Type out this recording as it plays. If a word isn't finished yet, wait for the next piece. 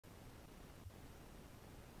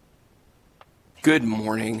Good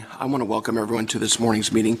morning. I want to welcome everyone to this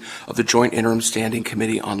morning's meeting of the Joint Interim Standing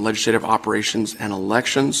Committee on Legislative Operations and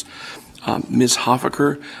Elections. Ms.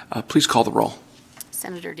 Hoffaker, please call the roll.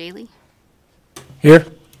 Senator Daly. Here.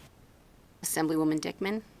 Assemblywoman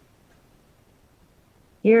Dickman.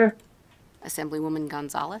 Here. Assemblywoman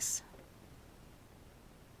Gonzalez.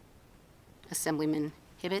 Assemblyman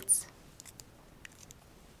Hibbets.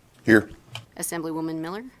 Here. Assemblywoman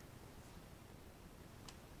Miller.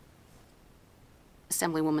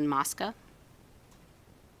 Assemblywoman Mosca.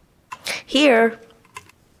 Here.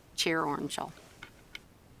 Chair Ornschall.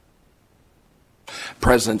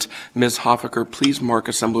 Present. Ms. Hoffaker, please mark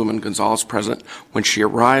Assemblywoman Gonzalez present when she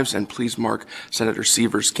arrives, and please mark Senator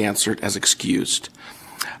Sievers-Gansert as excused.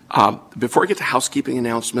 Before I get to housekeeping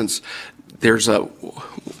announcements, there's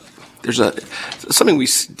something we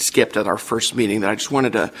skipped at our first meeting that I just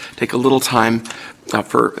wanted to take a little time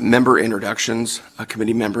for member introductions,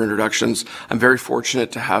 committee member introductions. I'm very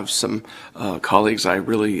fortunate to have some colleagues I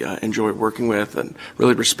really enjoy working with and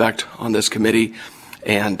really respect on this committee.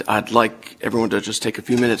 And I'd like everyone to just take a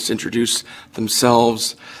few minutes to introduce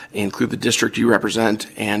themselves, include the district you represent,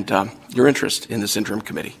 and your interest in this interim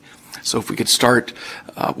committee. So if we could start,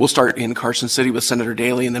 we'll start in Carson City with Senator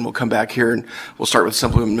Daly, and then we'll come back here and we'll start with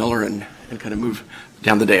Assemblywoman Miller and kind of move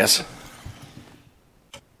down the dais.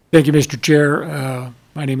 Thank you, Mr. Chair.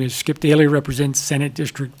 My name is Skip Daly, represent Senate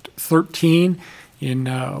District 13 in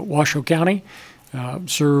Washoe County.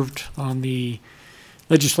 Served on the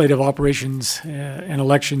Legislative Operations and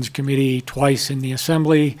Elections Committee twice in the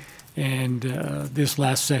Assembly and this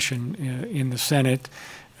last session in the Senate.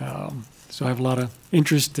 So I have a lot of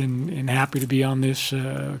interest and happy to be on this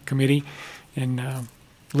committee, and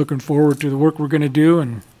looking forward to the work we're going to do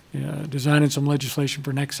and designing some legislation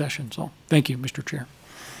for next session. So thank you, Mr. Chair.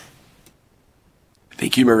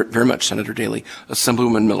 Thank you very much, Senator Daly.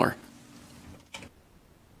 Assemblywoman Miller.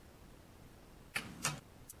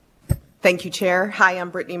 Thank you, Chair. Hi, I'm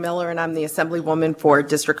Brittany Miller, and I'm the Assemblywoman for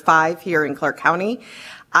District 5 here in Clark County.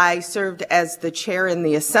 I served as the chair in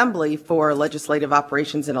the Assembly for Legislative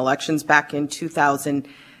Operations and Elections back in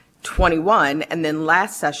 2021, and then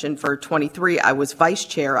last session for 23, I was vice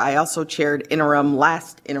chair. I also chaired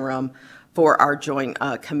last interim for our joint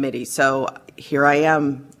committee. So here I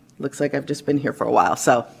am. Looks like I've just been here for a while.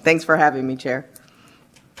 So thanks for having me, Chair.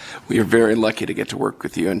 We are very lucky to get to work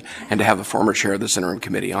with you and to have the former chair of this interim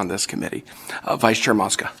committee on this committee. Vice Chair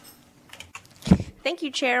Mosca. Thank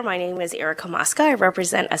you, Chair. My name is Erica Mosca. I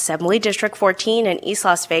represent Assembly District 14 in East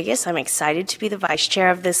Las Vegas. I'm excited to be the vice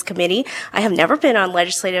chair of this committee. I have never been on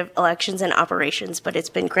legislative elections and operations, but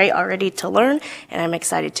it's been great already to learn, and I'm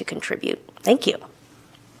excited to contribute. Thank you.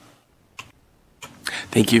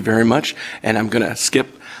 Thank you very much. And I'm going to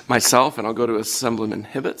skip myself, and I'll go to Assemblyman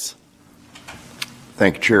Hibbets.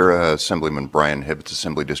 Thank you, Chair. Assemblyman Brian Hibbets,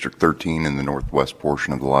 Assembly District 13 in the northwest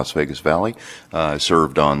portion of the Las Vegas Valley. I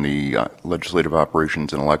served on the Legislative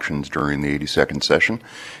Operations and Elections during the 82nd session,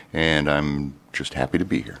 and I'm just happy to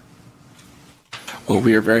be here. Well,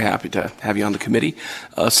 we are very happy to have you on the committee.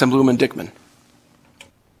 Assemblywoman Dickman.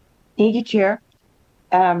 Thank you, Chair.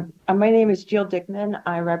 My name is Jill Dickman.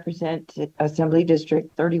 I represent Assembly District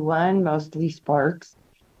 31, mostly Sparks,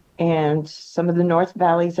 and some of the North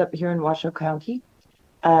Valleys up here in Washoe County.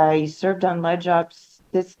 I served on Ledge Ops.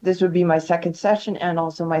 This would be my second session and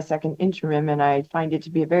also my second interim, and I find it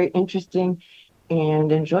to be a very interesting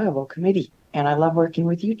and enjoyable committee. And I love working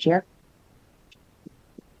with you, Chair.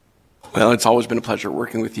 Well, it's always been a pleasure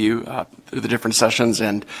working with you through the different sessions,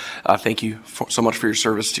 and thank you so much for your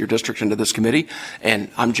service to your district and to this committee.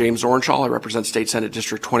 And I'm James Ornschall. I represent State Senate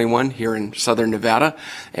District 21 here in Southern Nevada,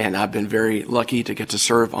 and I've been very lucky to get to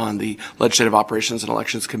serve on the Legislative Operations and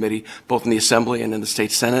Elections Committee, both in the Assembly and in the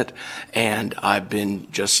State Senate. And I've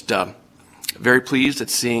been just very pleased at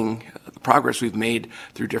seeing the progress we've made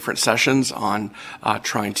through different sessions on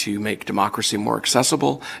trying to make democracy more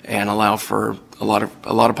accessible and allow for a lot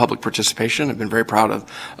of public participation. I've been very proud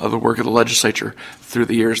of the work of the legislature through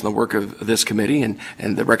the years and the work of this committee and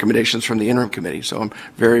the recommendations from the interim committee. So I'm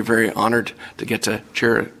very, very honored to get to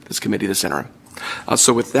chair this committee this interim.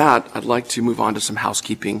 So with that, I'd like to move on to some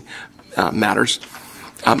housekeeping matters.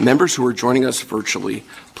 Members who are joining us virtually,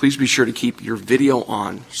 please be sure to keep your video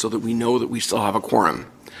on so that we know that we still have a quorum.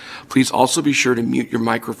 Please also be sure to mute your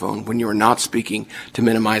microphone when you are not speaking to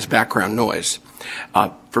minimize background noise.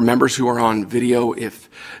 For members who are on video, if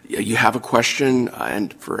you have a question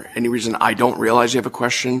and for any reason I don't realize you have a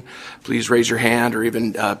question, please raise your hand or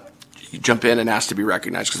even jump in and ask to be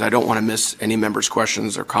recognized, because I don't want to miss any members'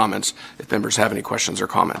 questions or comments if members have any questions or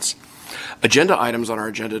comments. Agenda items on our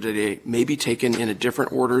agenda today may be taken in a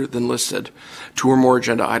different order than listed. 2 or more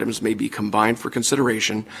agenda items may be combined for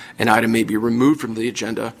consideration. An item may be removed from the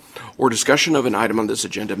agenda, or discussion of an item on this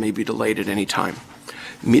agenda may be delayed at any time.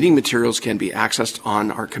 Meeting materials can be accessed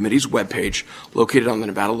on our committee's webpage, located on the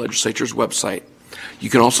Nevada Legislature's website. You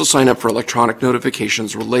can also sign up for electronic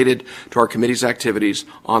notifications related to our committee's activities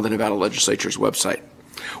on the Nevada Legislature's website.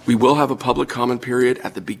 We will have a public comment period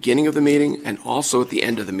at the beginning of the meeting and also at the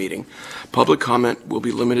end of the meeting. Public comment will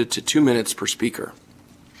be limited to 2 minutes per speaker.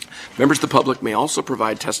 Members of the public may also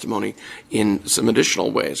provide testimony in some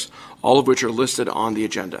additional ways, all of which are listed on the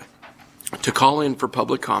agenda. To call in for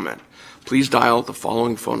public comment, please dial the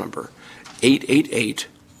following phone number,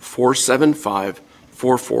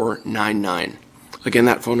 888-475-4499. Again,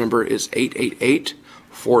 that phone number is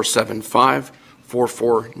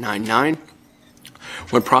 888-475-4499.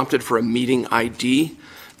 When prompted for a meeting ID,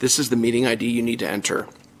 this is the meeting ID you need to enter,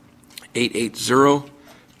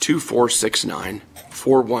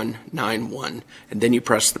 880-2469-4191, and then you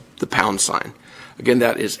press the pound sign. Again,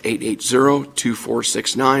 that is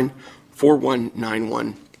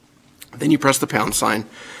 880-2469-4191. Then you press the pound sign,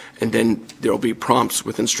 and then there will be prompts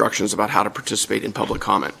with instructions about how to participate in public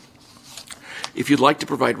comment. If you'd like to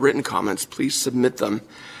provide written comments, please submit them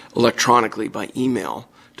electronically by email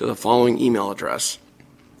to the following email address.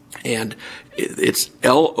 And it's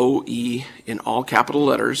LOE in all capital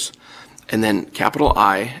letters, and then capital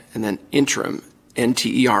I, and then interim,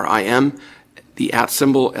 NTERIM, the @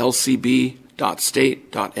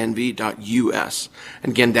 lcb.state.nv.us.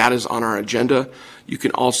 And again, that is on our agenda. You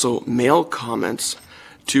can also mail comments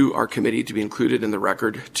to our committee to be included in the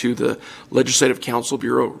record to the Legislative Council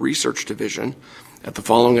Bureau Research Division at the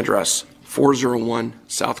following address, 401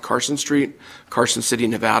 South Carson Street, Carson City,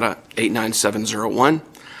 Nevada, 89701.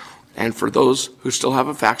 And for those who still have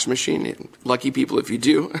a fax machine, lucky people if you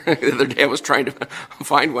do, the other day I was trying to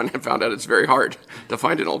find one and found out it's very hard to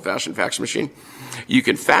find an old-fashioned fax machine. You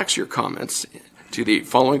can fax your comments to the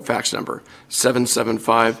following fax number,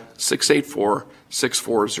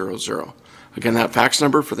 775-684-6400. Again, that fax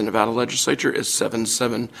number for the Nevada Legislature is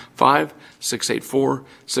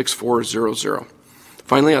 775-684-6400.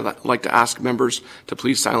 Finally, I'd like to ask members to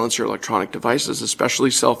please silence your electronic devices,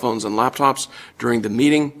 especially cell phones and laptops, during the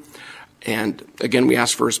meeting. And again, we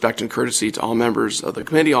ask for respect and courtesy to all members of the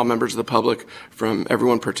committee, all members of the public, from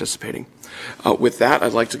everyone participating. With that,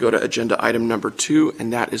 I'd like to go to agenda item number 2,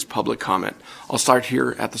 and that is public comment. I'll start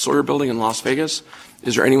here at the Sawyer Building in Las Vegas.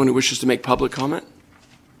 Is there anyone who wishes to make public comment?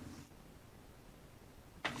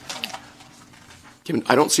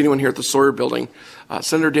 I don't see anyone here at the Sawyer Building.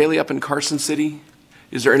 Senator Daley up in Carson City,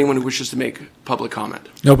 is there anyone who wishes to make public comment?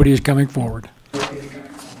 Nobody is coming forward.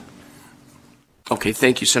 Okay,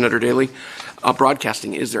 thank you, Senator Daley.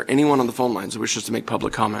 Broadcasting, is there anyone on the phone lines who wishes to make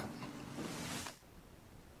public comment?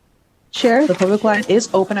 Chair, the public line is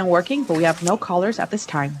open and working, but we have no callers at this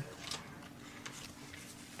time.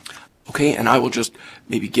 Okay, and I will just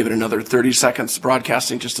maybe give it another 30 seconds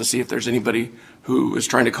broadcasting just to see if there's anybody who is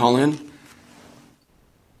trying to call in.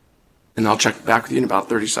 And I'll check back with you in about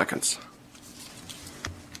 30 seconds.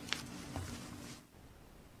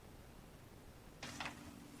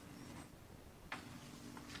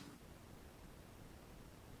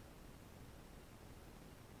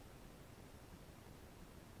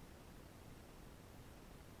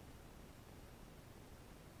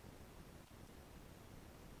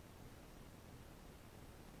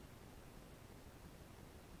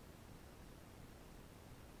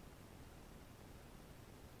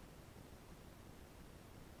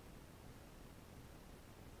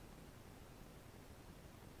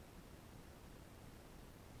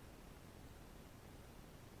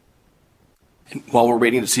 And while we're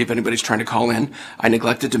waiting to see if anybody's trying to call in, I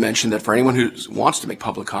neglected to mention that for anyone who wants to make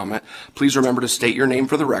public comment, please remember to state your name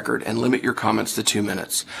for the record and limit your comments to 2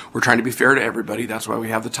 minutes. We're trying to be fair to everybody. That's why we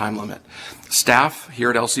have the time limit. Staff here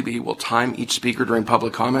at LCB will time each speaker during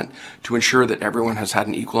public comment to ensure that everyone has had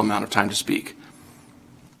an equal amount of time to speak.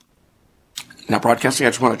 Now, broadcasting,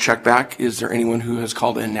 I just want to check back. Is there anyone who has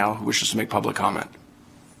called in now who wishes to make public comment?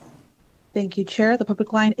 Thank you, Chair. The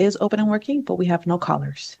public line is open and working, but we have no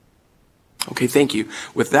callers. Okay, thank you.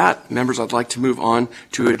 With that, members, I'd like to move on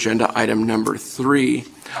to agenda item number 3.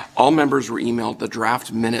 All members were emailed the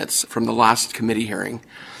draft minutes from the last committee hearing,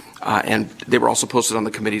 and they were also posted on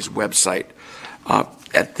the committee's website.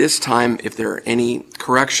 At this time, if there are any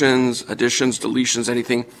corrections, additions, deletions,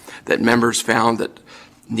 anything that members found that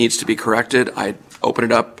needs to be corrected, I'd open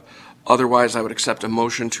it up. Otherwise, I would accept a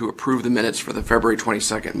motion to approve the minutes for the February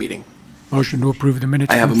 22nd meeting. Motion to approve the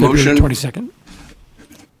minutes I have from a motion. February 22nd.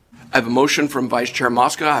 I have a motion from Vice Chair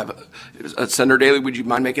Mosca. I have Senator Daly, would you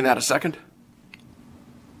mind making that a second?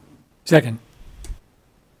 Second.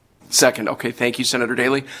 Second. Okay, thank you, Senator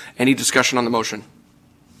Daly. Any discussion on the motion?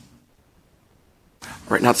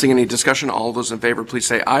 All right, not seeing any discussion. All those in favor, please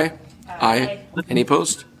say aye. Aye. Any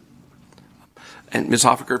opposed? And Ms.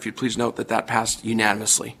 Hoffaker, if you'd please note that that passed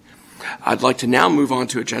unanimously. I'd like to now move on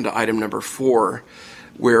to agenda item number 4,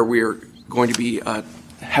 where we are going to be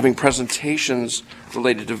having presentations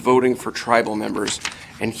related to voting for tribal members.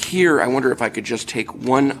 And here, I wonder if I could just take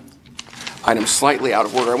one item slightly out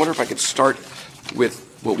of order. I wonder if I could start with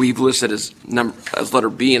what we've listed as letter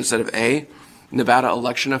B instead of A. Nevada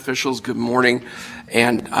election officials, good morning.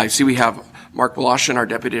 And I see we have Mark Voloshin, our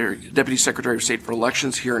Deputy Secretary of State for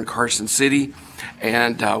Elections here in Carson City.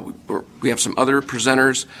 And we have some other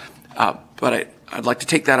presenters, but I'd like to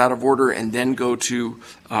take that out of order and then go to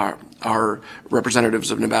our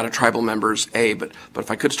representatives of Nevada tribal members, A. But if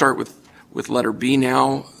I could start with letter B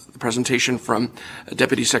now, the presentation from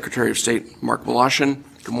Deputy Secretary of State Mark Voloshin.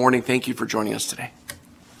 Good morning. Thank you for joining us today.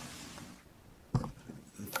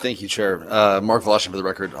 Thank you, Chair. Mark Voloshin for the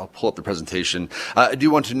record. I'll pull up the presentation. I do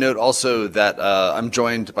want to note also that I'm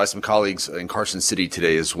joined by some colleagues in Carson City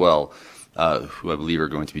today as well, who I believe are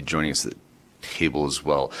going to be joining us at the table as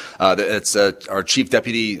well. It's our Chief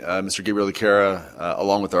Deputy, Mr. Gabriel Lecara,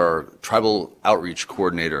 along with our Tribal Outreach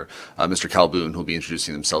Coordinator, Mr. Calboon, who will be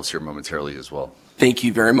introducing themselves here momentarily as well. Thank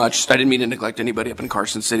you very much. I didn't mean to neglect anybody up in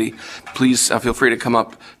Carson City. Please feel free to come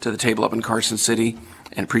up to the table up in Carson City,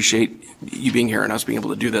 and appreciate you being here and us being able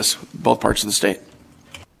to do this, both parts of the state.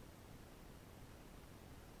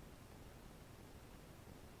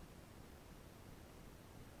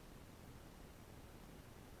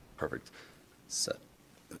 Perfect. So,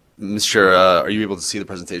 Mr. Chair, are you able to see the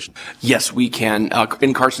presentation? Yes, we can.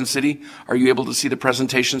 In Carson City, are you able to see the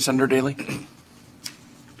presentation, Senator Daly?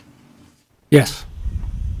 Yes.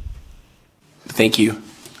 Thank you.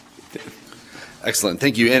 Excellent.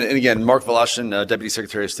 Thank you. And again, Mark Voloshin, Deputy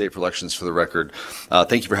Secretary of State for Elections for the record.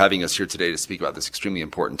 Thank you for having us here today to speak about this extremely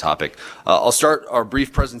important topic. I'll start our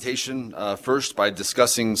brief presentation first by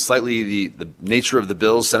discussing slightly the nature of the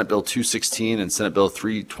bills, Senate Bill 216 and Senate Bill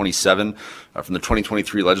 327 from the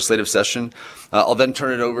 2023 legislative session. I'll then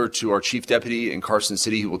turn it over to our Chief Deputy in Carson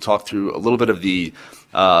City, who will talk through a little bit of the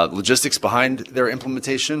logistics behind their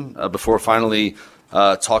implementation before finally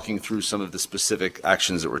talking through some of the specific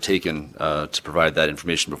actions that were taken to provide that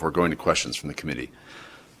information before going to questions from the committee.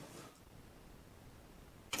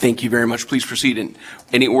 Thank you very much. Please proceed in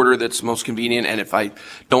any order that's most convenient. And if I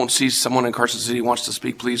don't see someone in Carson City who wants to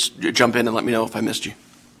speak, please jump in and let me know if I missed you.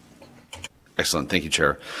 Excellent. Thank you,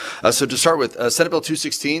 Chair. So to start with, Senate Bill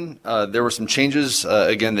 216, there were some changes,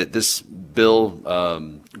 again, that this bill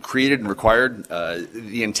created and required.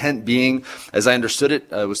 The intent being, as I understood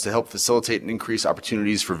it, was to help facilitate and increase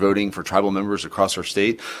opportunities for voting for tribal members across our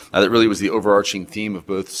state. That really was the overarching theme of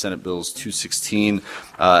both Senate Bills 216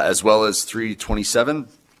 as well as 327.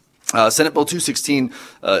 Senate Bill 216,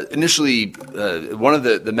 initially, one of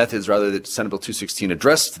the methods, rather, that Senate Bill 216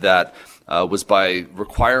 addressed that was by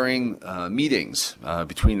requiring meetings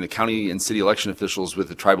between the county and city election officials with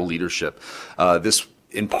the tribal leadership. This,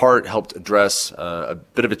 in part, helped address a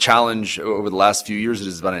bit of a challenge over the last few years that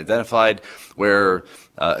has been identified, where,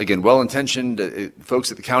 again, well-intentioned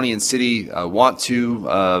folks at the county and city want to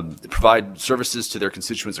provide services to their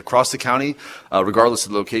constituents across the county, regardless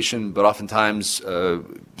of the location, but oftentimes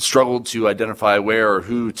struggled to identify where or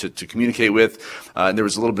who to communicate with. And there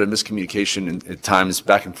was a little bit of miscommunication at times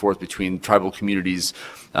back and forth between tribal communities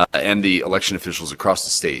and the election officials across the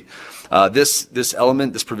state. This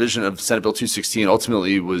element, this provision of Senate Bill 216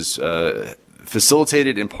 ultimately was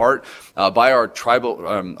facilitated in part by our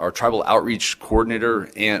tribal outreach coordinator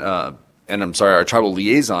and our tribal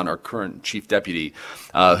liaison, our current chief deputy,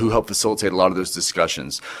 who helped facilitate a lot of those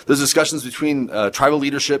discussions. Those discussions between tribal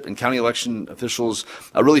leadership and county election officials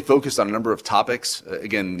really focused on a number of topics,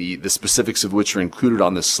 again, the specifics of which are included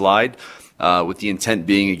on this slide, with the intent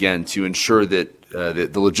being, again, to ensure that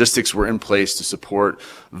the logistics were in place to support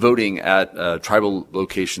voting at tribal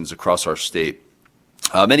locations across our state.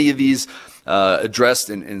 Many of these addressed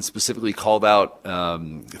and specifically called out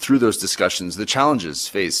through those discussions the challenges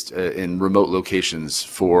faced in remote locations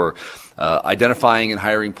for identifying and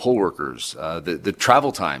hiring poll workers, the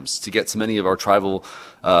travel times to get to many of our tribal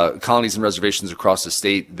colonies and reservations across the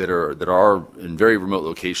state that are in very remote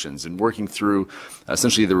locations, and working through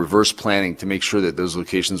essentially the reverse planning to make sure that those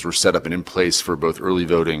locations were set up and in place for both early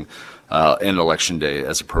voting and election day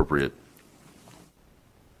as appropriate.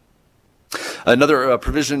 Another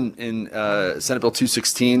provision in Senate Bill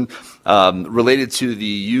 216 related to the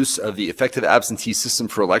use of the effective absentee system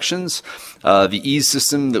for elections. The EASE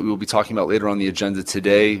system that we will be talking about later on the agenda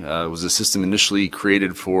today was a system initially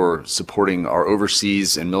created for supporting our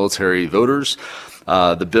overseas and military voters.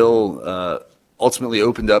 The bill ultimately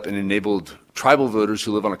opened up and enabled tribal voters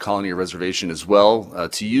who live on a colony or reservation as well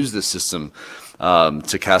to use this system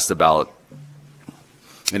to cast a ballot.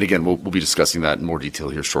 And again, we'll be discussing that in more detail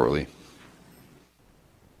here shortly.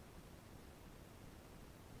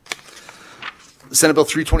 Senate Bill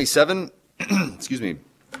 327, excuse me,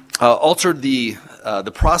 altered the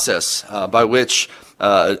process by which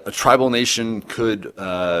a tribal nation could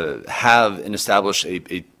have and establish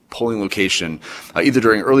a polling location, either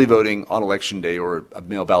during early voting on election day or a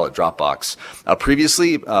mail ballot drop box.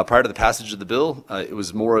 Previously, prior to the passage of the bill, it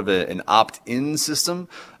was more of an opt-in system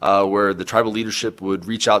where the tribal leadership would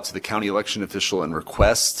reach out to the county election official and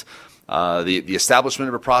request the establishment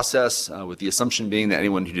of a process, with the assumption being that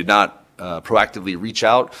anyone who did not proactively reach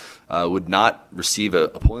out would not receive a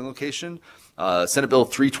polling location. Senate Bill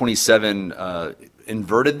 327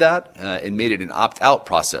 inverted that and made it an opt-out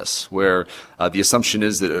process where the assumption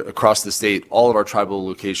is that across the state, all of our tribal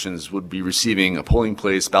locations would be receiving a polling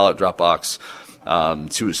place, ballot drop box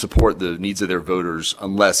to support the needs of their voters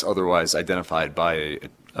unless otherwise identified by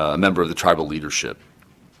a member of the tribal leadership.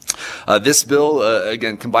 This bill,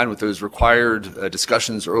 again, combined with those required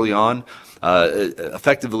discussions early on,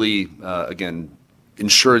 effectively, again,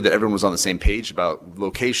 ensured that everyone was on the same page about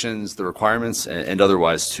locations, the requirements, and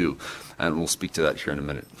otherwise too. And we'll speak to that here in a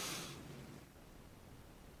minute.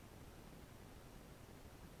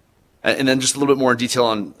 And then just a little bit more in detail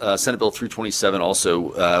on Senate Bill 327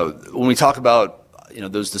 also. When we talk about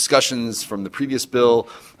those discussions from the previous bill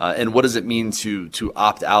and what does it mean to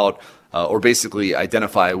opt out or basically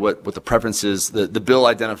identify what the preference is, the bill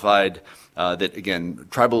identified that, again,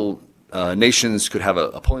 tribal nations could have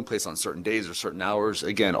a polling place on certain days or certain hours,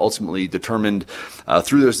 again, ultimately determined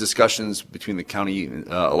through those discussions between the county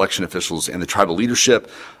election officials and the tribal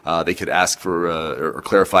leadership. They could ask for or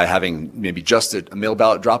clarify having maybe just a mail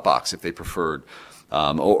ballot drop box if they preferred,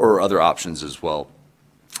 or other options as well.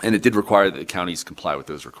 And it did require that the counties comply with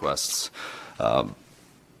those requests.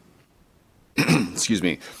 Excuse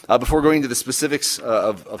me. Before going into the specifics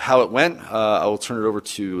of how it went, I will turn it over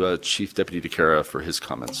to Chief Deputy DeCara for his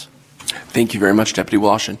comments. Thank you very much, Deputy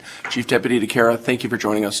Washington. Chief Deputy DeCara, thank you for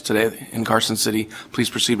joining us today in Carson City. Please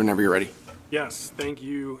proceed whenever you're ready. Yes, thank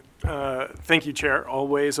you. Thank you, Chair.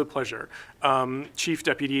 Always a pleasure. Chief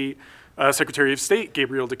Deputy Secretary of State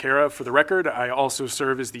Gabriel DeCara, for the record, I also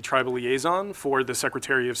serve as the tribal liaison for the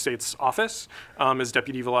Secretary of State's office. As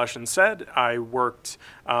Deputy Voloshin said, I worked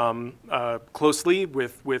closely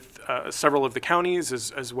with several of the counties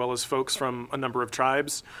as well as folks from a number of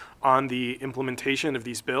tribes on the implementation of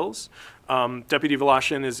these bills. Deputy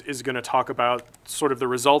Voloshin is going to talk about sort of the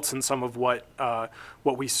results and some of what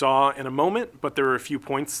we saw in a moment, but there are a few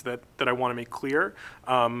points that I want to make clear.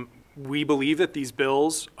 We believe that these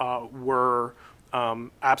bills were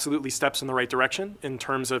absolutely steps in the right direction in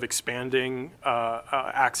terms of expanding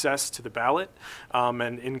access to the ballot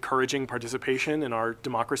and encouraging participation in our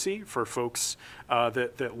democracy for folks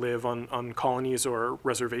that live on colonies or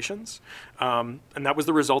reservations. And that was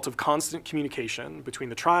the result of constant communication between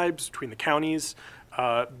the tribes, between the counties,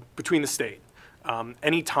 between the state.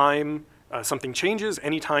 Anytime something changes,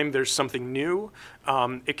 anytime there's something new,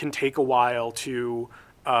 it can take a while to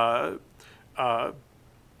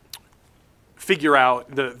figure out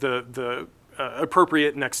the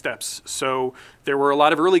appropriate next steps. So there were a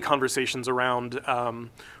lot of early conversations around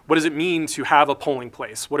what does it mean to have a polling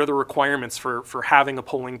place? What are the requirements for having a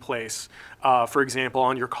polling place, for example,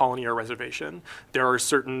 on your colony or reservation? There are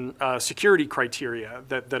certain security criteria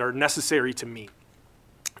that are necessary to meet.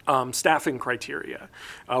 Staffing criteria.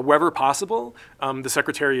 Wherever possible, the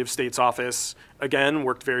Secretary of State's office, again,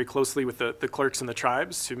 worked very closely with the clerks and the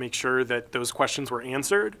tribes to make sure that those questions were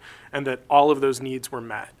answered and that all of those needs were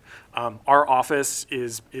met. Our office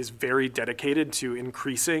is very dedicated to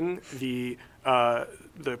increasing the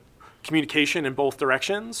communication in both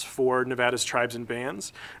directions for Nevada's tribes and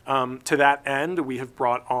bands. To that end, we have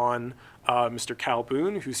brought on Mr. Cal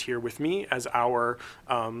Boone, who's here with me as our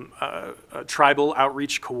tribal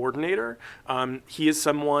outreach coordinator. He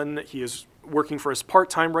is working for us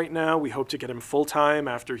part-time right now. We hope to get him full-time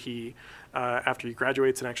after he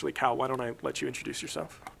graduates. And actually, Cal, why don't I let you introduce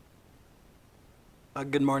yourself?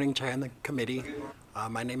 Good morning, Chair and the committee.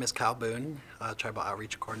 My name is Cal Boone, Tribal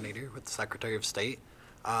Outreach Coordinator with the Secretary of State.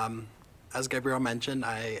 As Gabriel mentioned,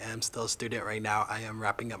 I am still a student right now. I am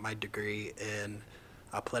wrapping up my degree in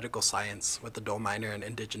political science with a dual minor in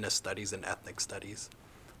Indigenous Studies and Ethnic Studies.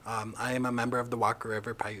 I am a member of the Walker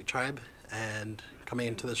River Paiute tribe, and coming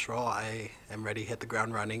into this role, I am ready to hit the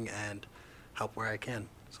ground running and help where I can.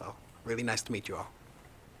 So, really nice to meet you all.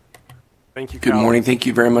 Thank you, Good Cal. morning. Thank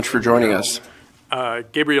you very much for joining us.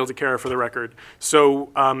 Gabriel DeCara for the record. So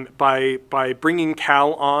by bringing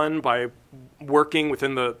Cal on, by working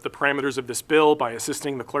within the parameters of this bill, by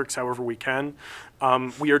assisting the clerks however we can,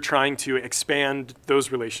 we are trying to expand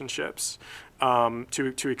those relationships,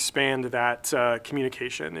 to expand that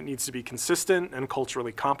communication. It needs to be consistent and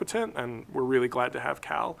culturally competent, and we're really glad to have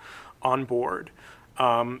Cal on board.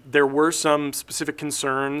 There were some specific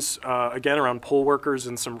concerns, again, around poll workers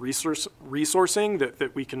and some resourcing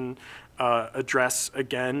that we can address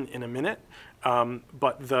again in a minute.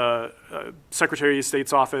 But the Secretary of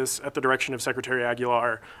State's office, at the direction of Secretary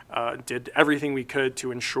Aguilar, did everything we could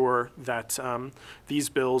to ensure that these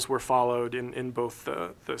bills were followed in both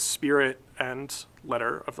the spirit and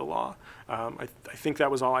letter of the law. I think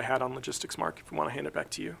that was all I had on logistics, Mark, if you want to hand it back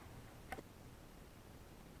to you.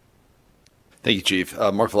 Thank you, Chief.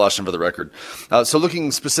 Mark Voloshin for the record. So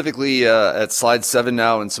looking specifically at slide 7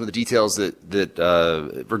 now and some of the details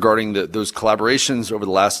that regarding those collaborations over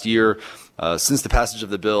the last year, since the passage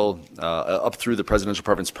of the bill up through the presidential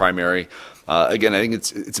preference primary. Again, I think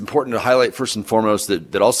it's important to highlight first and foremost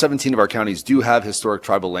that all 17 of our counties do have historic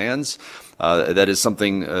tribal lands. That is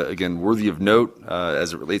something, again, worthy of note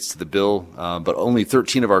as it relates to the bill, but only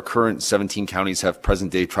 13 of our current 17 counties have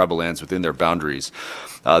present-day tribal lands within their boundaries.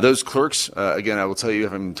 Those clerks, again, I will tell you,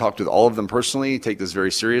 having talked with all of them personally, take this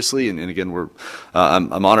very seriously, and again,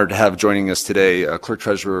 I'm honored to have joining us today Clerk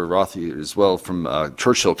Treasurer Rothi as well from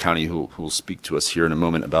Churchill County, who will speak to us here in a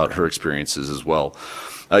moment about her experiences as well.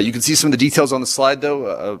 You can see some of the details on the slide,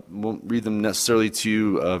 though. Won't read them necessarily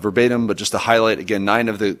to verbatim, but just to highlight, again, 9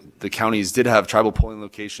 of the counties did have tribal polling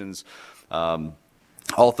locations.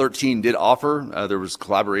 All 13 did offer. There was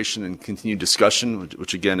collaboration and continued discussion,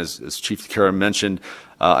 which again, as Chief DeCara mentioned,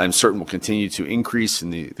 I'm certain will continue to increase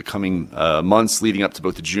in the coming months leading up to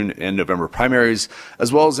both the June and November primaries,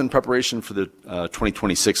 as well as in preparation for the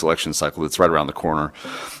 2026 election cycle that's right around the corner.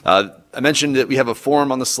 I mentioned that we have a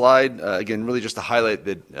form on the slide. Again, really just to highlight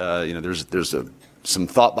that there's some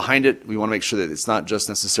thought behind it. We want to make sure that it's not just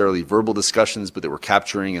necessarily verbal discussions, but that we're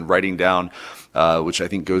capturing and writing down, which I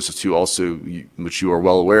think goes to also, which you are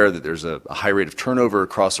well aware, that there's a high rate of turnover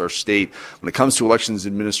across our state when it comes to elections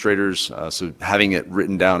administrators. So having it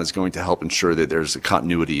written down is going to help ensure that there's a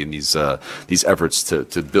continuity in these efforts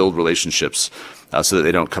to build relationships so that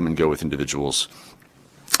they don't come and go with individuals.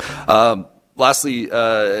 Lastly,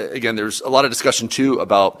 again, there's a lot of discussion, too,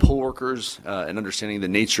 about poll workers and understanding the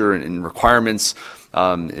nature and requirements,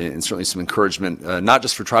 and certainly some encouragement, not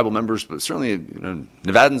just for tribal members, but certainly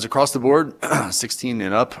Nevadans across the board, 16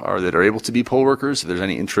 and up, that are able to be poll workers. If there's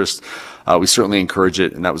any interest, we certainly encourage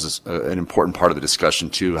it, and that was an important part of the discussion,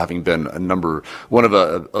 too, having been one of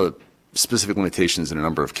a specific limitations in a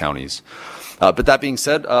number of counties. But that being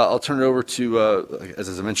said, I'll turn it over to,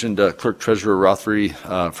 as I mentioned, Clerk Treasurer Rothery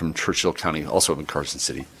from Churchill County, also in Carson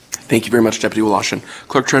City. Thank you very much, Deputy Woloshin.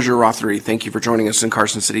 Clerk Treasurer Rothery, thank you for joining us in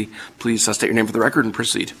Carson City. Please state your name for the record and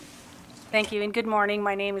proceed. Thank you, and good morning.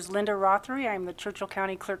 My name is Linda Rothery. I'm the Churchill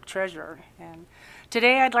County Clerk Treasurer. And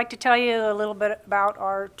today I'd like to tell you a little bit about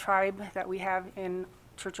our tribe that we have in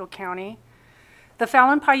Churchill County. The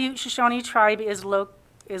Fallon Paiute Shoshone tribe is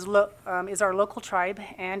our local tribe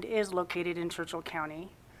and is located in Churchill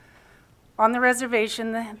County. On the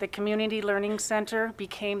reservation, the Community Learning Center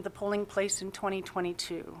became the polling place in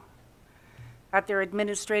 2022. At their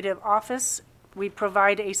administrative office, we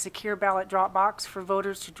provide a secure ballot drop box for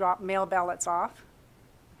voters to drop mail ballots off.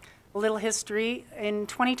 A little history, in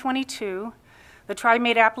 2022, the tribe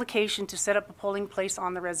made application to set up a polling place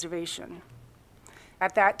on the reservation.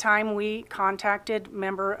 At that time, we contacted a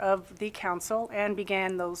member of the council and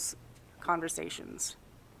began those conversations.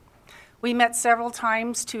 We met several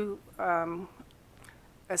times to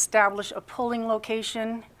establish a polling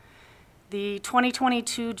location. The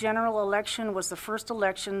 2022 general election was the first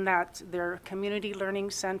election that their Community Learning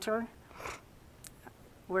Center,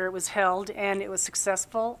 where it was held, and it was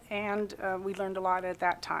successful, and we learned a lot at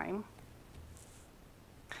that time.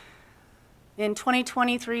 In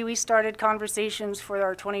 2023, we started conversations for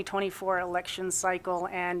our 2024 election cycle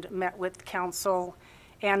and met with council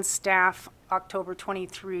and staff October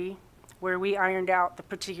 23, where we ironed out the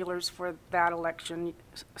particulars for that election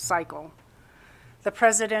cycle. The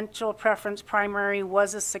presidential preference primary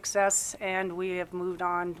was a success, and we have moved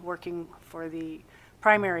on working for the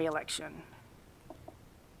primary election.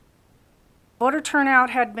 Voter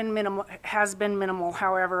turnout has been minimal,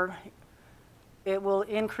 however. It will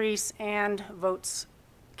increase and votes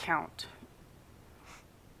count.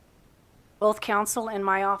 Both council and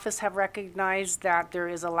my office have recognized that there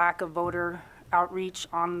is a lack of voter outreach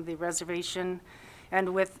on the reservation, and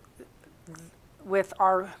with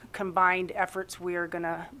our combined efforts, we are going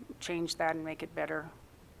to change that and make it better.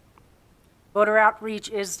 Voter outreach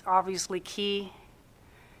is obviously key,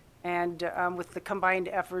 and with the combined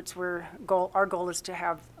efforts, our goal is to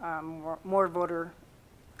have more voter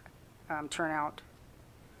turnout.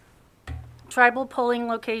 Tribal polling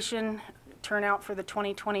location turnout for the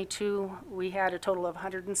 2022, we had a total of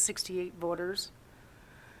 168 voters.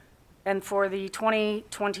 And for the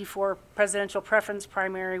 2024 presidential preference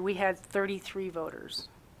primary, we had 33 voters.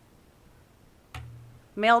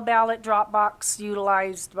 Mail ballot drop box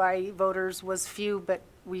utilized by voters was few, but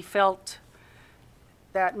we felt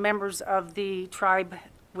that members of the tribe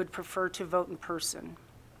would prefer to vote in person.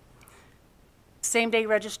 Same-day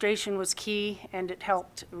registration was key, and it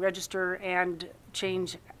helped register and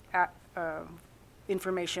change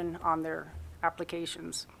information on their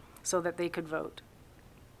applications so that they could vote.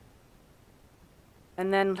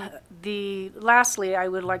 And then lastly, I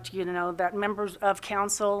would like you to know that members of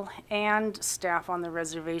council and staff on the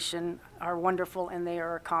reservation are wonderful and they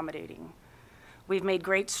are accommodating. We've made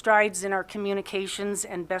great strides in our communications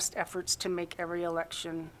and best efforts to make every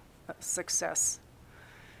election a success.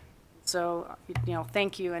 So,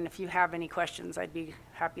 thank you, and if you have any questions, I'd be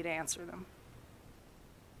happy to answer them.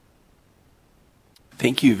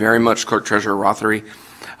 Thank you very much, Clerk Treasurer Rothery.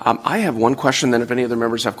 I have one question, then if any other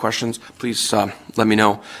members have questions, please let me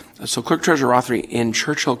know. So Clerk Treasurer Rothery, in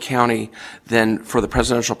Churchill County, then for the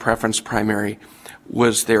presidential preference primary,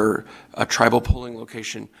 was there a tribal polling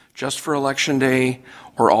location just for Election Day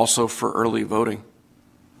or also for early voting?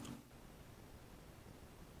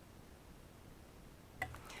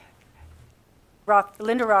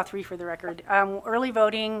 Linda Rothery for the record. Early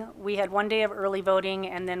voting, we had 1 day of early voting,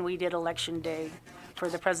 and then we did Election Day for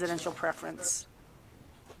the presidential preference.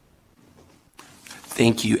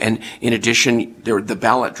 Thank you. And in addition, the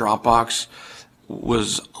ballot drop box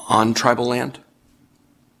was on tribal land?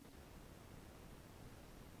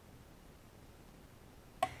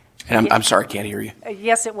 And I'm sorry, I can't hear you.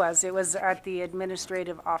 Yes, it was. It was at the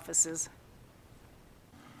administrative offices.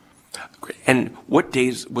 And what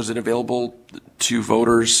days was it available to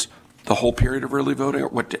voters, the whole period of early voting,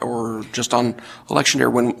 or just on Election Day, or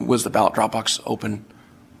when was the ballot drop box open?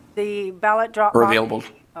 The ballot drop or box. Available?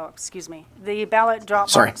 Oh, excuse me. The ballot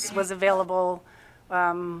drop box was available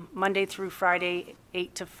Monday through Friday,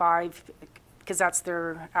 8 to 5, because that's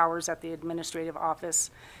their hours at the administrative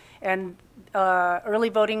office. And early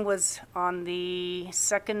voting was on the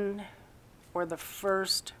second or the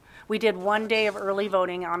first. We did 1 day of early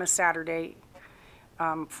voting on a Saturday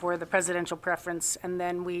for the presidential preference, and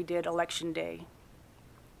then we did Election Day.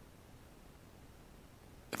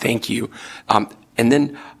 Thank you. And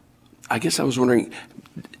then I guess I was wondering,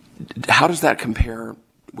 how does that compare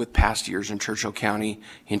with past years in Churchill County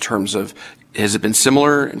in terms of, has it been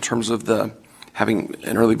similar in terms of having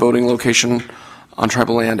an early voting location on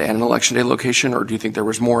tribal land and an Election Day location, or do you think there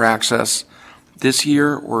was more access this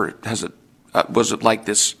year, or was it like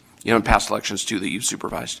this in past elections too that you've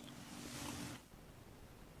supervised?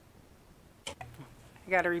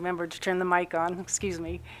 I got to remember to turn the mic on, excuse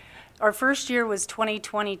me. Our first year was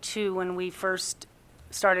 2022 when we first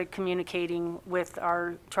started communicating with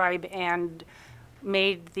our tribe and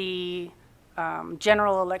made the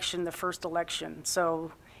general election the first election.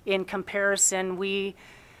 So in comparison,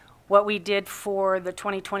 what we did for the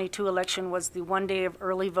 2022 election was the 1 day of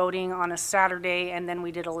early voting on a Saturday, and then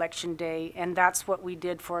we did Election Day, and that's what we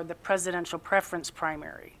did for the presidential preference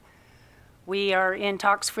primary. We are in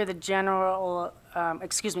talks for the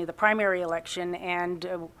the primary election,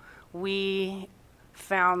 and we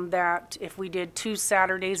found that if we did 2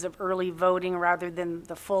 Saturdays of early voting rather than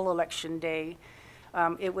the full Election Day,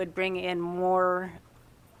 it would bring in more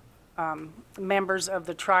members of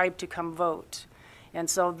the tribe to come vote. And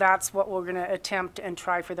so that's what we're going to attempt and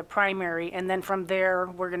try for the primary. And then from there,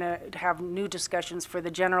 we're going to have new discussions for the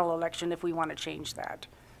general election if we want to change that.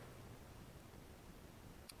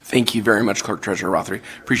 Thank you very much, Clerk Treasurer Rothery.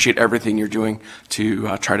 Appreciate everything you're doing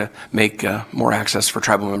to try to make more access for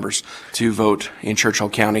tribal members to vote in Churchill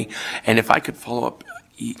County. And if I could follow up,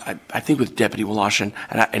 I think with Deputy Woloshyn,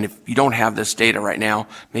 and if you don't have this data right now,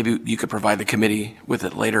 maybe you could provide the committee with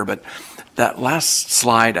it later, but that last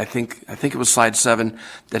slide, I think it was slide 7,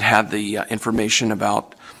 that had the information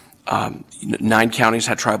about 9 counties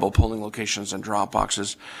had tribal polling locations and drop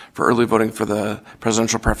boxes for early voting for the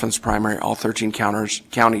presidential preference primary. All 13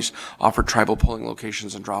 counties offered tribal polling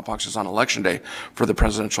locations and drop boxes on Election Day for the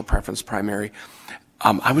presidential preference primary.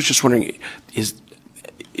 I was just wondering,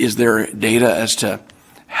 is there data as to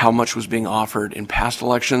how much was being offered in past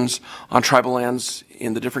elections on tribal lands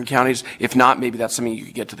in the different counties? If not, maybe that's something you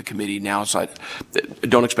could get to the committee now. So I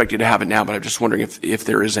don't expect you to have it now, but I'm just wondering if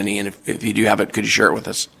there is any, and if you do have it, could you share it with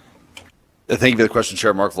us? Thank you for the question,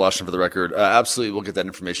 Chair. Mark Voloshin for the record. Absolutely, we'll get that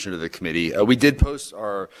information to the committee. We did post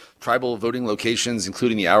our tribal voting locations,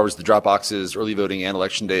 including the hours, the drop boxes, early voting, and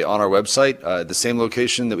Election Day on our website, the same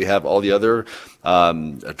location that we have all the other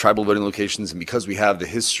tribal voting locations. And because we have the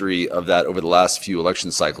history of that over the last few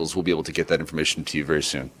election cycles, we'll be able to get that information to you very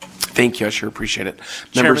soon. Thank you. I sure appreciate it.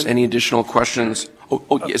 Chairman, Members, any additional questions?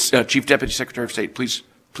 Yes, Chief Deputy Secretary of State, please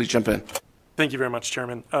jump in. Thank you very much,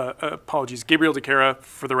 Chairman. Apologies. Gabriel DeCara,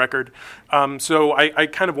 for the record. So I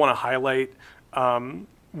kind of want to highlight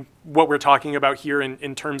what we're talking about here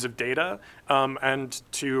in terms of data, and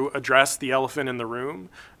to address the elephant in the room.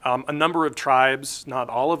 A number of tribes, not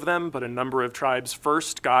all of them, but a number of tribes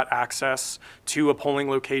first got access to a polling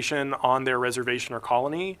location on their reservation or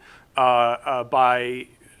colony by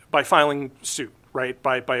filing suit, right,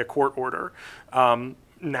 by a court order.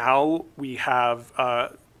 Now we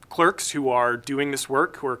have clerks who are doing this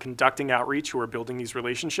work, who are conducting outreach, who are building these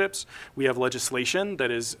relationships. We have legislation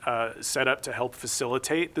that is set up to help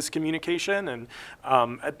facilitate this communication and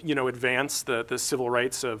advance the civil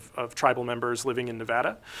rights of tribal members living in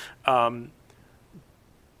Nevada. But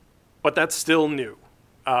that's still new.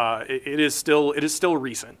 It is still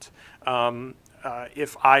recent.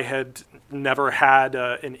 If I had never had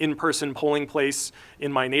an in-person polling place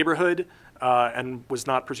in my neighborhood, and was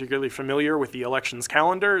not particularly familiar with the elections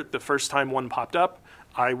calendar, the first time one popped up,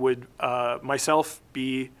 I would myself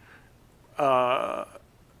be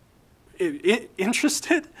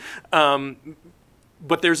interested.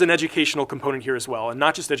 But there's an educational component here as well, and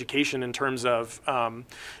not just education in terms of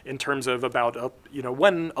about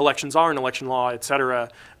when elections are in election law, et cetera.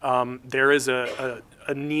 There is a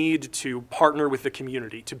need to partner with the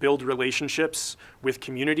community, to build relationships with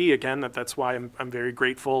community. Again, that's why I'm very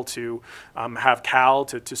grateful to have Cal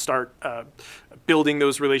to start building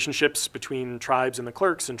those relationships between tribes and the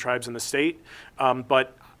clerks and tribes and the state.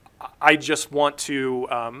 But I just want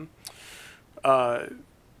to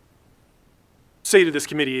say to this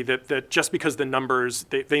committee that just because the numbers,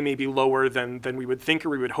 they may be lower than we would think or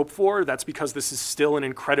we would hope for, that's because this is still an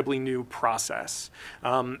incredibly new process.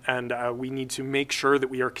 And we need to make sure that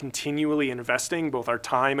we are continually investing both our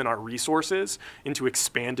time and our resources into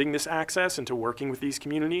expanding this access, into working with these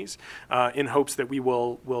communities, in hopes that we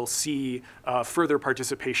will see further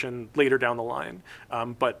participation later down the line.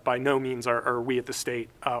 But by no means are we at the state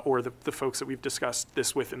or the folks that we've discussed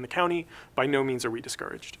this with in the county, by no means are we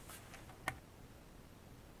discouraged.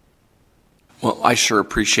 Well, I sure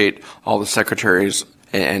appreciate all the secretaries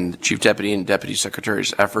and chief deputy and deputy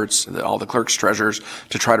secretaries' efforts, all the clerks, treasurers,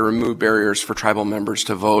 to try to remove barriers for tribal members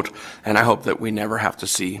to vote. And I hope that we never have to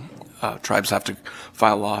see tribes have to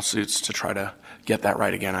file lawsuits to try to get that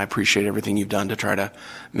right again. I appreciate everything you've done to try to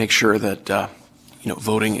make sure that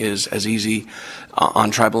voting is as easy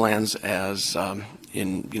on tribal lands as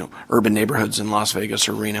in urban neighborhoods in Las Vegas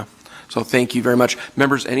or Reno. So thank you very much.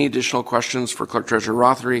 Members, any additional questions for Clerk Treasurer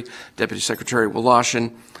Rothery, Deputy Secretary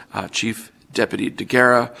Voloshin, Chief Deputy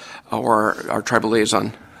DeGuerra, or our tribal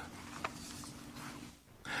liaison?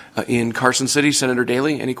 In Carson City, Senator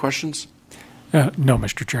Daley, any questions? No,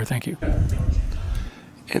 Mr. Chair, thank you.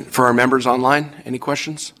 And for our members online, any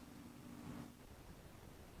questions?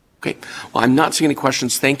 Okay, well, I'm not seeing any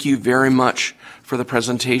questions. Thank you very much for the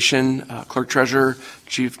presentation. Clerk Treasurer,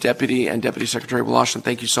 Chief Deputy, and Deputy Secretary Voloshin,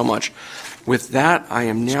 thank you so much. With that, I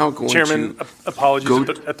am now going Chairman, to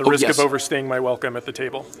apologies at the risk yes. of overstaying my welcome at the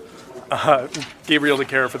table. Gabriel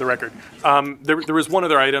DeCara for the record. There was one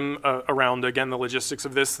other item around, again, the logistics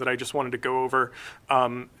of this that I just wanted to go over.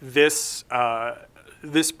 This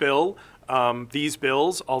bill, these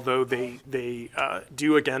bills, although they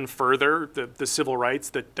do again further the civil rights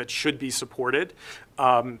that should be supported,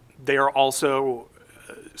 they are also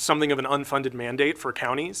something of an unfunded mandate for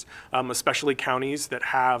counties, especially counties that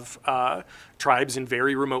have tribes in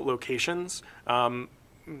very remote locations.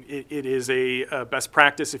 it is a best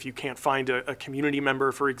practice if you can't find a community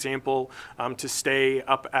member, for example, to stay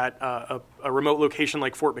up at a remote location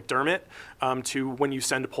like Fort McDermott, to when you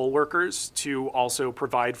send poll workers to also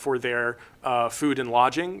provide for their food and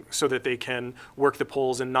lodging so that they can work the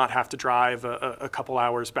polls and not have to drive a couple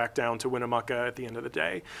hours back down to Winnemucca at the end of the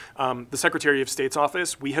day. The Secretary of State's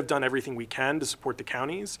office, we have done everything we can to support the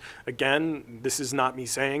counties. Again, this is not me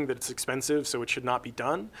saying that it's expensive, so it should not be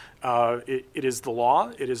done. It is the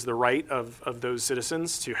law. It is the right of those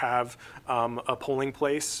citizens to have a polling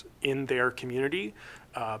place in their community.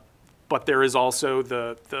 But there is also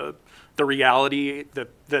the reality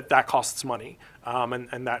that costs money,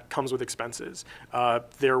 and that comes with expenses.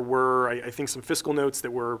 There were, I think, some fiscal notes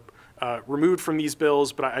that were removed from these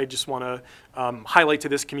bills, but I just want to highlight to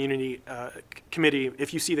this committee,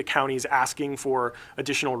 if you see the counties asking for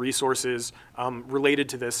additional resources related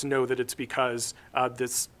to this, know that it's because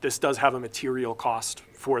this does have a material cost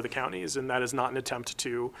for the counties, and that is not an attempt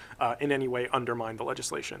to in any way undermine the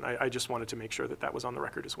legislation. I just wanted to make sure that that was on the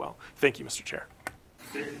record as well. Thank you, Mr. Chair.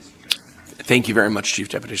 Thank you very much, Chief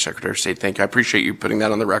Deputy Secretary of State. Thank you. I appreciate you putting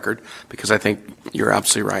that on the record, because I think you're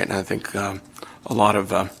absolutely right, and I think there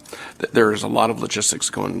is a lot of logistics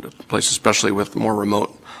going into place, especially with more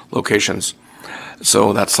remote locations.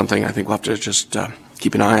 So that's something I think we'll have to just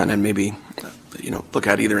keep an eye on and maybe look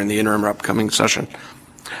at either in the interim or upcoming session.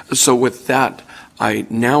 So with that, I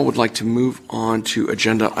now would like to move on to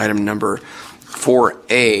agenda item number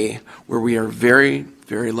 4A, where we are very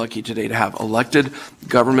lucky today to have elected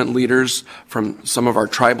government leaders from some of our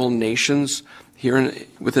tribal nations here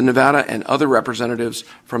within Nevada and other representatives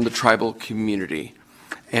from the tribal community.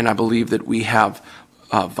 And I believe that we have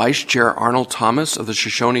Vice Chair Arnold Thomas of the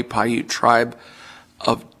Shoshone-Paiute Tribe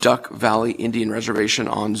of Duck Valley Indian Reservation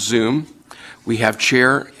on Zoom. We have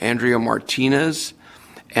Chair Andrea Martinez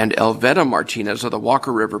and Elveda Martinez of the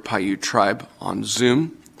Walker River Paiute Tribe on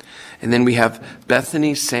Zoom. And then we have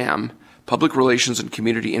Bethany Sam, Public Relations and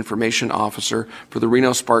Community Information Officer for the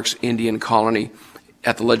Reno Sparks Indian Colony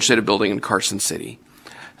at the Legislative Building in Carson City.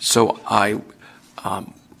 So I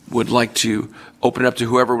would like to open it up to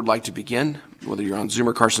whoever would like to begin, whether you're on Zoom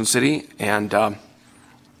or Carson City, and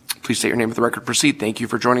please state your name for the record. Proceed. Thank you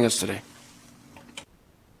for joining us today.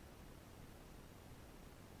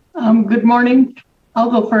 Good morning. I'll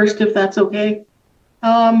go first if that's okay.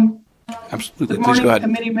 Absolutely. Good morning, please go ahead.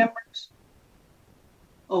 committee members.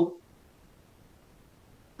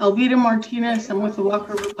 Elveda Martinez, I'm with the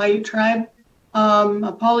Walker River Paiute Tribe.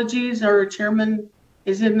 Apologies, our chairman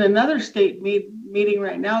is in another state meeting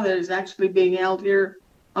right now that is actually being held here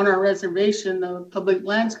on our reservation, the Public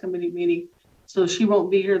Lands Committee meeting, so she won't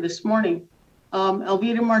be here this morning.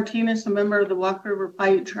 Elveda Martinez, a member of the Walker River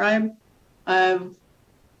Paiute Tribe. I've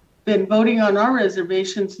been voting on our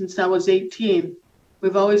reservation since I was 18.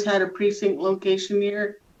 We've always had a precinct location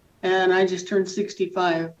here, and I just turned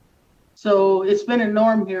 65. So it's been a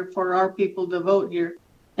norm here for our people to vote here.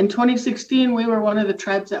 In 2016, we were one of the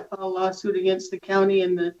tribes that filed a lawsuit against the county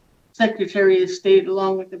and the Secretary of State,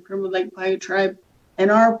 along with the Pyramid Lake Paiute Tribe.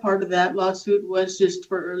 And our part of that lawsuit was just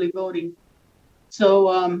for early voting.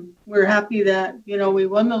 So we're happy that, we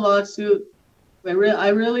won the lawsuit. I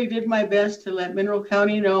really did my best to let Mineral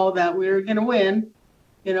County know that we were going to win,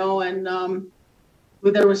 and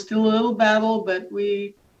there was still a little battle, but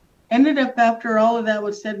we ended up, after all of that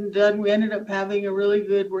was said and done, we ended up having a really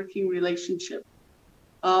good working relationship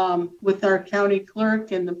with our county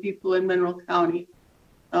clerk and the people in Mineral County.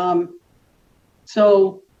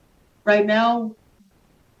 So right now,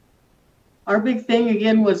 our big thing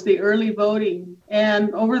again was the early voting.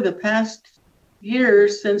 And over the past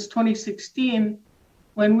years, since 2016,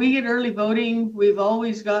 when we get early voting, we've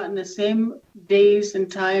always gotten the same days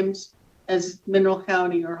and times as Mineral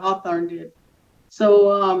County or Hawthorne did.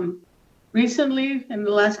 So recently, in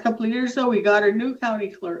the last couple of years, though, we got a new county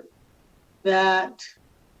clerk that,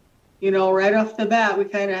 right off the bat, we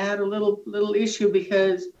kind of had a little issue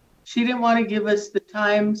because she didn't want to give us the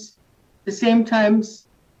same times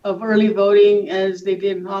of early voting as they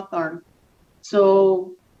did in Hawthorne.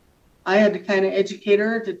 So I had to kind of educate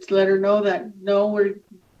her to let her know that, no, we're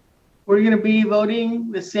going to be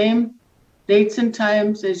voting the same dates and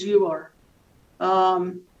times as you are.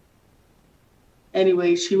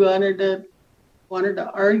 Anyway, she wanted to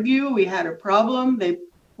argue. We had a problem. They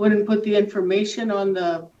wouldn't put the information on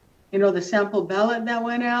the sample ballot that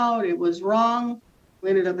went out. It was wrong. We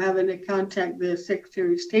ended up having to contact the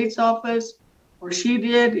Secretary of State's office, or she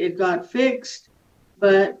did. It got fixed.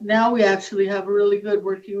 But now we actually have a really good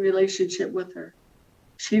working relationship with her.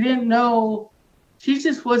 She didn't know, she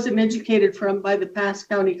just wasn't educated by the past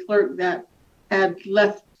county clerk that had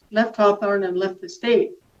left left Hawthorne and left the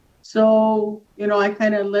state. So, you know, I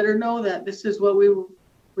kind of let her know that this is what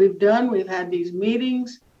we've done. We've had these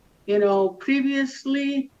meetings. You know,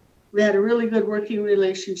 previously we had a really good working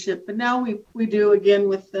relationship, but now we do again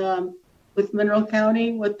with Mineral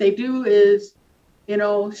County. What they do is, you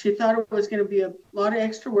know, she thought it was going to be a lot of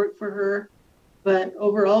extra work for her, but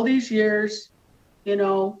over all these years, you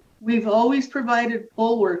know, we've always provided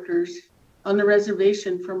poll workers on the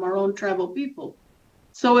reservation from our own tribal people.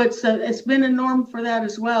 So it's been a norm for that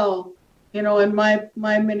as well. You know, in my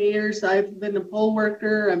many years, I've been a poll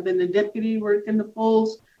worker. I've been the deputy working the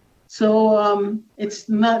polls. So it's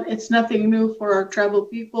nothing new for our tribal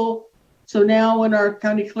people. So now when our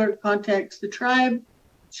county clerk contacts the tribe,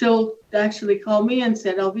 she'll actually call me and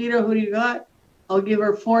said, Alvita, who do you got? I'll give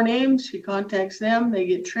her 4 names. She contacts them. They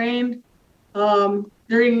get trained.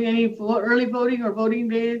 During any early voting or voting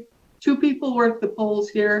day, 2 people work the polls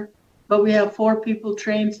here, but we have 4 people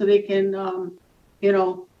trained so they can, you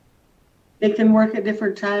know, they can work at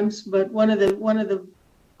different times. But one of the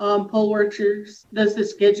poll workers does the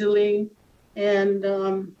scheduling, and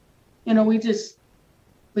you know,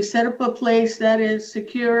 we set up a place that is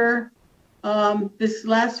secure. This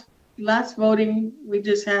last voting, we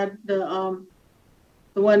just had the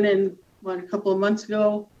one in a couple of months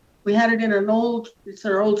ago. We had it in it's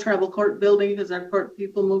our old tribal court building because our court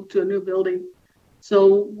people moved to a new building.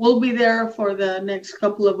 So we'll be there for the next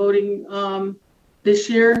couple of voting this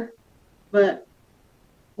year. But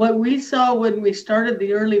what we saw when we started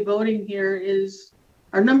the early voting here is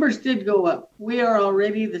our numbers did go up. We are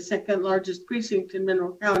already the 2nd largest precinct in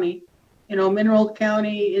Mineral County. You know, Mineral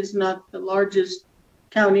County is not the largest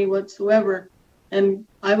county whatsoever. And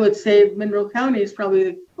I would say Mineral County is probably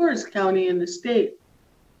the poorest county in the state.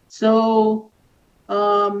 So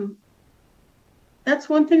that's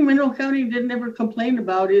one thing Mineral County didn't ever complain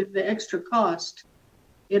about is the extra cost.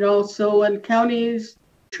 You know, so when counties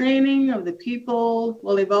training of the people,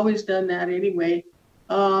 well, they've always done that anyway.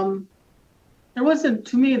 There wasn't,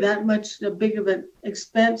 to me, that much big of an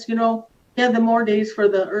expense. You know, you had the more days for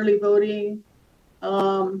the early voting.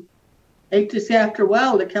 I hate to say after a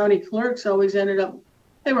while, the county clerks always ended up,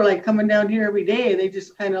 they were like coming down here every day. They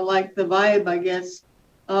just kind of liked the vibe, I guess.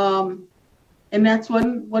 And that's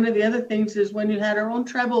one of the other things is when you had our own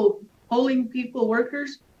tribal polling people,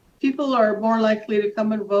 workers, people are more likely to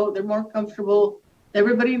come and vote. They're more comfortable.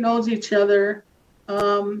 Everybody knows each other.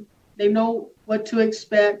 They know what to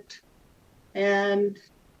expect. And,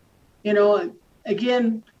 you know,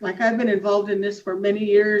 again, like I've been involved in this for many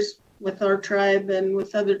years with our tribe and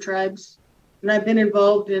with other tribes. And I've been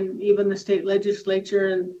involved in even the state legislature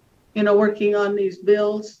and, you know, working on these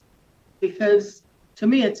bills because to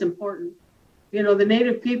me, it's important. You know, the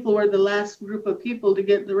Native people were the last group of people to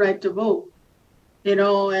get the right to vote, you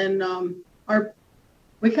know, and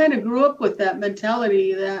we kind of grew up with that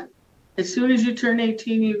mentality that as soon as you turn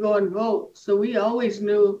 18, you go and vote. So we always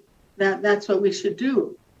knew that that's what we should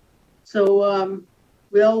do. So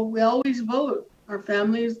we always vote. Our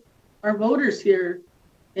families are voters here.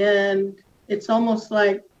 And it's almost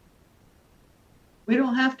like we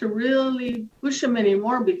don't have to really push them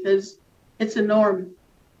anymore because it's a norm.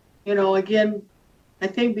 You know, again, I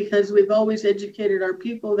think because we've always educated our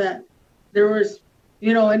people that there was,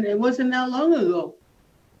 you know, and it wasn't that long ago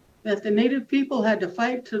that the Native people had to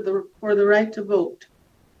fight for the right to vote.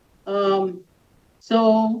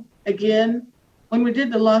 So again, when we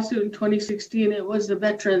did the lawsuit in 2016, it was the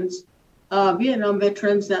veterans, Vietnam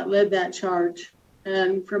veterans that led that charge.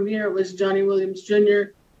 And from here, it was Johnny Williams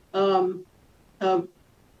Jr., a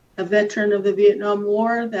veteran of the Vietnam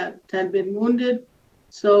War that had been wounded.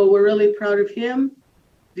 So we're really proud of him.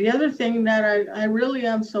 The other thing that I really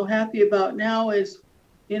am so happy about now is,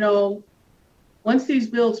 you know, once these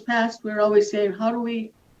bills passed, we're always saying, how do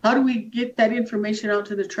we get that information out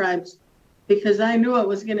to the tribes? Because I knew it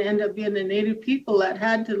was going to end up being the Native people that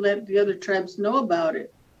had to let the other tribes know about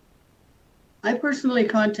it. I personally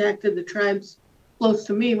contacted the tribes close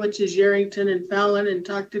to me, which is Yerington and Fallon, and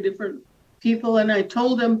talked to different people. And I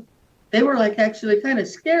told them, they were like actually kind of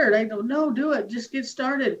scared. I don't know, do it, just get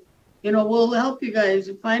started. You know, we'll help you guys.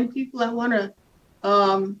 Find people that want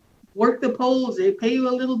to work the polls. They pay you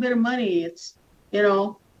a little bit of money. It's, you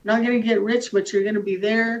know, not going to get rich, but you're going to be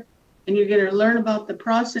there and you're going to learn about the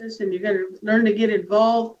process and you're going to learn to get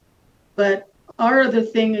involved. But our other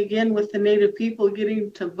thing, again, with the Native people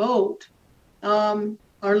getting to vote,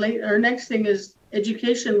 our next thing is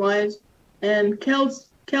education-wise, and Kel's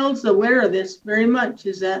aware of this very much,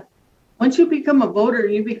 is that once you become a voter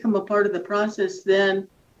and you become a part of the process, then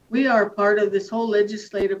we are part of this whole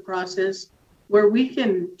legislative process where we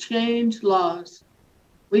can change laws.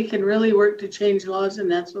 we can really work to change laws,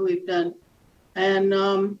 and that's what we've done. And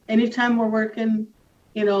anytime we're working,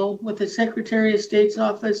 with the Secretary of State's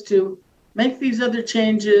office to make these other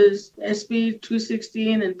changes, SB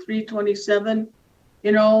 216 and 327,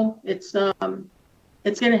 it's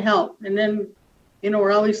going to help. And then,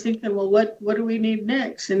 we're always thinking, well, what do we need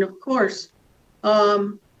next? And of course,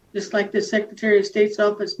 just like the Secretary of State's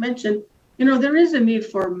office mentioned, there is a need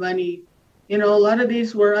for money. A lot of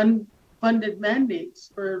these were unfunded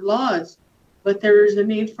mandates for laws, but there is a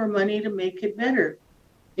need for money to make it better.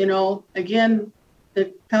 Again,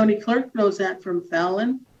 the county clerk knows that from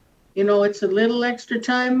Fallon. It's a little extra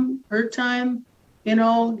time, her time. A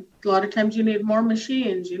lot of times you need more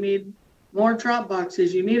machines, you need more drop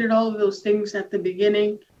boxes. You needed all of those things at the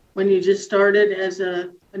beginning when you just started as a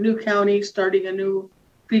new county, starting a new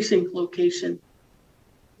precinct location.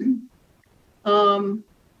 One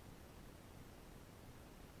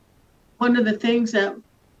of the things that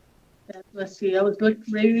let's see, I was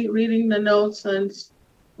reading the notes, and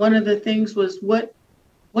one of the things was what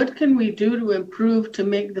can we do to improve to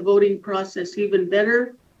make the voting process even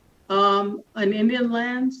better on Indian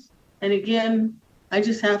lands? And again, I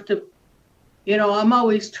just have to, I'm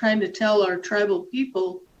always trying to tell our tribal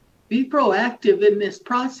people, be proactive in this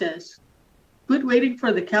process. Quit waiting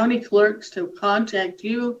for the county clerks to contact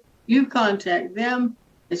you. You contact them,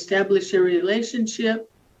 establish a relationship.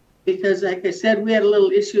 Because like I said, we had a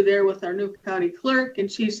little issue there with our new county clerk, and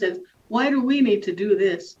she said, why do we need to do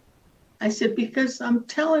this? I said, because I'm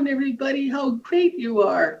telling everybody how great you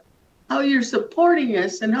are, how you're supporting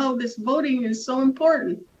us, and how this voting is so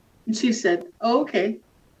important. And she said, oh, okay.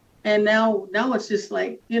 And now it's just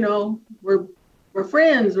like, we're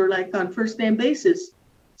friends. We're like on first name basis.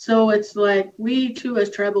 So it's like we too,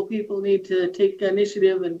 as tribal people, need to take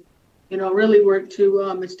initiative and, really work to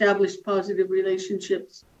establish positive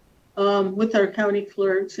relationships with our county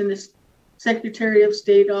clerks and the Secretary of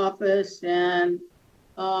State office. And,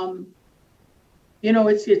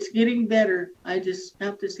 it's getting better. I just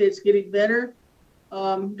have to say it's getting better.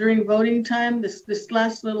 During voting time, this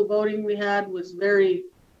last little voting we had was very,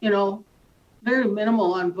 very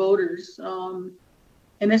minimal on voters.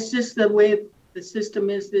 And it's just the way the system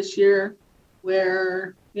is this year,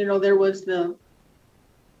 where, there was the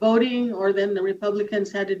voting, or then the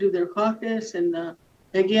Republicans had to do their caucus. And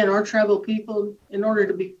again, our tribal people, in order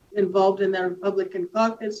to be involved in the Republican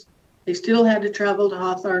caucus, they still had to travel to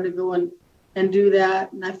Hawthorne to go and do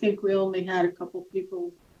that. And I think we only had a couple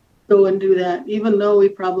people go and do that, even though we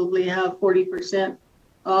probably have 40%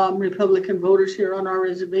 Republican voters here on our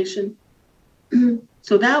reservation.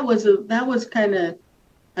 So that was kind of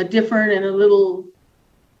a different and a little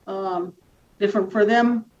different for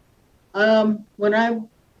them. When I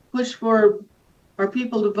push for our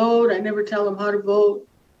people to vote, I never tell them how to vote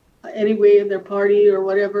any way in their party or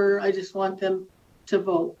whatever. I just want them to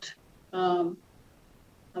vote.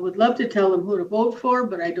 I would love to tell them who to vote for,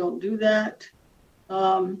 but I don't do that.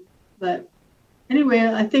 But anyway,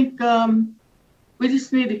 I think we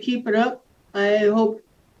just need to keep it up. I hope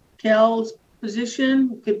Cal's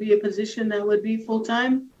position could be a position that would be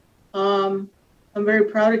full-time. I'm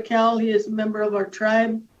very proud of Cal. He is a member of our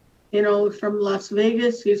tribe, from Las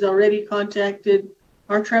Vegas. He's already contacted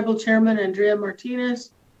our tribal chairman, Andrea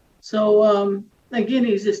Martinez. So again,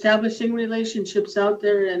 he's establishing relationships out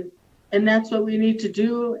there, and that's what we need to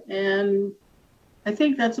do. And I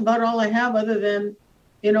think that's about all I have, other than,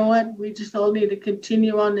 we just all need to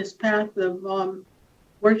continue on this path of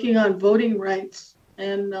working on voting rights.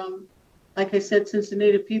 And like I said, since the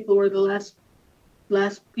Native people were the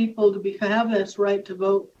last people to have this right to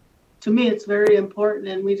vote, to me, it's very important,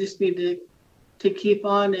 and we just need to keep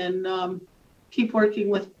on and keep working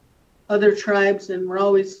with other tribes. And we're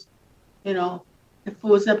always, if it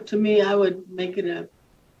was up to me, I would make it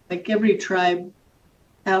like every tribe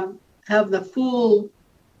have the full,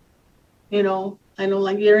 I know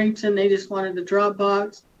like Arrington, they just wanted the drop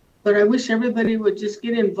box, but I wish everybody would just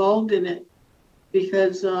get involved in it,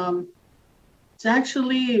 because it's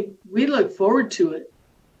actually, we look forward to it.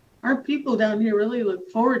 Our people down here really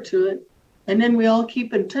look forward to it. And then we all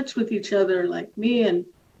keep in touch with each other, like me and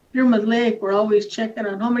Pyramid Lake. We're always checking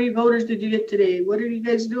on how many voters did you get today? What are you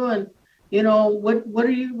guys doing? What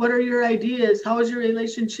are your ideas? How is your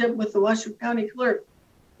relationship with the Washoe County clerk?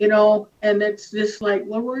 And it's just like,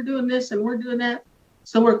 well, we're doing this and we're doing that.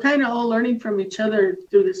 So we're kind of all learning from each other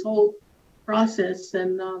through this whole process.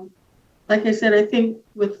 And like I said, I think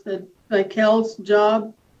with Cal's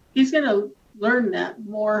job, he's going to learn that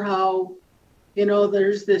more, how,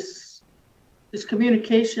 there's this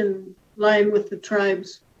communication line with the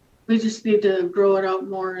tribes. We just need to grow it out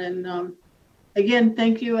more. And again,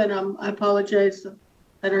 thank you. And I apologize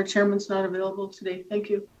that our chairman's not available today. Thank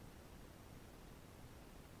you.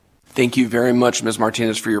 Thank you very much, Ms.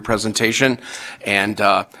 Martinez, for your presentation, and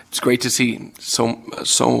it's great to see so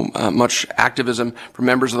much activism from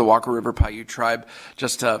members of the Walker River Paiute Tribe.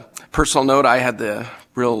 Just a personal note, I had the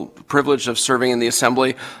real privilege of serving in the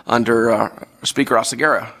Assembly under Speaker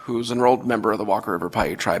Oseguera, who's an enrolled member of the Walker River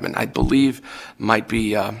Paiute Tribe, and I believe might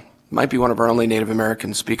be one of our only Native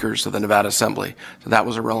American speakers of the Nevada Assembly. So that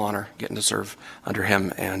was a real honor, getting to serve under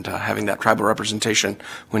him and having that tribal representation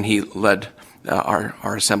when he led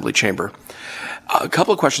our assembly chamber. A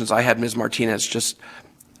couple of questions I had, Ms. Martinez. Just,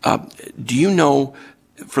 do you know,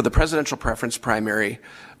 for the presidential preference primary,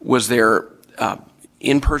 was there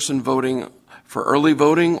in-person voting for early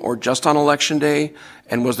voting or just on election day?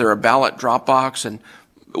 And was there a ballot drop box? And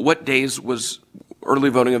what days was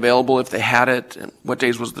early voting available if they had it? And what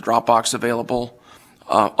days was the drop box available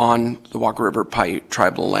on the Walker River Paiute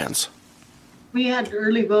tribal lands? We had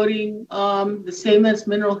early voting, the same as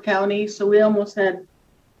Mineral County. So we almost had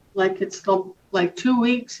like 2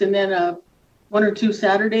 weeks and then 1 or 2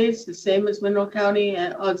 Saturdays, the same as Mineral County,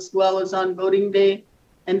 as well as on voting day.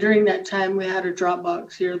 And during that time, we had a drop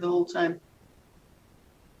box here the whole time.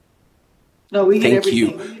 No, we get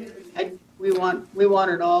everything. We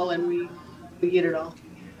want it all, and we get it all.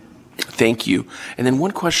 Thank you. And then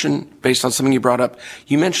one question based on something you brought up.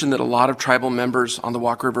 You mentioned that a lot of tribal members on the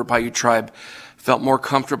Walker River Paiute Tribe felt more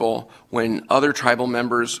comfortable when other tribal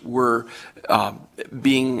members were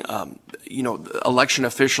being, election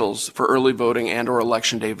officials for early voting and or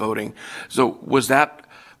election day voting. So was that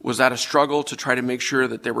a struggle to try to make sure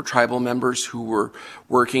that there were tribal members who were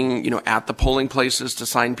working, at the polling places to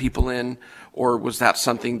sign people in, or was that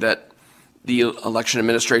something that the election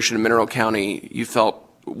administration in Mineral County you felt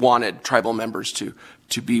wanted tribal members to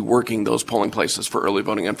be working those polling places for early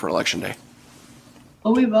voting and for election day?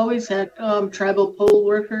 Well, we've always had tribal poll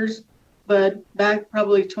workers, but back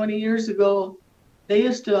probably 20 years ago, they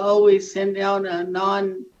used to always send down a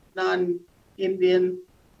non-Indian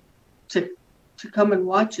to come and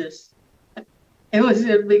watch us.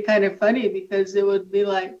 It'd be kind of funny because it would be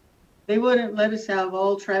like they wouldn't let us have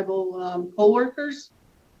all tribal poll workers.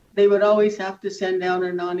 They would always have to send down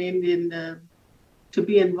a non-Indian to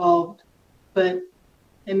be involved. But,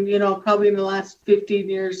 probably in the last 15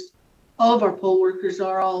 years, all of our poll workers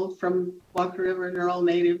are all from Walker River and they're all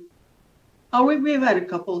native. Oh, we've had a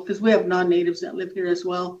couple because we have non-natives that live here as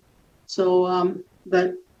well. So,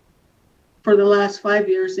 but for the last 5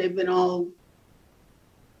 years, they've been all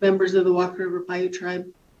members of the Walker River Paiute Tribe.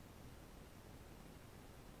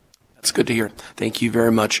 That's good to hear. Thank you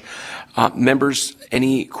very much. Members,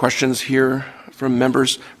 any questions here from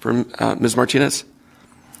members from Ms. Martinez?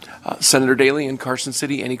 Senator Daley in Carson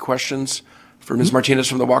City, any questions for Ms. Martinez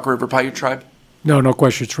from the Walker River Paiute Tribe? No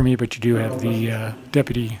questions for me, but you do have the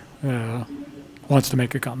deputy wants to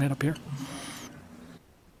make a comment up here.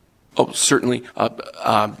 Oh, certainly.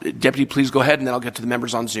 Deputy, please go ahead, and then I'll get to the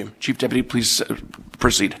members on Zoom. Chief Deputy, please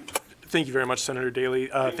proceed. Thank you very much, Senator Daley.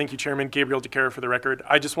 Thank you, Chairman. Gabriel DeCara for the record.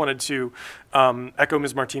 I just wanted to echo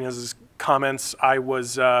Ms. Martinez's comments.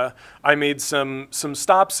 I made some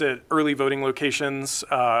stops at early voting locations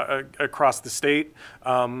across the state.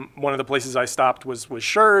 One of the places I stopped was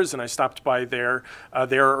Schurz, and I stopped by their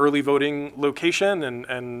early voting location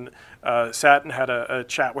and sat and had a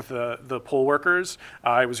chat with the poll workers.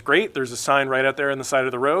 It was great. There's a sign right out there on the side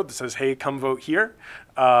of the road that says, "Hey, come vote here."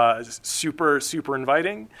 Super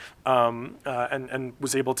inviting, and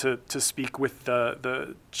was able to speak with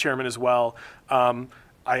the chairman as well.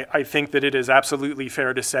 I think that it is absolutely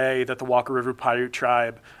fair to say that the Walker River Paiute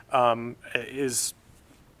Tribe is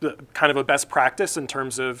kind of a best practice in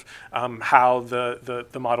terms of how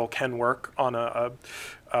the model can work on a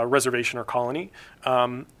reservation or colony.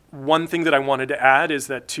 One thing that I wanted to add is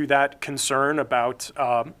that to that concern about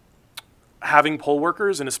having poll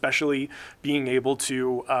workers, and especially being able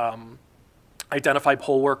to identify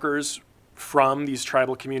poll workers from these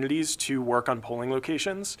tribal communities to work on polling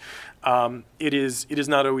locations. It is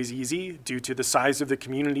not always easy due to the size of the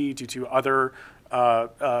community, due to other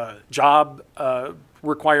job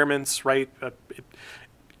requirements, right?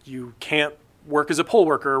 You can't work as a poll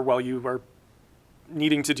worker while you are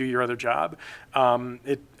needing to do your other job.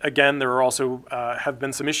 Again, there are also have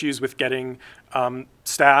been some issues with getting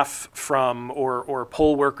staff from or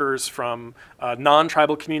poll workers from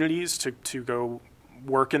non-tribal communities to go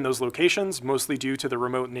work in those locations, mostly due to the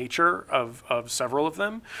remote nature of several of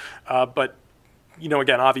them. But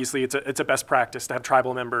again, obviously it's a best practice to have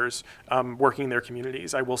tribal members working in their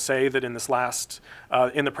communities. I will say that in this last,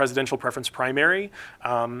 in the presidential preference primary,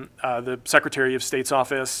 the Secretary of State's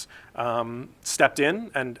office stepped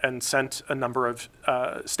in and sent a number of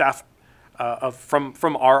staff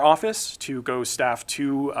from our office to go staff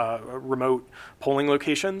to remote polling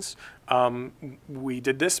locations. We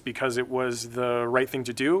did this because it was the right thing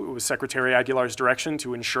to do. It was Secretary Aguilar's direction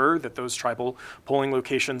to ensure that those tribal polling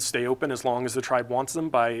locations stay open as long as the tribe wants them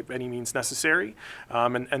by any means necessary,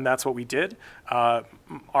 and that's what we did.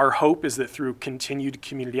 Our hope is that through continued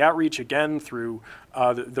community outreach, again, through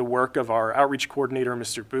the work of our outreach coordinator,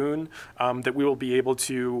 Mr. Boone, that we will be able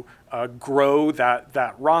to grow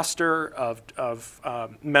that roster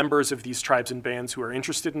of members of these tribes and bands who are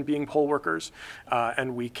interested in being poll workers,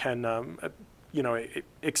 and we can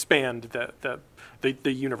expand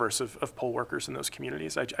the universe of poll workers in those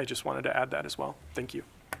communities. I just wanted to add that as well. Thank you.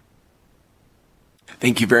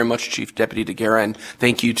 Thank you very much, Chief Deputy DeGuerra, and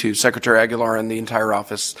thank you to Secretary Aguilar and the entire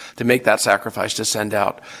office to make that sacrifice to send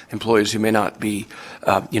out employees who may not be,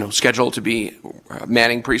 scheduled to be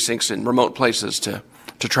manning precincts in remote places to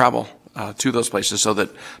travel to those places so that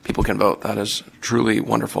people can vote. That is truly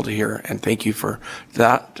wonderful to hear, and thank you for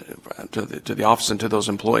that to the office and to those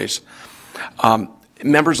employees.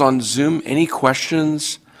 Members on Zoom, any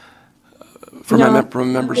questions from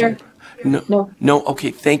members? No.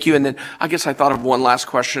 Okay, thank you. And then I guess I thought of one last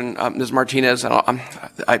question, Ms. Martinez, and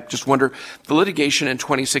I just wonder, the litigation in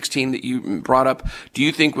 2016 that you brought up, do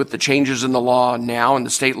you think with the changes in the law now, in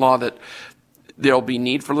the state law, that there'll be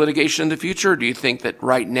need for litigation in the future? Or do you think that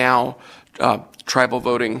right now, tribal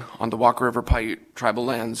voting on the Walker River Paiute tribal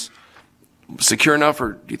lands secure enough,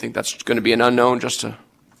 or do you think that's going to be an unknown just to?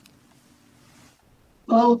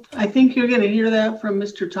 Well, I think you're going to hear that from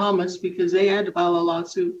Mr. Thomas because they had to file a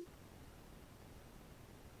lawsuit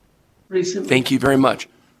recently. Thank you very much.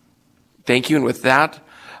 Thank you. And with that,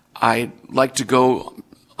 I'd like to go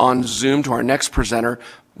on Zoom to our next presenter.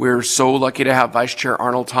 We're so lucky to have Vice Chair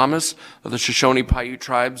Arnold Thomas of the Shoshone Paiute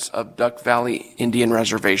Tribes of Duck Valley Indian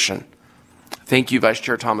Reservation. Thank you, Vice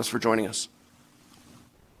Chair Thomas, for joining us.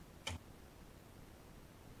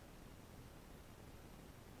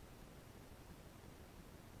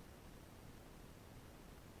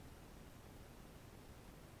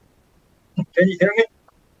 Can you hear me?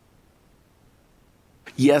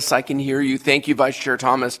 Yes, I can hear you. Thank you, Vice Chair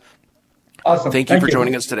Thomas. Awesome. Thank you for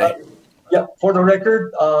joining us today. For the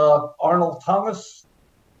record, Arnold Thomas,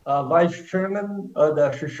 Vice Chairman of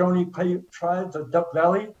the Shoshone Paiute Tribes of Duck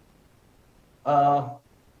Valley. To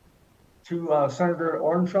Senator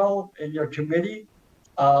Orenshaw in your committee,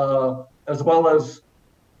 as well as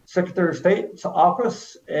Secretary of State's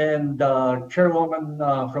office and Chairwoman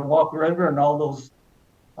from Walker River and all those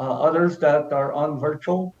others that are on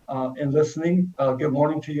virtual and listening. Good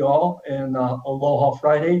morning to you all, and Aloha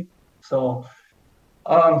Friday. So,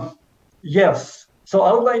 yes. So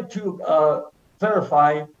I would like to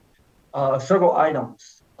clarify several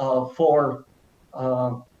items for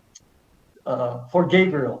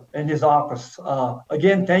Gabriel and his office.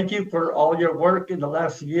 Again, thank you for all your work in the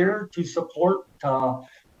last year to support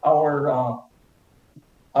our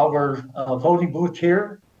voting booth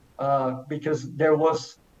here, because there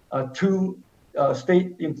was 2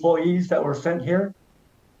 state employees that were sent here.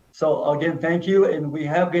 So again, thank you. And we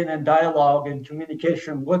have been in dialogue and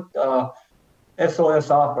communication with SOS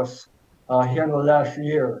office here in the last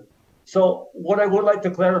year. So what I would like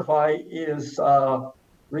to clarify is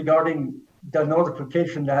regarding the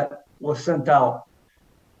notification that was sent out.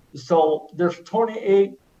 So there's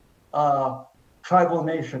 28 tribal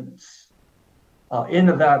nations in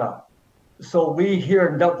Nevada. So we here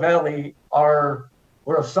in Duck Valley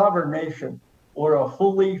we're a sovereign nation. We're a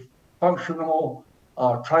fully functional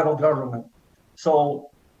tribal government. So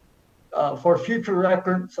for future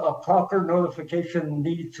reference, a proper notification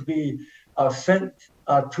needs to be sent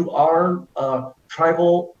to our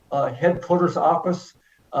tribal headquarters office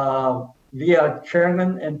via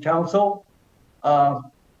chairman and council.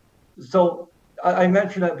 So I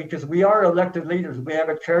mention that because we are elected leaders. We have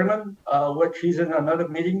a chairman, which he's in another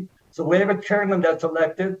meeting. So we have a chairman that's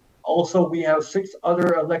elected. Also, we have 6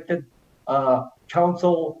 other elected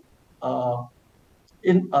council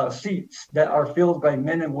seats that are filled by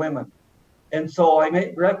men and women. And so I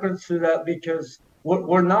make reference to that because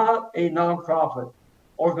we're not a nonprofit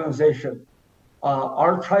organization.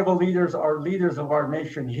 Our tribal leaders are leaders of our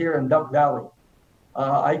nation here in Duck Valley.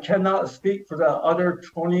 I cannot speak for the other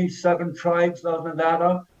 27 tribes of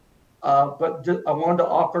Nevada, but I wanted to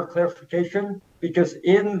offer clarification because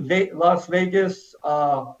in Las Vegas,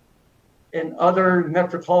 in other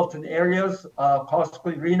metropolitan areas,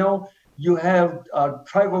 possibly Reno, you have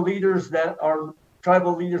tribal leaders that are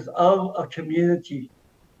tribal leaders of a community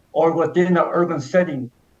or within an urban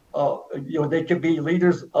setting. They could be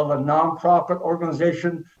leaders of a nonprofit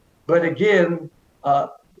organization. But again,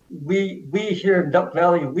 we here in Duck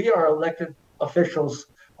Valley, we are elected officials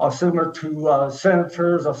similar to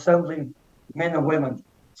senators, assemblymen and women.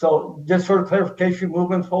 So just for clarification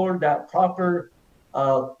moving forward, that proper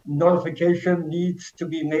notification needs to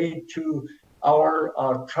be made to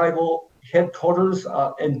our tribal headquarters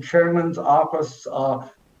and chairman's office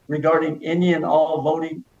regarding any and all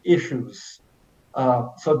voting issues.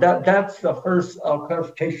 So that's the first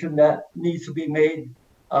clarification that needs to be made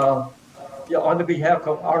on the behalf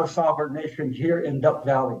of our sovereign nation here in Duck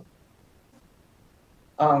Valley.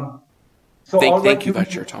 Thank you, Vice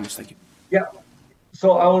Chair Thomas. Thank you. Yeah.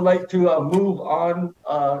 So I would like to move on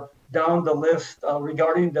down the list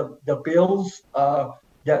regarding the bills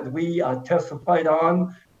that we testified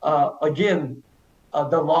on. Again,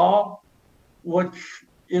 the law, which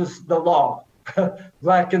is the law,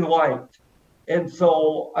 black and white. And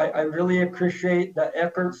so I really appreciate the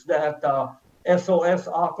efforts that SOS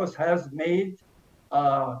office has made,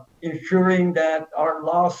 ensuring that our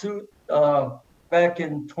lawsuit back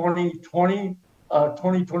in 2020,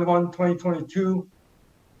 2021, 2022,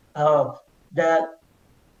 that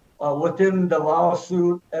within the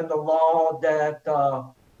lawsuit and the law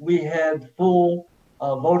that we had full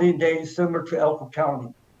voting days similar to Elko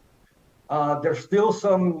County. There's still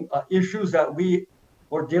some issues that we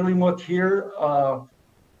were dealing with here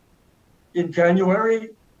in January,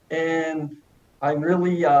 and I'm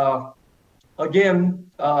really,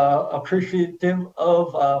 again, appreciative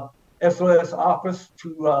of SOS office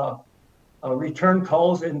to return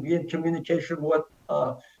calls and be in communication with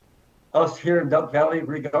us here in Duck Valley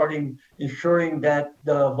regarding ensuring that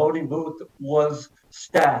the voting booth was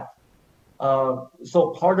staffed. So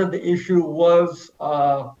part of the issue was,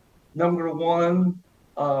 number one,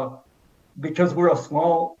 because we're a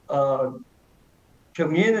small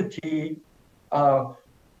community,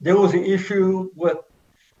 there was an issue with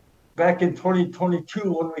back in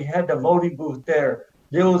 2022 when we had the voting booth there.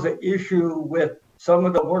 There was an issue with some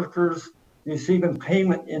of the workers receiving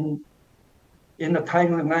payment in a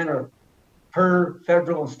timely manner per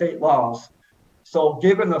federal and state laws. So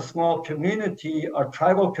given a small community, a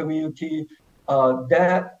tribal community,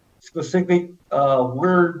 that specific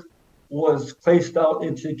word was placed out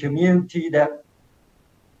into the community that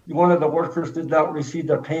one of the workers did not receive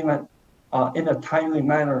their payment in a timely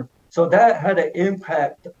manner. So that had an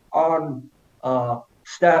impact on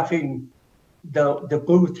staffing the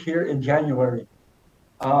booth here in January.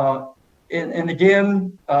 And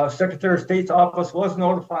again, Secretary of State's office was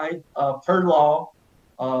notified per law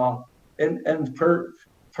and per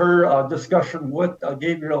discussion with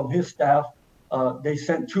Gabriel and his staff. They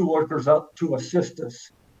sent 2 workers up to assist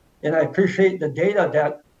us. And I appreciate the data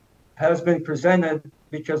that has been presented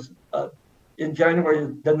because in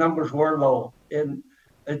January, the numbers were low. And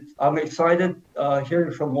I'm excited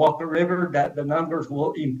hearing from Walker River that the numbers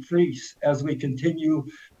will increase as we continue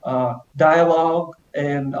dialogue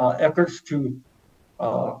and efforts to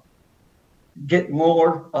get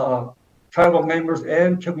more tribal members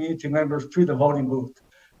and community members to the voting booth.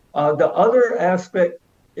 The other aspect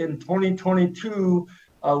in 2022,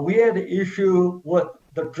 we had an issue with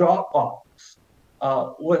the drop box,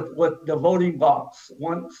 with the voting box.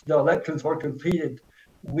 Once the elections were completed,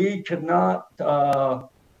 we could not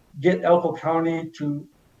get Elko County to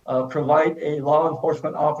provide a law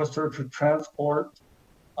enforcement officer to transport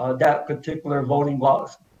that particular voting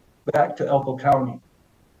box back to Elko County.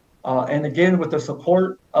 And again, with the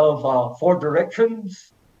support of 4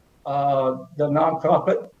 Directions, the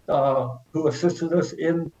nonprofit who assisted us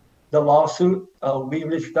in the lawsuit, we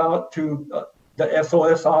reached out to the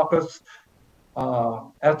SOS office.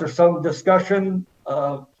 After some discussion,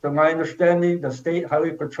 from my understanding, the State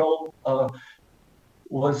Highway Patrol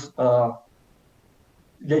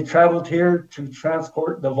they traveled here to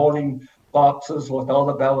transport the voting boxes with all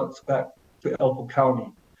the ballots back to Elko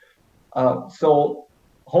County. So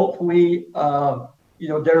hopefully,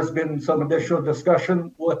 there's been some additional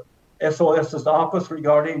discussion with SOS's office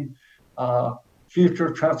regarding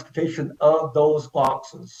future transportation of those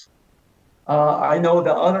boxes. I know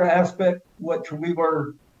the other aspect, which we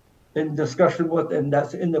were in discussion with, and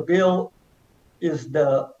that's in the bill, is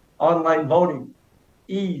the online voting,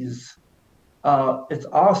 ease. It's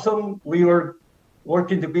awesome. We were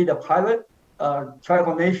working to be the pilot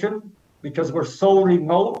tribal nation because we're so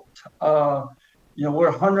remote. We're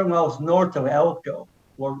 100 miles north of Elko.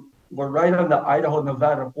 We're right on the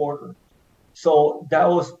Idaho-Nevada border. So that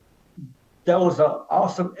was an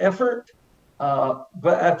awesome effort.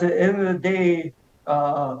 But at the end of the day,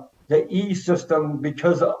 the E system,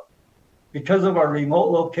 because of our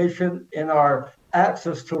remote location and our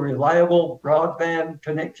access to reliable broadband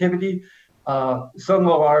connectivity, some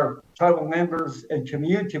of our tribal members and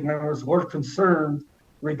community members were concerned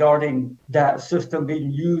regarding that system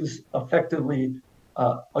being used effectively,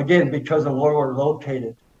 again, because of where we're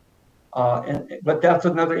located. But that's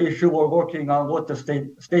another issue we're working on with the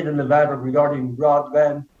state of Nevada regarding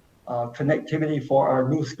broadband connectivity for our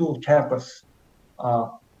new school campus.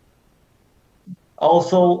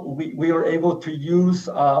 Also, we were able to use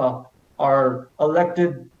our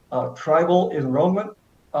elected tribal enrollment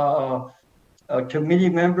committee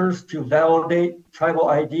members to validate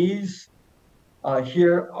tribal IDs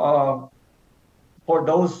here for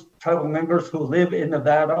those tribal members who live in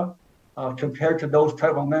Nevada compared to those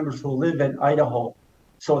tribal members who live in Idaho.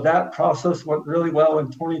 So that process went really well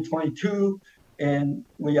in 2022, and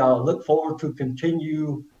we look forward to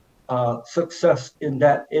continue success in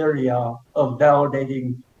that area of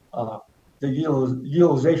validating the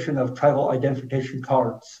utilization of tribal identification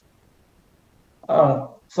cards.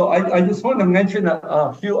 So I just want to mention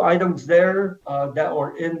a few items there that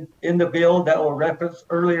were in the bill that were referenced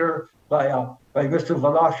earlier by Mr.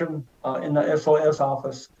 Velashan in the SOS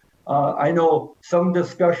office. I know some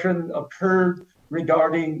discussion occurred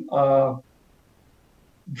regarding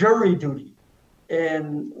jury duty.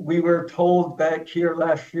 And we were told back here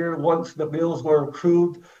last year, once the bills were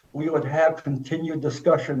approved, we would have continued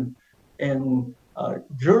discussion. And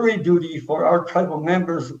jury duty for our tribal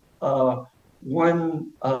members,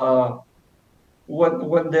 when they're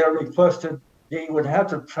requested, they would have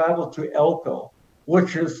to travel to Elko,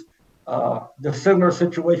 which is the similar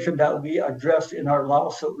situation that we addressed in our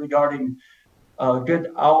lawsuit regarding a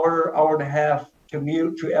good hour and a half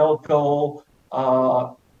commute to Elko.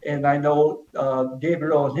 And I know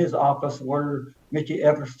Gabriel and his office were making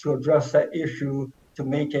efforts to address that issue to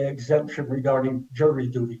make an exemption regarding jury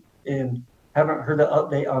duty, and haven't heard an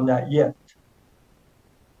update on that yet.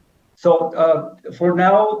 So for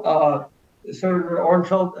now, Senator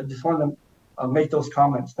Orenfeld, I just want to make those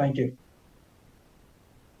comments. Thank you.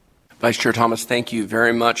 Vice Chair Thomas, thank you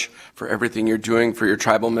very much for everything you're doing for your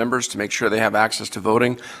tribal members to make sure they have access to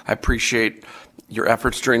voting. I appreciate your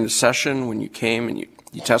efforts during the session when you came and you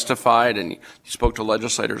testified and you spoke to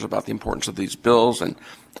legislators about the importance of these bills and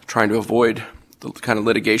trying to avoid the kind of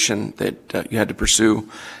litigation that you had to pursue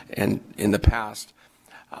and in the past.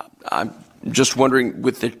 I'm just wondering,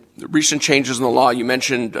 with the recent changes in the law, you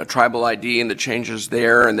mentioned tribal ID and the changes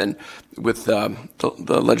there, and then with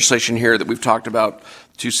the legislation here that we've talked about,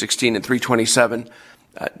 216 and 327,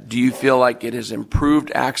 do you feel like it has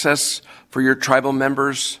improved access for your tribal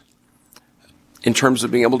members in terms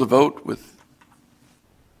of being able to vote with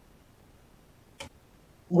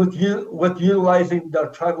utilizing the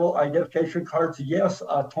tribal identification cards? Yes,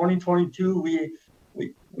 2022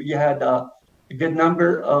 we had a good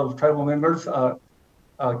number of tribal members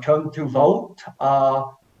come to vote,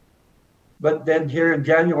 but then here in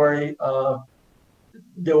January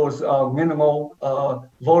there was minimal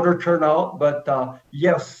voter turnout. But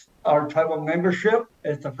yes, our tribal membership,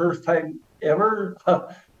 it's the first time ever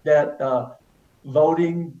that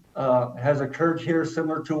voting has occurred here,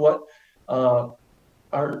 similar to what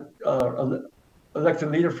our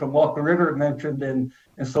elected leader from Walker River mentioned. And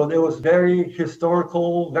so it was very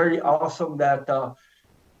historical, very awesome that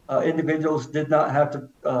individuals did not have to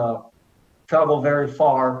travel very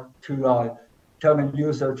far to come and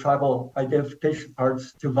use their tribal identification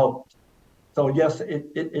cards to vote. So yes,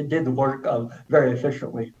 it did work very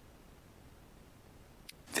efficiently.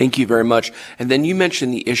 Thank you very much. And then you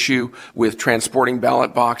mentioned the issue with transporting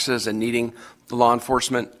ballot boxes and needing the law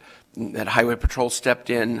enforcement, that Highway Patrol stepped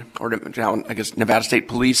in, or now, I guess, Nevada State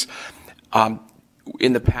Police.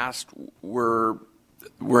 In the past, were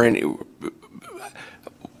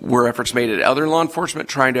efforts made at other law enforcement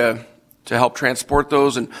trying to help transport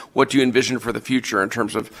those? And what do you envision for the future in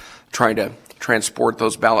terms of trying to transport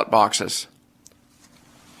those ballot boxes?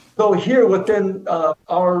 So here within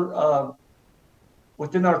our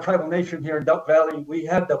tribal nation here in Duck Valley, we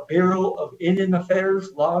have the Bureau of Indian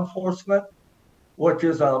Affairs Law Enforcement, which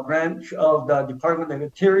is a branch of the Department of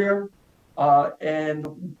Interior.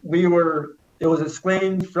 And it was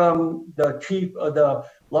explained from the chief of the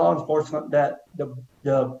law enforcement that the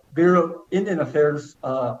Bureau of Indian Affairs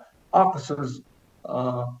officers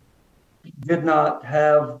did not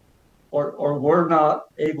have or were not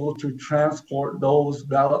able to transport those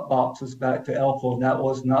ballot boxes back to Elko, and that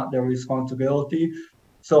was not their responsibility.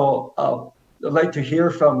 So I'd like to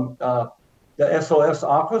hear from the SOS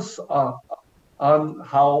office on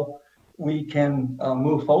how we can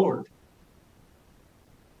move forward.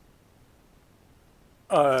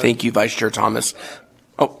 Thank you, Vice Chair Thomas.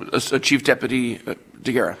 Oh, Chief Deputy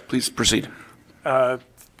DeGuerra, please proceed.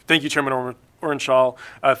 Thank you, Chairman Orenshaw.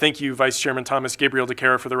 Thank you, Vice Chairman Thomas. Gabriel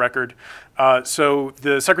DeCara for the record. So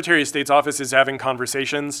the Secretary of State's office is having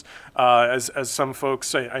conversations. As some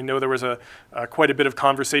folks, I know there was quite a bit of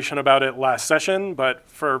conversation about it last session, but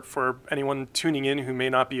for anyone tuning in who may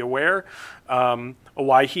not be aware,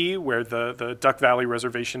 Owyhee, where the Duck Valley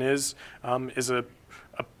Reservation is a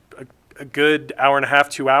good hour and a half,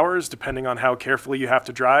 2 hours, depending on how carefully you have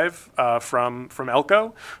to drive from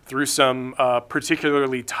Elko through some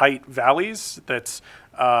particularly tight valleys that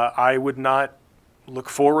I would not look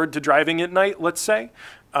forward to driving at night, let's say,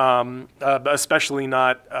 especially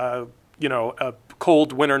not a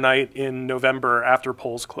cold winter night in November after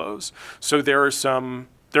polls close. So there are some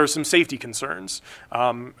safety concerns.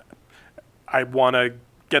 I want to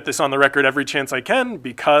get this on the record every chance I can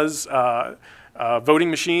because voting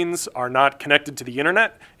machines are not connected to the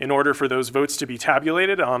internet. In order for those votes to be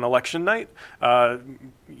tabulated on election night,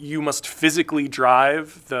 you must physically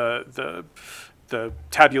drive the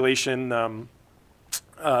tabulation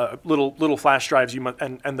little flash drives.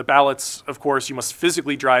 And the ballots, of course, you must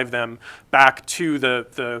physically drive them back to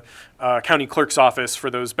the county clerk's office for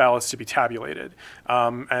those ballots to be tabulated.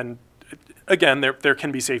 And again, there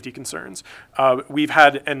can be safety concerns. We've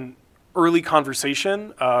had an early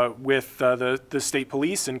conversation with the state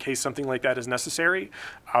police in case something like that is necessary.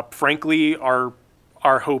 Frankly, our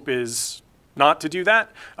hope is not to do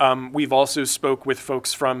that. We've also spoke with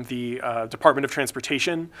folks from the Department of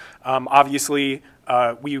Transportation. Obviously,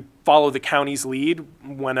 we follow the county's lead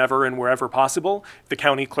whenever and wherever possible. The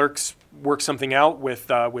county clerks work something out with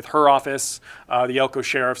her office, the Elko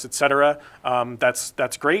sheriffs, et cetera.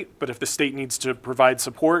 That's great. But if the state needs to provide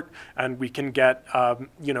support and we can get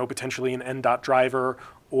potentially an NDOT driver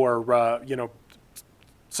or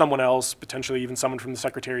someone else, potentially even someone from the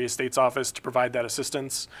Secretary of State's office to provide that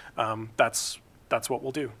assistance, that's what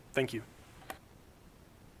we'll do. Thank you.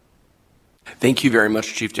 Thank you very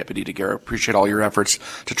much, Chief Deputy DeGuerra. Appreciate all your efforts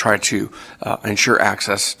to try to ensure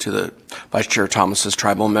access to the Vice Chair Thomas's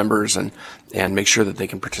tribal members and make sure that they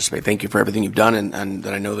can participate. Thank you for everything you've done and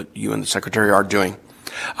that I know that you and the Secretary are doing.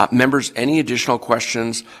 Members, any additional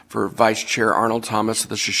questions for Vice Chair Arnold Thomas of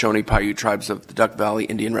the Shoshone-Paiute Tribes of the Duck Valley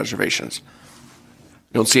Indian Reservations?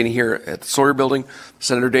 Don't see any here at the Sawyer Building.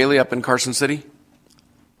 Senator Daley up in Carson City?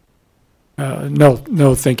 No,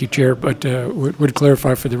 thank you, Chair, but would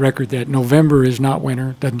clarify for the record that November is not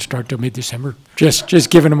winter, doesn't start till mid-December. Just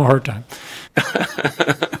giving them a hard time.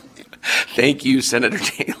 Thank you, Senator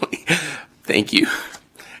Daley. Thank you.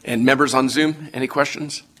 And members on Zoom, any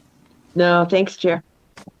questions? No, thanks, Chair.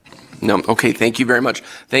 No, okay, thank you very much.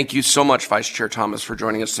 Thank you so much, Vice Chair Thomas, for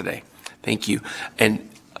joining us today. Thank you. And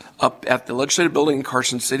up at the Legislative Building in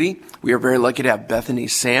Carson City, we are very lucky to have Bethany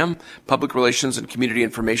Sam, Public Relations and Community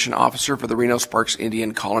Information Officer for the Reno Sparks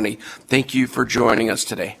Indian Colony. Thank you for joining us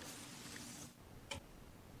today.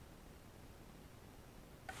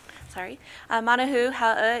 Sorry. Manahu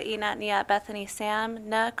ha'a ina nia Bethany Sam,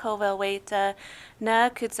 na Colville Waita, na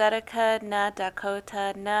Kutzetica, na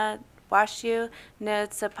Dakota, na Washu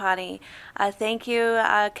Nutsapani. Thank you,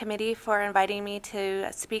 committee, for inviting me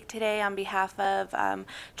to speak today on behalf of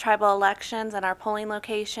tribal elections and our polling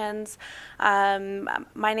locations.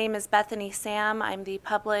 My name is Bethany Sam. I'm the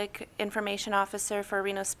Public Information Officer for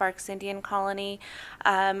Reno Sparks Indian Colony.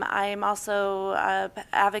 I'm also an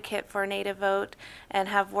advocate for Native Vote and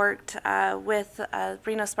have worked with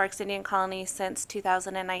Reno Sparks Indian Colony since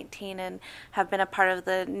 2019 and have been a part of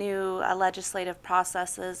the new legislative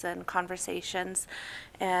processes and conversations.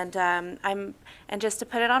 And and just to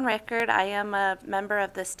put it on record, I am a member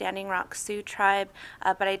of the Standing Rock Sioux tribe,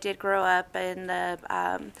 but I did grow up in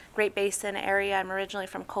the Great Basin area. I'm originally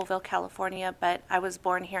from Colville, California, but I was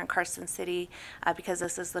born here in Carson City because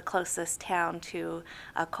this is the closest town to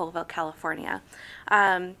Colville, California.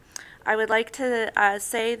 I would like to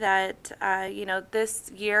say that,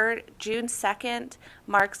 this year, June 2nd,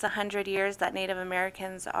 marks 100 years that Native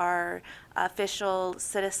Americans are official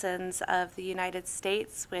citizens of the United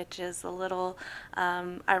States, which is a little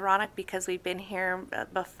ironic because we've been here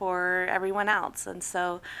before everyone else. And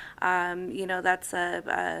so, that's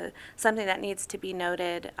something that needs to be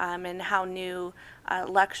noted and how new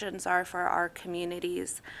elections are for our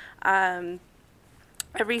communities.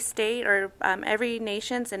 every state or every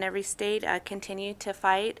nations and every state continue to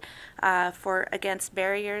fight against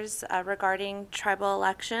barriers regarding tribal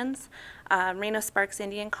elections. Reno Sparks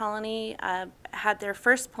Indian Colony had their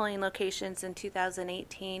first polling locations in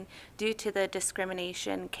 2018 due to the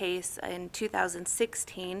discrimination case in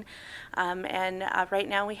 2016. Right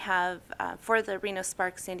now we have, for the Reno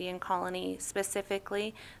Sparks Indian Colony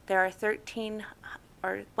specifically, there are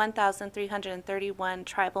 1,331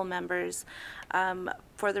 tribal members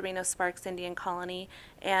for the Reno Sparks Indian Colony,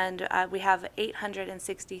 and we have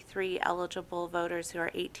 863 eligible voters who are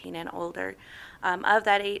 18 and older. Of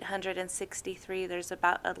that 863, there's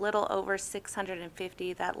about a little over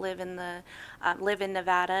 650 that live in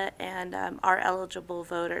Nevada and are eligible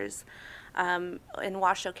voters. In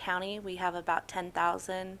Washoe County, we have about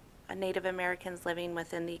 10,000 Native Americans living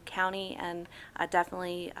within the county, and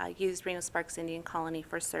definitely use Reno Sparks Indian Colony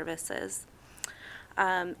for services.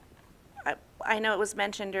 I know it was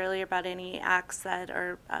mentioned earlier about any acts that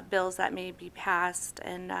or bills that may be passed,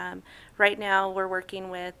 and right now we're working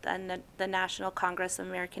with the National Congress of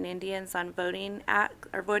American Indians on Voting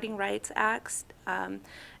Rights Acts, and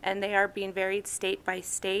they are being varied state by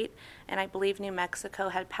state, and I believe New Mexico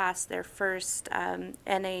had passed their first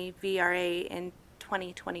NAVRA in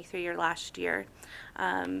 2023 or last year.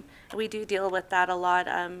 We do deal with that a lot,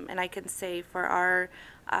 and I can say for our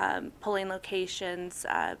polling locations,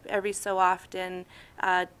 every so often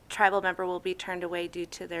a tribal member will be turned away due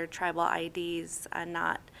to their tribal IDs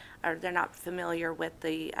or they're not familiar with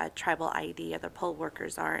the tribal ID, or the poll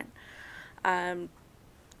workers aren't.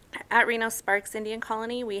 At Reno Sparks Indian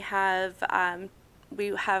Colony, we have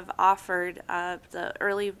offered the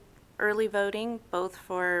early voting, both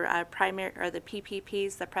for primary or the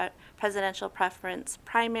PPPs, the presidential preference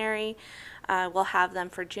primary. We'll have them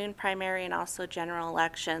for June primary and also general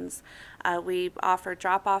elections. We offer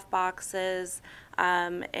drop-off boxes,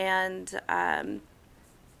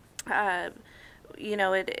 you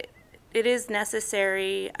know, it is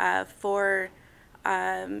necessary for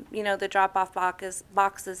the drop-off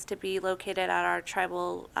boxes to be located at our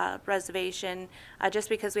tribal reservation, just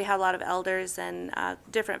because we have a lot of elders and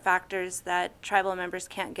different factors that tribal members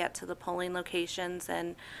can't get to the polling locations,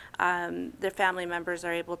 and their family members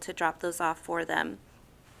are able to drop those off for them.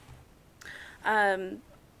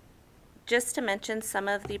 Just to mention some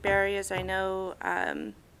of the barriers, I know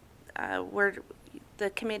the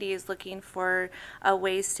committee is looking for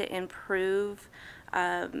ways to improve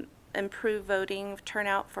voting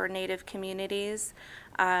turnout for Native communities.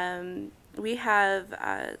 We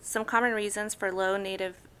have some common reasons for low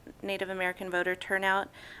Native American voter turnout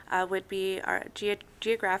would be our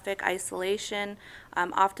geographic isolation,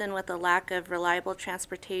 often with a lack of reliable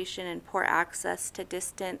transportation and poor access to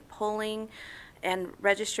distant polling and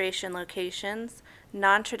registration locations,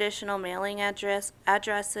 non-traditional mailing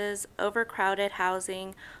addresses, overcrowded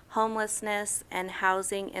housing, homelessness, and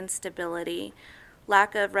housing instability,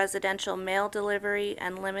 lack of residential mail delivery,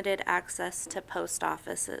 and limited access to post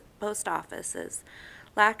offices,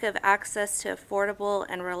 lack of access to affordable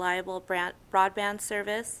and reliable broadband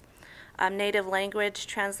service, Native language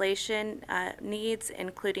translation needs,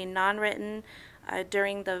 including non-written,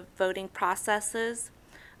 during the voting processes,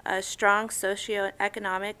 strong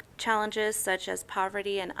socioeconomic challenges such as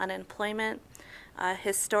poverty and unemployment,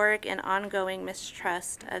 historic and ongoing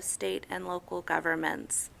mistrust of state and local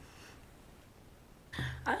governments.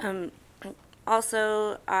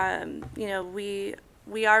 Also, you know,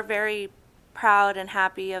 we are very proud and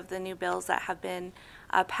happy of the new bills that have been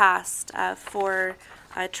passed for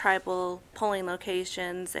tribal polling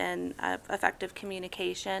locations and effective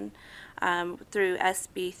communication through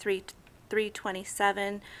SB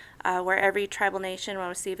 327, where every tribal nation will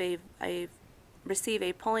receive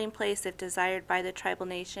a polling place if desired by the tribal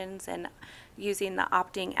nations, and using the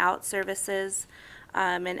opting out services.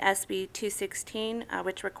 And SB 216,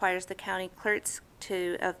 which requires the county clerks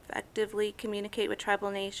to effectively communicate with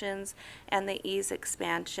tribal nations, and the ease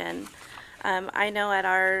expansion. I know at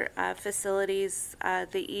our facilities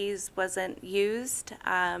the ease wasn't used,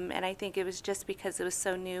 and I think it was just because it was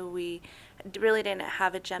so new. We really didn't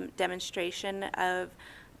have a demonstration of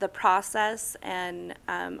the process, and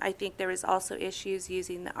I think there was also issues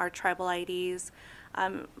using our tribal IDs.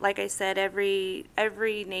 Like I said, every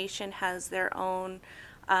nation has their own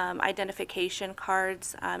identification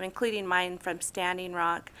cards, including mine from Standing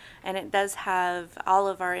Rock, and it does have all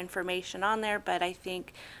of our information on there, but I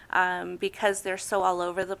think because they're so all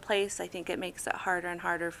over the place, I think it makes it harder and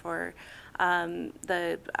harder for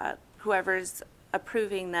whoever's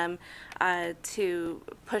approving them to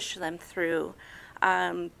push them through.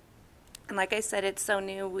 And like I said, it's so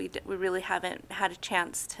new, we really haven't had a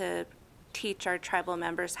chance to teach our tribal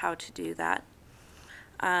members how to do that.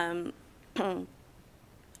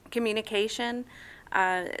 Communication,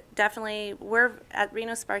 definitely, we're at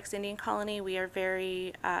Reno Sparks Indian Colony, we are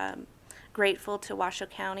very grateful to Washoe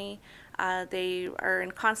County. They are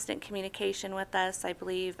in constant communication with us. I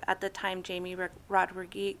believe at the time Jamie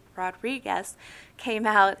Rodriguez came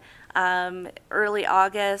out early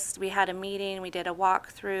August, we had a meeting, we did a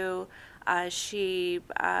walkthrough. She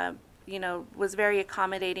was very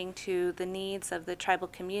accommodating to the needs of the tribal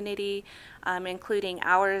community, including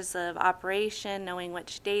hours of operation, knowing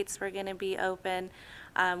which dates were going to be open.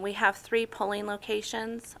 We have 3 polling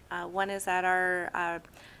locations. One is at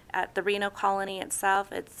at the Reno Colony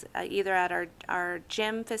itself. It's either at our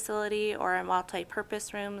gym facility or our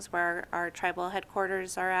multi-purpose rooms where our tribal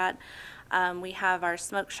headquarters are at. We have our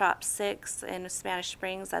Smoke Shop 6 in Spanish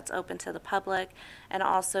Springs that's open to the public, and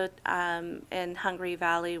also in Hungry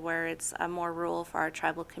Valley where it's more rural for our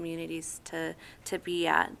tribal communities to be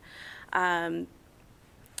at.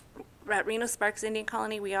 At Reno Sparks Indian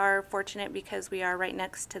Colony, we are fortunate because we are right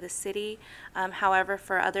next to the city. However,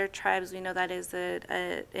 for other tribes, we know that is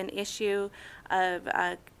an issue of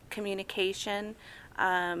communication.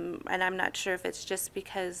 And I'm not sure if it's just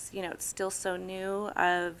because, it's still so new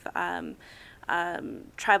of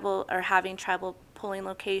tribal or having tribal polling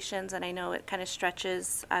locations, and I know it kind of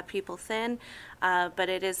stretches people thin, but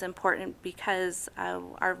it is important because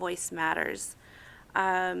our voice matters.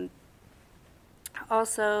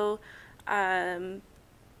 Also, data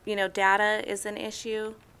is an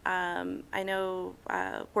issue. I know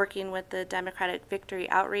working with the Democratic Victory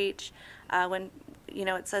Outreach, when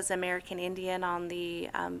it says American Indian on the,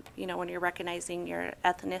 when you're recognizing your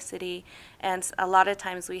ethnicity, and a lot of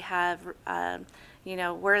times we have,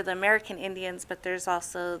 we're the American Indians, but there's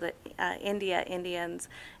also the India Indians,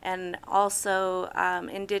 and also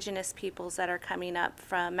indigenous peoples that are coming up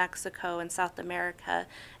from Mexico and South America,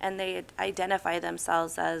 and they identify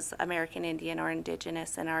themselves as American Indian or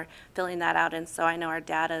indigenous and are filling that out. And so I know our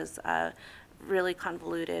data is really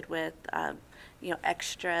convoluted with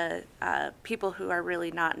extra people who are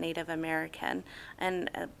really not Native American. And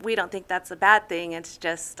we don't think that's a bad thing. It's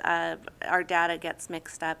just our data gets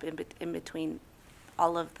mixed up in between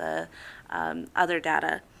all of the other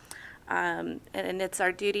data. And it's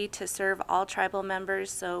our duty to serve all tribal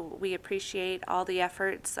members, so we appreciate all the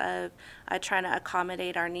efforts of trying to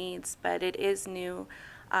accommodate our needs, but it is new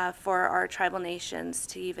for our tribal nations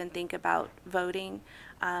to even think about voting.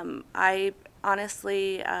 I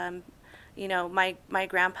honestly, my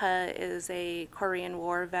grandpa is a Korean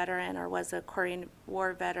War veteran, or was a Korean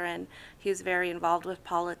War veteran. He was very involved with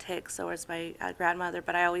politics, so was my grandmother,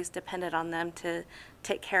 but I always depended on them to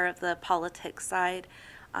take care of the politics side.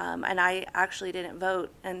 And I actually didn't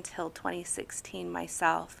vote until 2016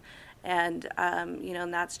 myself. And,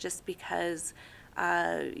 and that's just because,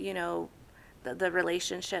 the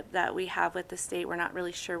relationship that we have with the state, we're not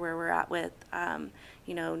really sure where we're at with,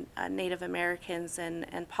 Native Americans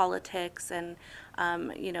and politics, and,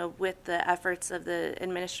 with the efforts of the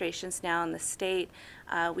administrations now in the state,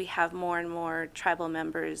 we have more and more tribal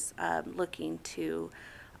members looking to,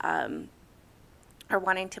 are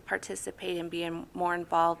wanting to participate and be more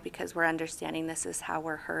involved, because we're understanding this is how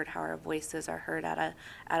we're heard, how our voices are heard at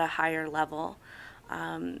a higher level.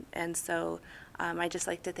 And so I'd just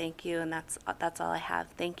like to thank you, and that's all I have.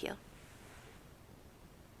 Thank you.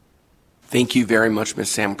 Thank you very much, Ms.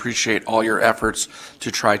 Sam. Appreciate all your efforts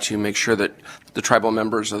to try to make sure that the tribal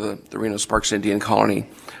members of the Reno Sparks Indian Colony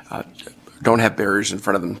don't have barriers in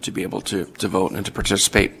front of them to be able to vote and to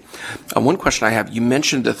participate. One question I have, you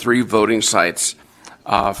mentioned the 3 voting sites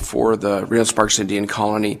for the Reno Sparks Indian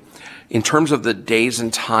Colony. In terms of the days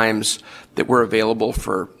and times that were available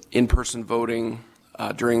for in-person voting,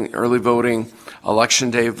 during early voting, election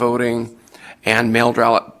day voting, and mail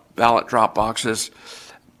ballot drop boxes,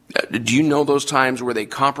 do you know those times? Were they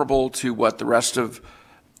comparable to what the rest of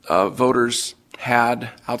voters had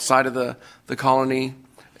outside of the colony?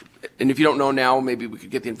 And if you don't know now, maybe we could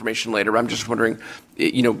get the information later. I'm just wondering,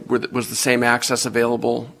 was the same access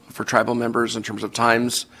available for tribal members in terms of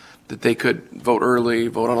times that they could vote early,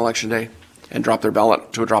 vote on election day, and drop their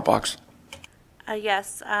ballot to a drop box?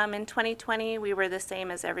 Yes. In 2020, we were the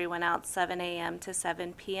same as everyone else, 7 a.m. to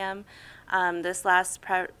 7 p.m. This last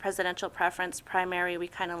presidential preference primary, we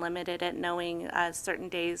kind of limited it, knowing certain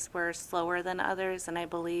days were slower than others, and I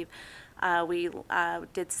believe we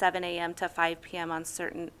did 7 a.m. to 5 p.m. on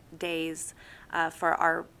certain days for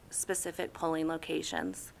our specific polling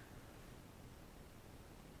locations.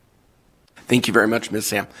 Thank you very much, Ms.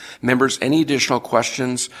 Sam. Members, any additional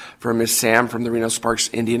questions for Ms. Sam from the Reno Sparks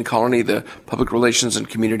Indian Colony, the Public Relations and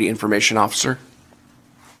Community Information Officer?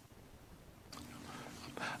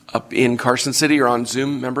 up in Carson City or on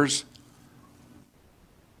Zoom, members?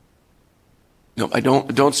 No, I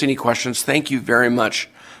don't see any questions. Thank you very much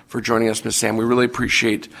for joining us, Ms. Sam. We really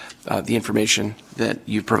appreciate the information that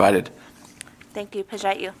you provided. Thank you.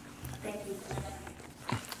 Appreciate you.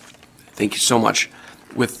 Thank you so much.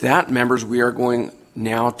 With that, members, we are going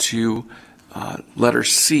now to letter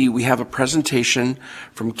C. We have a presentation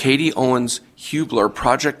from Katie Owens-Hubler,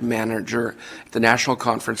 Project Manager at the National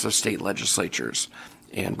Conference of State Legislatures.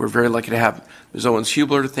 And we're very lucky to have Ms.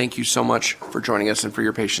 Owens-Hubler. Thank you so much for joining us and for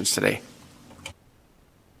your patience today.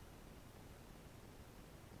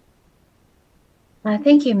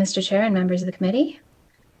 Thank you, Mr. Chair and members of the committee.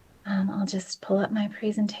 I'll just pull up my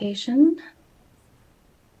presentation.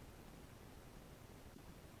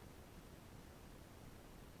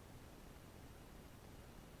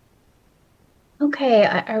 Okay,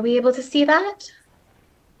 are we able to see that?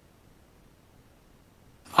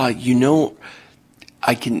 You know,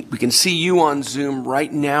 we can see you on Zoom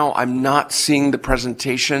right now. I'm not seeing the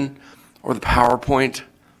presentation or the PowerPoint.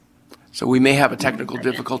 So we may have a technical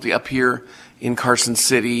difficulty up here in Carson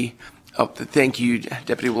City. Oh, thank you,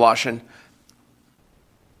 Deputy Woloshyn.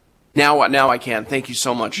 Now I can. Thank you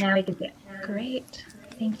so much. Now we can see it. Great.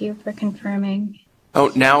 Thank you for confirming.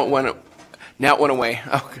 Oh, now it went away.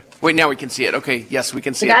 Okay. Wait, now we can see it. Okay, yes, we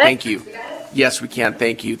can see it. Thank you. Yes, we can.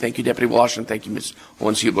 Thank you. Thank you, Deputy Woloshyn. Thank you, Ms.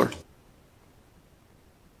 Owens-Hubler.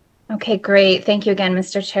 Okay, great. Thank you again,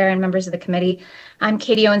 Mr. Chair and members of the committee. I'm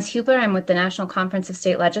Katie Owens-Hubler. I'm with the National Conference of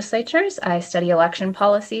State Legislatures. I study election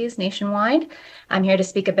policies nationwide. I'm here to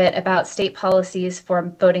speak a bit about state policies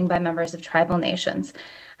for voting by members of tribal nations.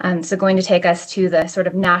 So going to take us to the sort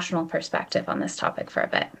of national perspective on this topic for a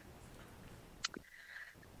bit.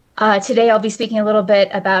 Today, I'll be speaking a little bit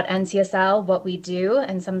about NCSL, what we do,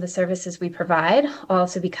 and some of the services we provide. I'll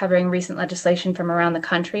also be covering recent legislation from around the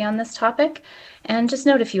country on this topic, and just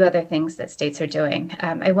note a few other things that states are doing.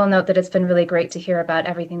 I will note that it's been really great to hear about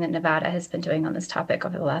everything that Nevada has been doing on this topic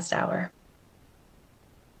over the last hour.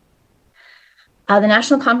 The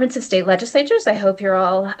National Conference of State Legislatures, I hope you're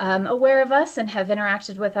all aware of us and have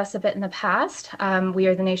interacted with us a bit in the past. We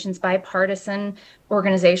are the nation's bipartisan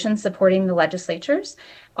organization supporting the legislatures,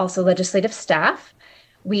 also legislative staff.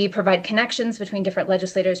 We provide connections between different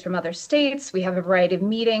legislators from other states. We have a variety of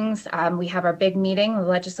meetings. We have our big meeting, the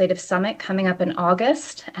Legislative Summit, coming up in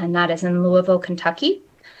August, and that is in Louisville, Kentucky.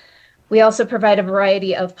 We also provide a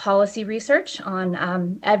variety of policy research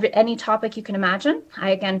on any topic you can imagine. I,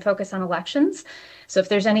 again, focus on elections. So if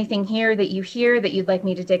there's anything here that you hear that you'd like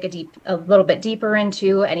me to dig a little bit deeper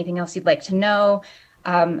into, anything else you'd like to know,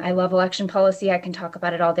 I love election policy. I can talk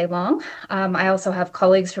about it all day long. I also have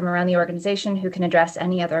colleagues from around the organization who can address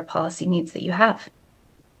any other policy needs that you have.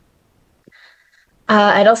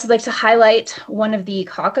 I'd also like to highlight one of the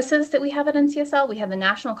caucuses that we have at NCSL. We have the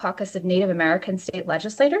National Caucus of Native American State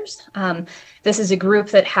Legislators. This is a group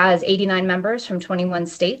that has 89 members from 21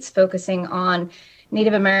 states focusing on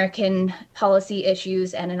Native American policy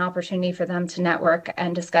issues and an opportunity for them to network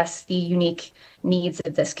and discuss the unique needs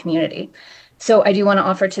of this community. So I do want to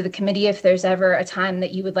offer to the committee, if there's ever a time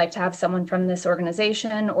that you would like to have someone from this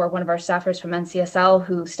organization or one of our staffers from NCSL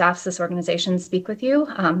who staffs this organization speak with you,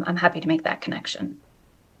 I'm happy to make that connection.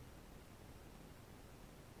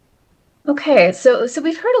 Okay, so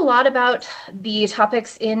we've heard a lot about the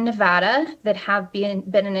topics in Nevada that have been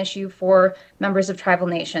an issue for members of tribal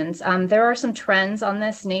nations. There are some trends on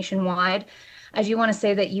this nationwide. I do want to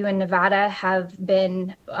say that you in Nevada have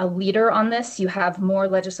been a leader on this. You have more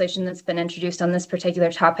legislation that's been introduced on this particular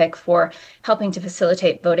topic for helping to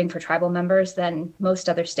facilitate voting for tribal members than most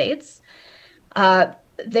other states.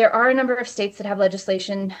 There are a number of states that have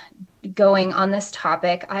legislation going on this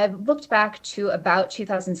topic. I've looked back to about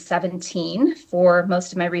 2017 for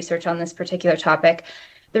most of my research on this particular topic.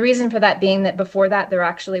 The reason for that being that before that, there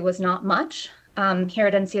actually was not much. Here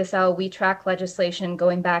at NCSL, we track legislation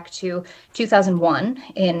going back to 2001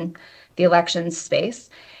 in the elections space.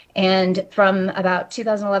 And from about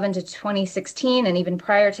 2011 to 2016, and even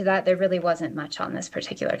prior to that, there really wasn't much on this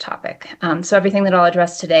particular topic. So everything that I'll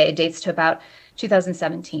address today dates to about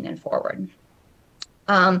 2017 and forward.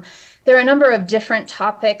 There are a number of different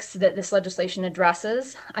topics that this legislation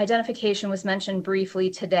addresses. Identification was mentioned briefly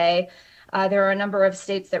today. There are a number of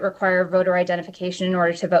states that require voter identification in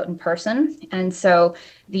order to vote in person. And so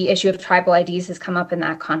the issue of tribal IDs has come up in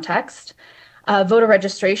that context. Voter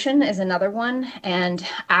registration is another one, and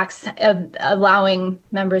allowing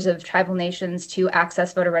members of tribal nations to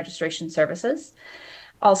access voter registration services.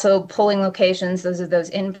 Also, polling locations, those are those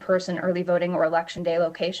in-person early voting or election day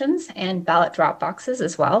locations, and ballot drop boxes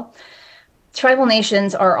as well. Tribal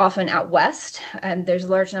nations are often out west, and there's a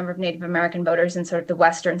large number of Native American voters in sort of the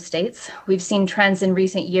western states. We've seen trends in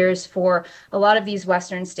recent years for a lot of these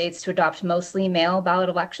western states to adopt mostly mail ballot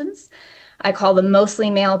elections. I call them mostly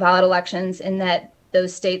mail ballot elections in that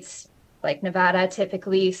those states, like Nevada,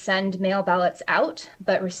 typically send mail ballots out,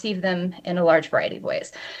 but receive them in a large variety of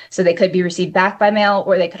ways. So they could be received back by mail,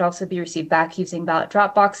 or they could also be received back using ballot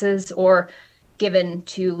drop boxes, or given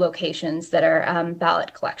to locations that are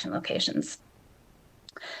ballot collection locations.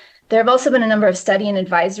 There have also been a number of study and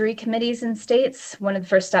advisory committees in states. One of the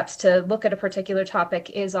first steps to look at a particular topic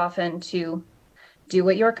is often to do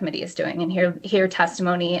what your committee is doing and hear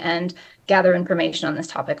testimony and gather information on this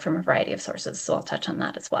topic from a variety of sources. So I'll touch on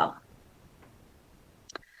that as well.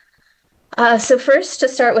 So first, to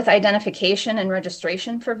start with identification and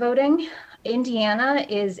registration for voting, Indiana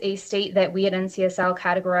is a state that we at NCSL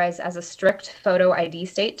categorize as a strict photo ID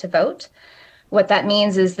state to vote. What that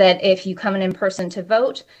means is that if you come in person to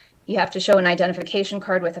vote, you have to show an identification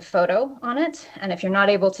card with a photo on it. And if you're not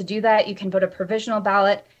able to do that, you can vote a provisional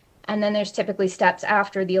ballot. And then there's typically steps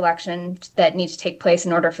after the election that need to take place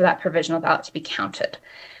in order for that provisional ballot to be counted.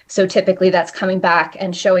 So typically that's coming back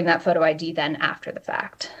and showing that photo ID then after the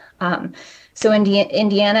fact. So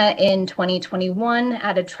Indiana in 2021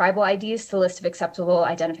 added tribal IDs to the list of acceptable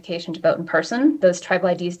identification to vote in person. Those tribal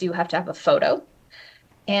IDs do have to have a photo.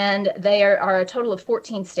 And there are a total of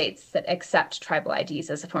 14 states that accept tribal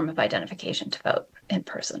IDs as a form of identification to vote in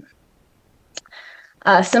person.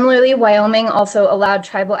 Similarly, Wyoming also allowed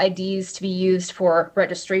tribal IDs to be used for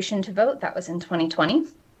registration to vote. That was in 2020.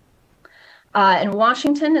 And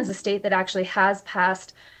Washington is a state that actually has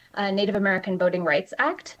passed a Native American Voting Rights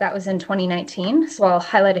Act. That was in 2019. So I'll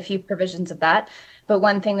highlight a few provisions of that. But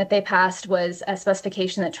one thing that they passed was a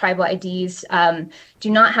specification that tribal IDs do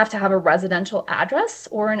not have to have a residential address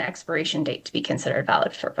or an expiration date to be considered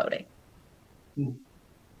valid for voting.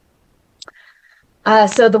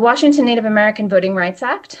 So the Washington Native American Voting Rights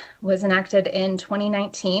Act was enacted in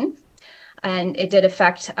 2019, and it did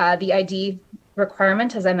affect the ID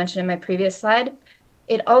requirement, as I mentioned in my previous slide.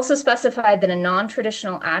 It also specified that a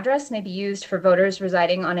non-traditional address may be used for voters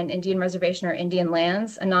residing on an Indian reservation or Indian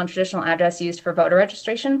lands, a non-traditional address used for voter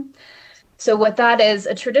registration. So what that is,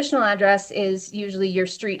 a traditional address is usually your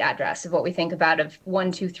street address of what we think about of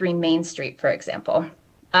 123 Main Street, for example.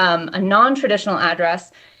 A non-traditional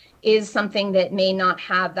address is something that may not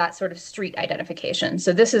have that sort of street identification.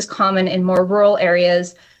 So this is common in more rural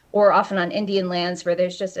areas or often on Indian lands where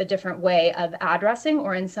there's just a different way of addressing,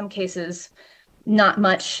 or in some cases, not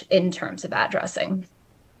much in terms of addressing.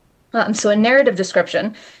 So a narrative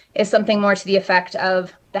description is something more to the effect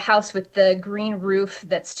of the house with the green roof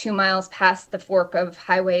that's 2 miles past the fork of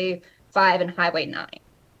Highway 5 and Highway 9.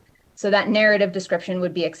 So that narrative description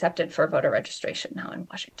would be accepted for voter registration now in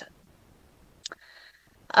Washington.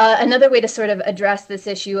 Another way to sort of address this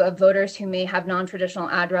issue of voters who may have non-traditional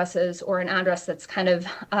addresses or an address that's kind of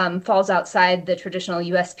falls outside the traditional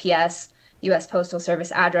USPS, US Postal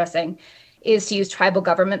Service addressing, is to use tribal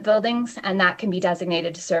government buildings, and that can be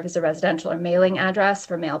designated to serve as a residential or mailing address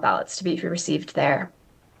for mail ballots to be received there.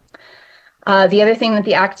 The other thing that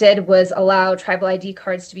the act did was allow tribal ID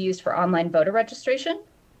cards to be used for online voter registration,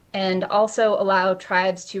 and also allow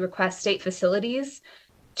tribes to request state facilities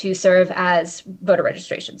to serve as voter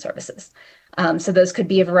registration services. So those could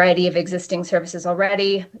be a variety of existing services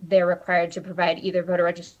already. They're required to provide either voter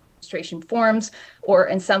registration forms or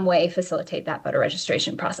in some way facilitate that voter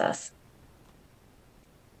registration process.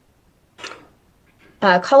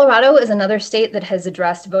 Colorado is another state that has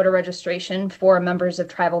addressed voter registration for members of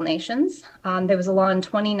tribal nations. There was a law in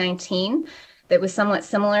 2019 that was somewhat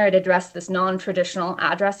similar. It addressed this non-traditional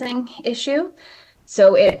addressing issue.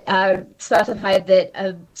 So it specified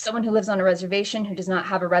that someone who lives on a reservation who does not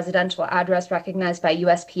have a residential address recognized by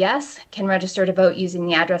USPS can register to vote using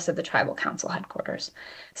the address of the tribal council headquarters.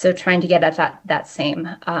 So trying to get at that same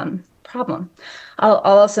problem. I'll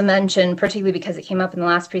also mention, particularly because it came up in the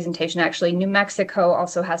last presentation, actually, New Mexico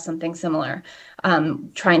also has something similar,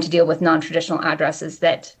 trying to deal with non-traditional addresses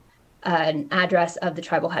that an address of the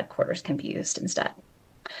tribal headquarters can be used instead.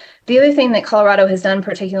 The other thing that Colorado has done,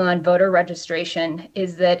 particularly on voter registration,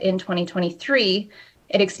 is that in 2023,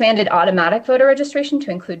 it expanded automatic voter registration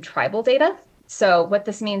to include tribal data. So what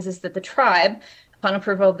this means is that the tribe, upon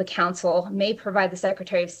approval of the council, may provide the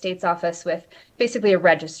Secretary of State's office with basically a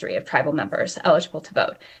registry of tribal members eligible to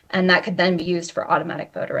vote, and that could then be used for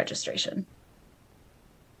automatic voter registration.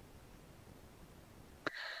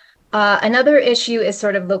 Another issue is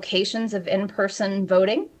sort of locations of in-person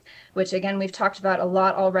voting. which again, we've talked about a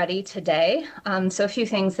lot already today. So a few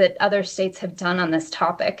things that other states have done on this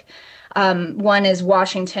topic. One is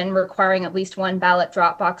Washington requiring at least one ballot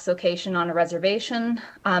drop box location on a reservation,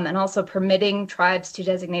 and also permitting tribes to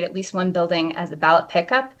designate at least one building as a ballot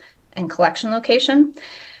pickup and collection location.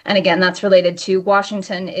 And again, that's related to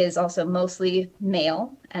Washington is also mostly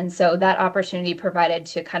mail. And so that opportunity provided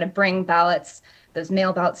to kind of bring ballots, those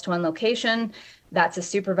mail ballots to one location. That's a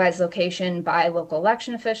supervised location by local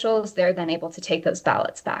election officials. They're then able to take those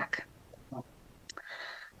ballots back.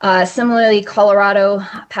 Similarly, Colorado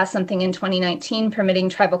passed something in 2019 permitting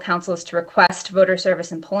tribal councils to request voter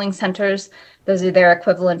service in polling centers. Those are their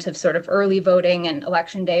equivalent of sort of early voting and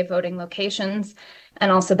election day voting locations,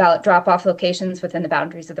 and also ballot drop-off locations within the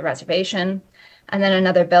boundaries of the reservation. And then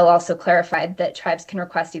another bill also clarified that tribes can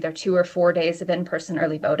request either 2 or 4 days of in-person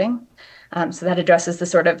early voting. So that addresses the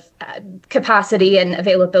sort of capacity and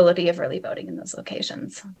availability of early voting in those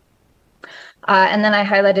locations. And then I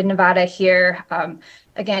highlighted Nevada here.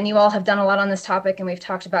 Again, you all have done a lot on this topic, and we've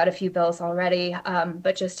talked about a few bills already,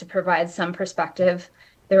 but just to provide some perspective,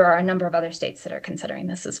 there are a number of other states that are considering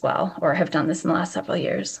this as well, or have done this in the last several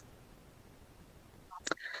years.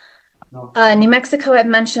 New Mexico, I've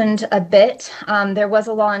mentioned a bit. There was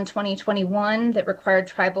a law in 2021 that required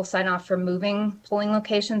tribal sign-off for moving polling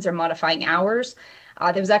locations or modifying hours.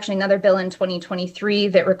 There was actually another bill in 2023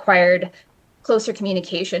 that required closer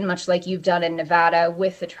communication, much like you've done in Nevada,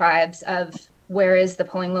 with the tribes of where is the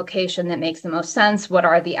polling location that makes the most sense, what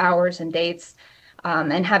are the hours and dates,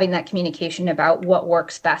 and having that communication about what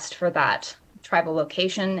works best for that tribal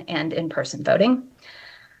location and in-person voting.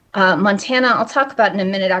 Montana, I'll talk about in a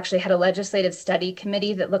minute, actually had a legislative study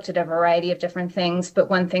committee that looked at a variety of different things, but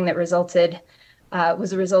one thing that was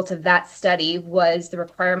a result of that study was the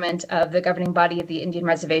requirement of the governing body of the Indian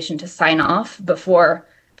reservation to sign off before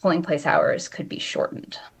polling place hours could be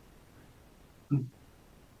shortened.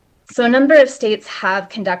 So a number of states have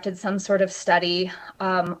conducted some sort of study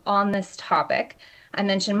on this topic. I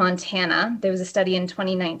mentioned Montana. There was a study in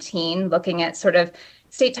 2019 looking at sort of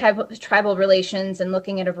state tribal relations and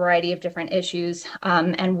looking at a variety of different issues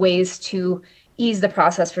and ways to ease the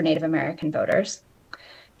process for Native American voters.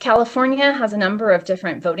 California has a number of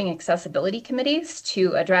different voting accessibility committees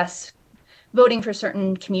to address voting for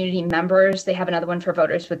certain community members. They have another one for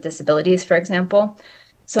voters with disabilities, for example.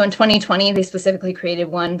 So in 2020, they specifically created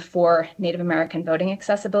one for Native American voting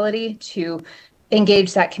accessibility to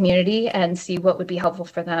engage that community and see what would be helpful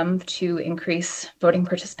for them to increase voting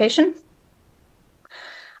participation.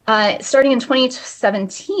 Starting in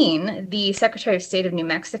 2017, the Secretary of State of New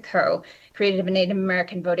Mexico created a Native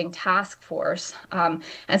American voting task force. And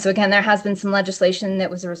so again, there has been some legislation that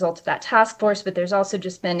was a result of that task force, but there's also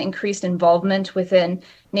just been increased involvement within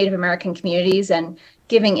Native American communities and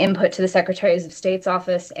giving input to the Secretaries of State's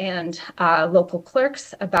office and local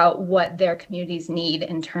clerks about what their communities need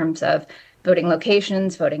in terms of voting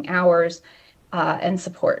locations, voting hours, and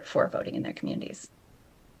support for voting in their communities.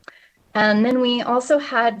 And then we also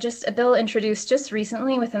had just a bill introduced just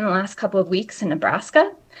recently within the last couple of weeks in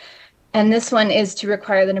Nebraska. And this one is to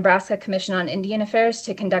require the Nebraska Commission on Indian Affairs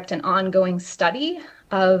to conduct an ongoing study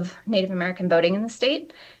of Native American voting in the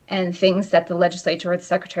state and things that the legislature or the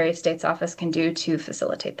Secretary of State's office can do to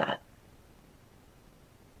facilitate that.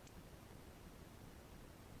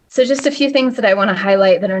 So just a few things that I want to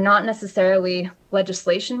highlight that are not necessarily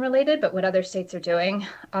legislation related, but what other states are doing.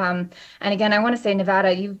 And again, I want to say,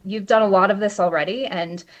 Nevada, you've done a lot of this already,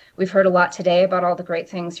 and we've heard a lot today about all the great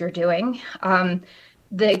things you're doing.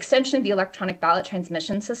 The extension of the electronic ballot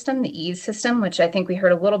transmission system, the EASE system, which I think we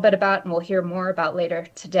heard a little bit about and we'll hear more about later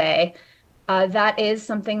today, that is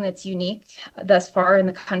something that's unique thus far in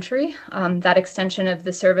the country. That extension of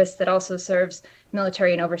the service that also serves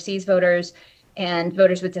military and overseas voters and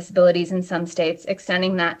voters with disabilities in some states,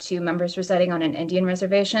 extending that to members residing on an Indian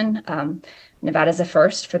reservation. Nevada is a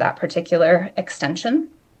first for that particular extension.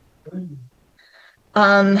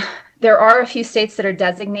 There are a few states that are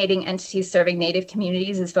designating entities serving Native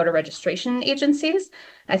communities as voter registration agencies.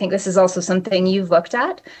 I think this is also something you've looked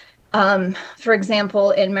at. For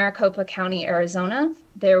example, in Maricopa County, Arizona,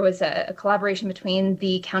 there was a collaboration between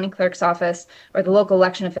the county clerk's office or the local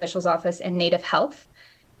election official's office and Native Health.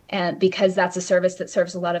 And because that's a service that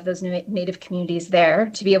serves a lot of those Native communities there,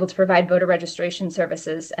 to be able to provide voter registration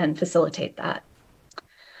services and facilitate that.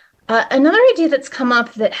 Another idea that's come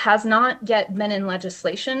up that has not yet been in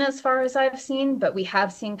legislation as far as I've seen, but we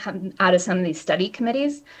have seen come out of some of these study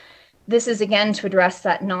committees. This is again to address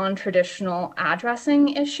that non-traditional addressing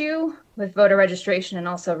issue with voter registration and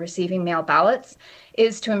also receiving mail ballots,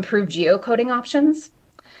 is to improve geocoding options.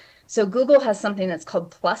 So Google has something that's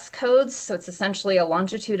called plus codes. So it's essentially a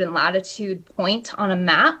longitude and latitude point on a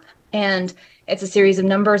map. And it's a series of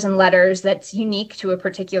numbers and letters that's unique to a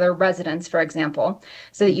particular residence, for example,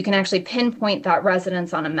 so that you can actually pinpoint that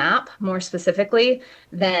residence on a map more specifically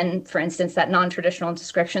than, for instance, that non-traditional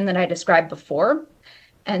description that I described before.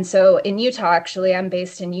 And so in Utah, actually, I'm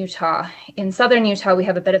based in Utah. In southern Utah, we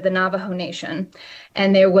have a bit of the Navajo Nation.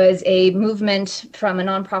 And there was a movement from a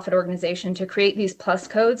nonprofit organization to create these plus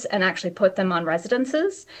codes and actually put them on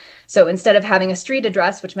residences. So instead of having a street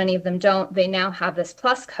address, which many of them don't, they now have this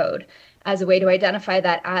plus code as a way to identify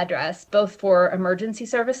that address, both for emergency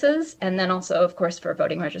services and then also, of course, for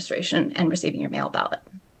voting registration and receiving your mail ballot.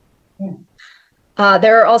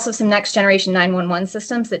 There are also some next generation 911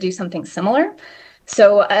 systems that do something similar.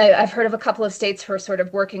 So I've heard of a couple of states who are sort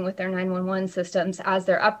of working with their 911 systems as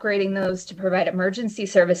they're upgrading those to provide emergency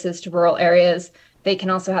services to rural areas. They can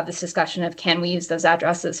also have this discussion of, can we use those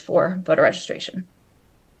addresses for voter registration?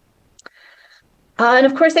 And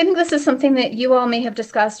of course, I think this is something that you all may have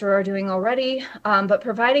discussed or are doing already, but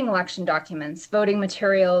providing election documents, voting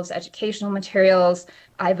materials, educational materials,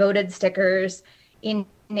 I voted stickers in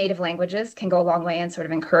native languages can go a long way in sort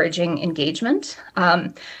of encouraging engagement.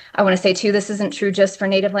 I want to say too, this isn't true just for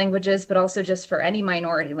native languages, but also just for any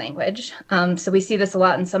minority language. So we see this a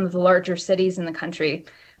lot in some of the larger cities in the country,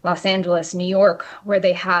 Los Angeles, New York, where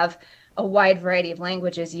they have a wide variety of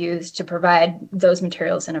languages used to provide those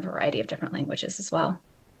materials in a variety of different languages as well.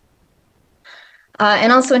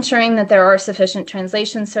 And also ensuring that there are sufficient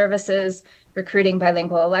translation services, recruiting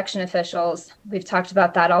bilingual election officials. We've talked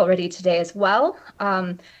about that already today as well.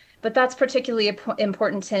 But that's particularly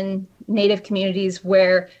important in Native communities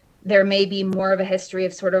where there may be more of a history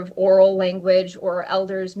of sort of oral language, or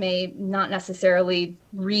elders may not necessarily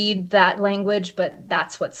read that language, but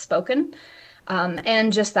that's what's spoken.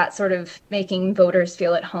 And just that sort of making voters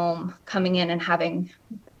feel at home, coming in and having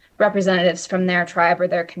representatives from their tribe or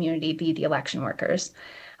their community be the election workers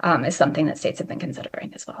is something that states have been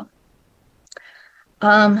considering as well.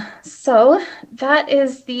 So that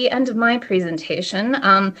is the end of my presentation,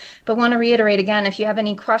 but want to reiterate again, if you have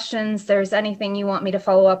any questions, there's anything you want me to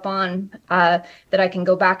follow up on that I can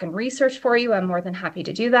go back and research for you, I'm more than happy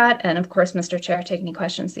to do that. And of course, Mr. Chair, take any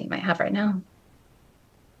questions that you might have right now.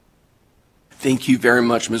 Thank you very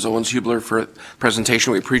much, Ms. Owens-Hubler, for the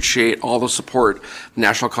presentation. We appreciate all the support the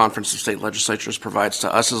National Conference of State Legislatures provides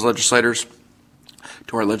to us as legislators,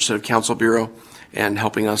 to our Legislative Council Bureau, and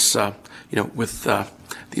helping us, with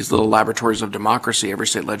these little laboratories of democracy every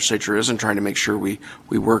state legislature is, and trying to make sure we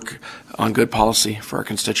work on good policy for our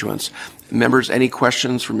constituents. Members, any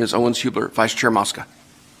questions for Ms. Owens-Hubler? Vice Chair Mosca.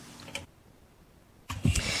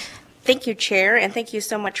 Thank you, Chair, and thank you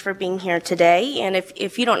so much for being here today. And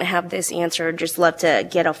if you don't have this answer, I'd just love to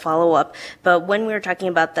get a follow-up. But when we were talking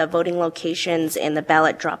about the voting locations and the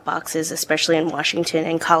ballot drop boxes, especially in Washington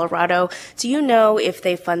and Colorado, do you know if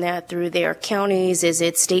they fund that through their counties? Is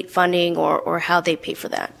it state funding, or how they pay for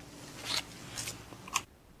that?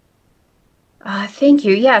 Thank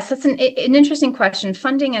you. Yes, that's an interesting question.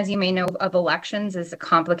 Funding, as you may know, of elections is a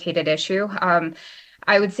complicated issue.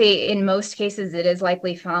 I would say in most cases it is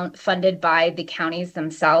likely funded by the counties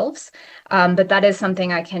themselves, but that is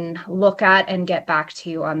something I can look at and get back to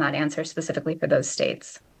you on that answer specifically for those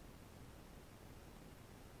states.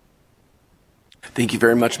 Thank you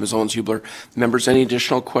very much, Ms. Owens-Hubler. Members, any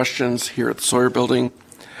additional questions here at the Sawyer Building?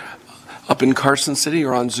 Up in Carson City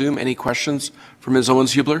or on Zoom, any questions for Ms.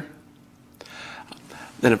 Owens-Hubler?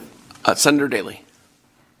 Then Senator Daley.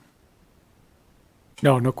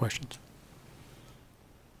 No questions.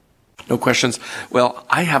 No questions. Well,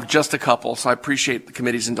 I have just a couple, so I appreciate the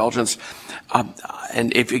committee's indulgence.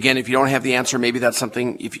 And if you don't have the answer, maybe that's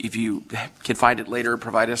something, if you can find it later,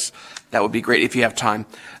 provide us, that would be great if you have time.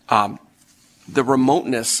 The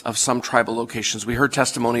remoteness of some tribal locations. We heard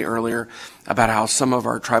testimony earlier about how some of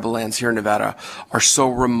our tribal lands here in Nevada are so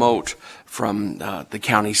remote from the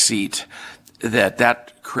county seat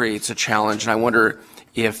that creates a challenge. And I wonder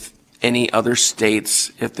if any other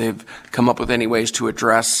states, if they've come up with any ways to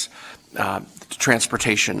address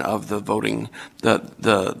transportation of the voting,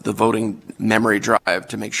 the voting memory drive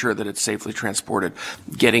to make sure that it's safely transported,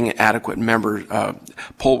 getting adequate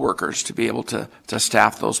poll workers to be able to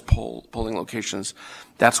staff those polling locations.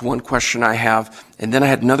 That's one question I have. And then I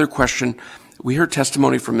had another question. We heard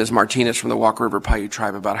testimony from Ms. Martinez from the Walker River Paiute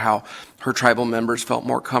tribe about how her tribal members felt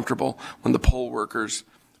more comfortable when the poll workers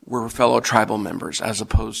were fellow tribal members, as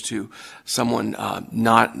opposed to someone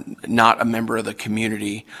not a member of the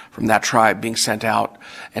community from that tribe being sent out.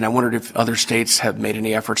 And I wondered if other states have made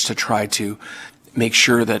any efforts to try to make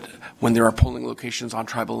sure that when there are polling locations on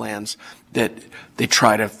tribal lands, that they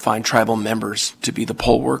try to find tribal members to be the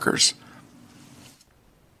poll workers?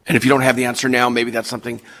 And if you don't have the answer now, maybe that's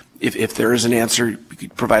something, if there is an answer, you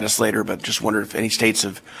could provide us later, but just wonder if any states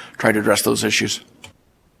have tried to address those issues.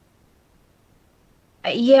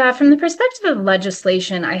 Yeah, from the perspective of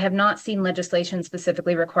legislation, I have not seen legislation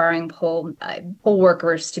specifically requiring poll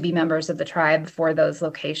workers to be members of the tribe for those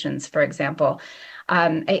locations, for example.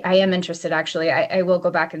 I am interested, actually. I will go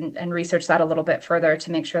back and research that a little bit further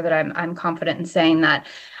to make sure that I'm confident in saying that.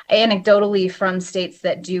 Anecdotally, from states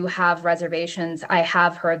that do have reservations, I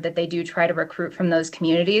have heard that they do try to recruit from those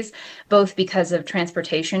communities, both because of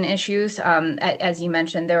transportation issues. As you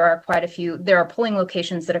mentioned, there are polling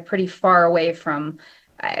locations that are pretty far away from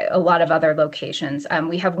a lot of other locations.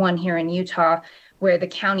 We have one here in Utah where the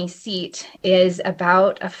county seat is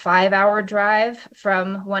about a 5-hour drive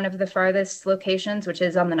from one of the farthest locations, which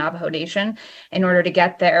is on the Navajo Nation. In order to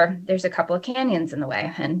get there, there's a couple of canyons in the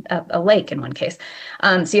way and a lake in one case.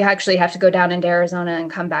 So you actually have to go down into Arizona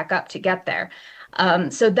and come back up to get there.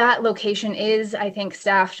 So that location is, I think,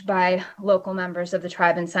 staffed by local members of the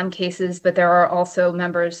tribe in some cases, but there are also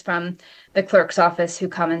members from the clerk's office who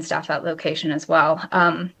come and staff that location as well.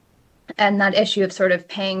 And that issue of sort of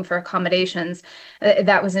paying for accommodations,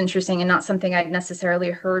 that was interesting and not something I'd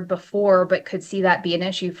necessarily heard before, but could see that be an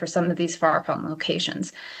issue for some of these far-flung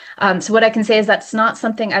locations. So what I can say is that's not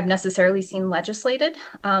something I've necessarily seen legislated,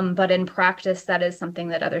 but in practice, that is something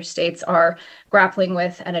that other states are grappling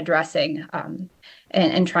with and addressing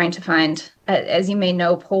and trying to find, as you may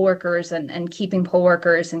know, poll workers and keeping poll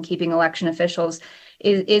workers and keeping election officials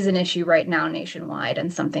is an issue right now nationwide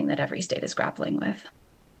and something that every state is grappling with.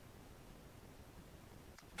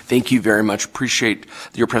 Thank you very much. Appreciate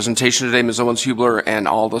your presentation today, Ms. Owens-Hubler, and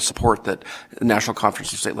all the support that the National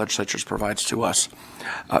Conference of State Legislatures provides to us.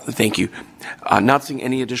 Thank you. Not seeing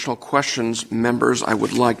any additional questions, members, I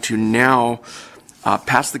would like to now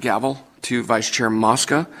pass the gavel to Vice Chair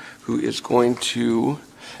Mosca, who is going to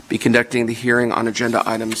be conducting the hearing on agenda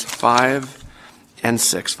items 5 and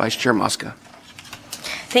 6. Vice Chair Mosca.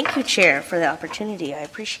 Thank you, Chair, for the opportunity. I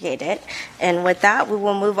appreciate it. And with that, we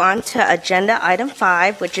will move on to Agenda Item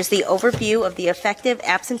 5, which is the overview of the effective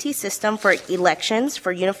absentee system for elections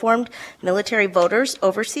for uniformed military voters,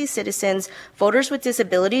 overseas citizens, voters with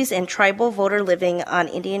disabilities, and tribal voter living on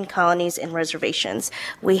Indian colonies and reservations.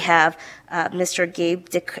 We have Mr. Gabe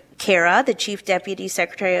DeCara, the Chief Deputy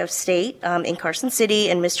Secretary of State in Carson City,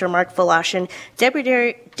 and Mr. Mark Volashin,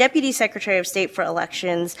 Deputy Secretary of State for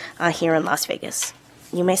Elections here in Las Vegas.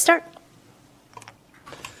 You may start.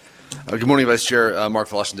 Good morning, Vice Chair. Mark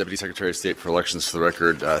Volashin, Deputy Secretary of State for Elections, for the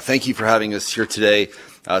record. Thank you for having us here today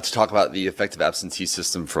to talk about the effective absentee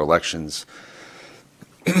system for elections.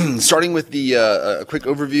 Starting with a quick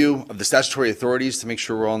overview of the statutory authorities to make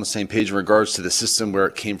sure we're all on the same page in regards to the system, where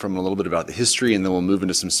it came from, and a little bit about the history, and then we'll move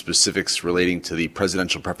into some specifics relating to the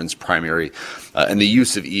presidential preference primary and the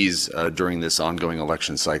use of ease during this ongoing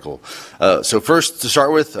election cycle. So first, to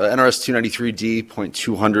start with, NRS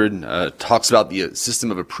 293D.200 talks about the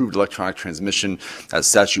system of approved electronic transmission. That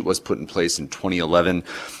statute was put in place in 2011.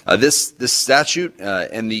 This statute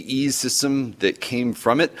and the ease system that came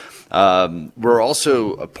from it were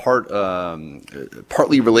also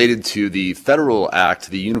partly related to the federal act,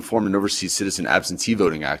 the Uniform and Overseas Citizen Absentee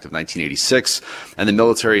Voting Act of 1986, and the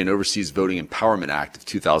Military and Overseas Voting Empowerment Act of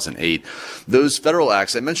 2008. Those federal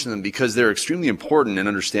acts, I mention them because they're extremely important in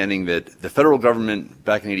understanding that the federal government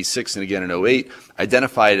back in 86 and again in 08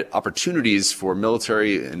 identified opportunities for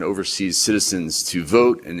military and overseas citizens to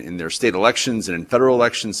vote in their state elections and in federal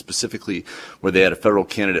elections, specifically where they had a federal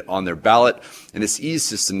candidate on their ballot. And this ease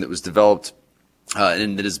system that was developed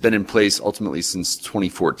and that has been in place ultimately since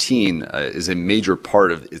 2014 is a major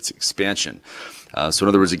part of its expansion. So in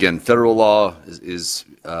other words, again, federal law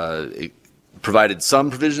it provided some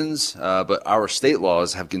provisions, but our state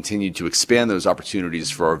laws have continued to expand those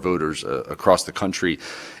opportunities for our voters across the country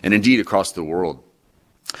and indeed across the world.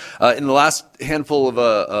 In the last handful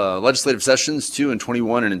of legislative sessions, 2 in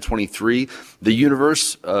 21 and in 23, the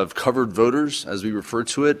universe of covered voters, as we refer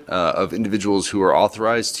to it, of individuals who are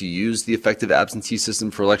authorized to use the effective absentee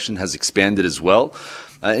system for election has expanded as well.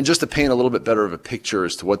 And just to paint a little bit better of a picture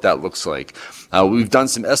as to what that looks like, we've done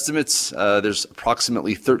some estimates. There's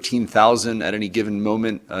approximately 13,000 at any given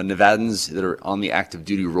moment Nevadans that are on the active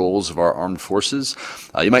duty rolls of our armed forces.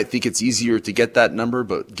 You might think it's easier to get that number,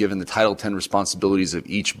 but given the Title X responsibilities of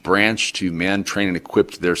each branch to man, train, and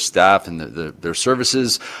equip their staff and their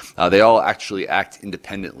services, they all actually act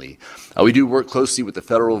independently. We do work closely with the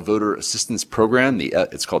Federal Voter Assistance Program.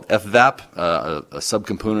 It's called FVAP, a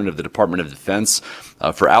subcomponent of the Department of Defense,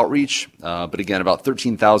 for outreach, but again, about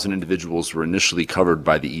 13,000 individuals were initially covered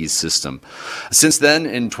by the EASE system. Since then,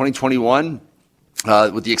 in 2021,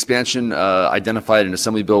 with the expansion identified in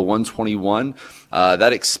Assembly Bill 121,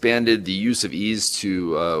 that expanded the use of EASE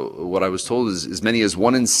to what I was told is as many as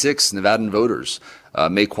 1 in 6 Nevadan voters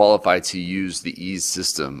may qualify to use the EASE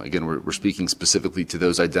system. Again, we're speaking specifically to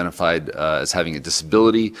those identified as having a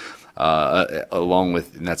disability, along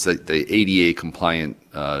with, and that's the ADA compliant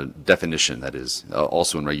definition that is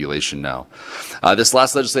also in regulation now. This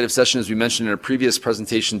last legislative session, as we mentioned in a previous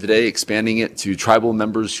presentation today, expanding it to tribal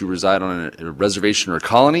members who reside on a reservation or a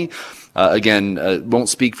colony. Again, won't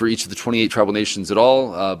speak for each of the 28 tribal nations at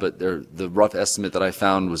all, but the rough estimate that I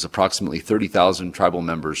found was approximately 30,000 tribal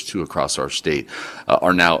members, too, across our state,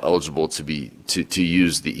 are now eligible to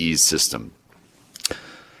use the EASE system.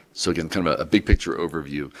 So again, kind of a big picture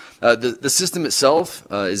overview. The system itself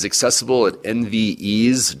is accessible at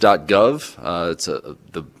nvease.gov. It's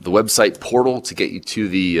the website portal to get you to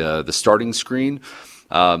the starting screen.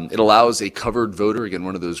 It allows a covered voter, again,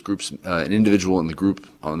 one of those groups, an individual in the group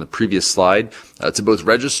on the previous slide, to both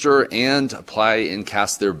register and apply and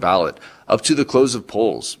cast their ballot up to the close of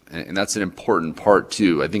polls. And that's an important part,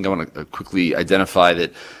 too. I think I want to quickly identify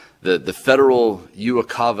that the federal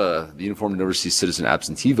UACAVA, the Uniform and Overseas Citizen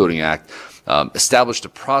Absentee Voting Act, established a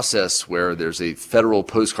process where there's a federal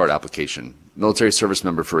postcard application. Military service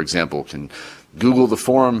member, for example, can Google the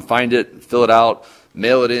form, find it, fill it out,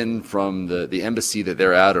 mail it in from the embassy that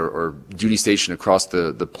they're at or duty station across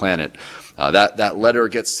the planet. That letter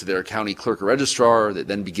gets to their county clerk or registrar that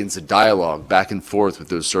then begins a dialogue back and forth with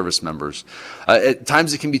those service members. At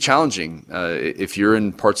times it can be challenging if you're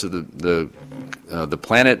in parts of the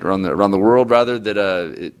planet or around the world rather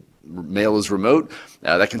that mail is remote.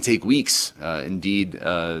 That can take weeks. Indeed,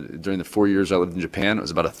 during the 4 years I lived in Japan, it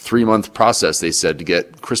was about a 3-month process, they said, to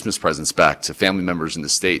get Christmas presents back to family members in the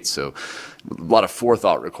States. So a lot of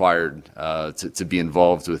forethought required to be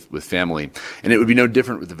involved with family. And it would be no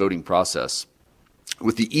different with the voting process.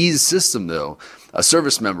 With the EASE system, though, a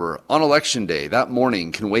service member on Election Day that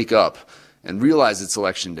morning can wake up and realize it's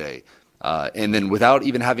Election Day. And then without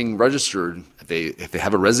even having registered, if they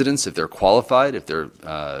have a residence, if they're qualified, if they're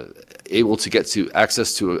able to get to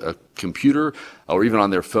access to a computer or even on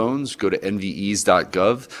their phones, go to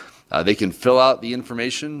nvease.gov. They can fill out the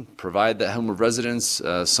information, provide that home of residence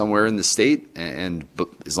somewhere in the state, and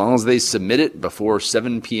as long as they submit it before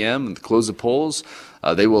 7 p.m. at the close of polls,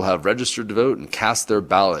 they will have registered to vote and cast their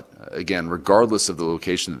ballot, again, regardless of the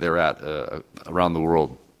location that they're at around the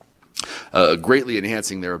world. Greatly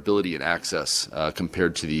enhancing their ability and access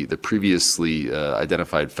compared to the previously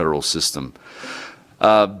identified federal system.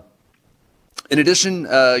 In addition,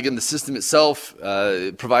 again, the system itself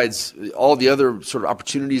provides all the other sort of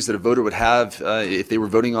opportunities that a voter would have if they were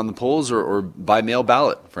voting on the polls or by mail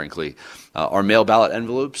ballot, frankly. Our mail ballot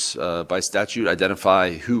envelopes, by statute,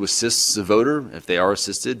 identify who assists a voter. If they are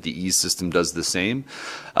assisted, the EASE system does the same.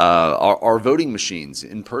 Our voting machines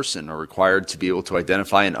in person are required to be able to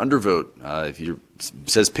identify an undervote. If it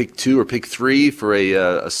says pick 2 or pick 3 for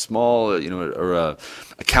a small, or a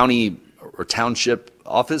county or township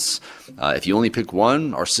office, if you only pick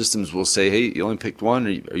one, our systems will say, hey, you only picked one.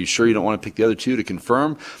 Are you sure you don't want to pick the other 2 to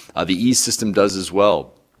confirm? The EASE system does as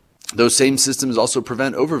well. Those same systems also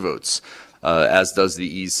prevent overvotes, as does the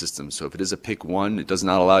EASE system. So if it is a pick 1, it does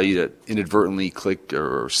not allow you to inadvertently click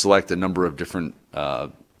or select a number of different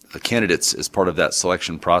candidates as part of that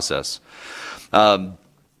selection process.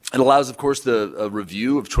 It allows, of course, the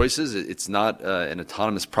review of choices. It's not an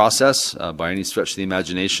autonomous process by any stretch of the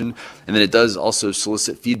imagination. And then it does also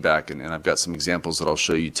solicit feedback, and I've got some examples that I'll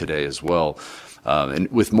show you today as well, and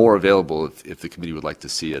with more available if the committee would like to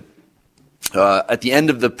see it. At the end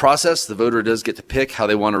of the process, the voter does get to pick how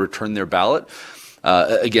they want to return their ballot.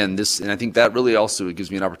 Again, and I think that really also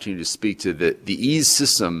gives me an opportunity to speak to the EASE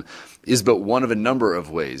system is but one of a number of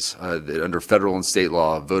ways that under federal and state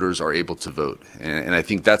law, voters are able to vote. And I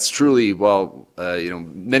think that's truly,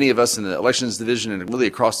 many of us in the elections division and really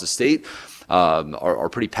across the state are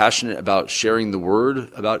pretty passionate about sharing the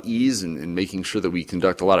word about EASE and making sure that we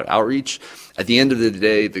conduct a lot of outreach. At the end of the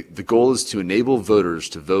day, the goal is to enable voters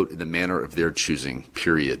to vote in the manner of their choosing,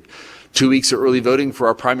 period. 2 weeks of early voting for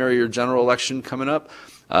our primary or general election coming up.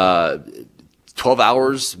 12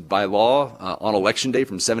 hours by law on Election Day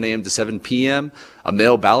from 7 a.m. to 7 p.m. A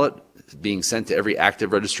mail ballot being sent to every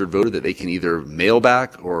active registered voter that they can either mail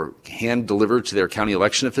back or hand deliver to their county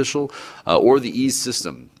election official or the EASE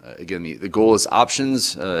system. Again, the goal is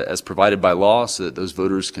options as provided by law so that those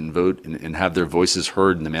voters can vote and have their voices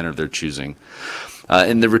heard in the manner of their choosing.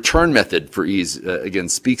 And the return method for EASE, again,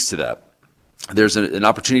 speaks to that. There's an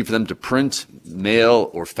opportunity for them to print, mail,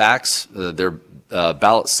 or fax their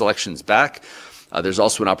ballot selections back. There's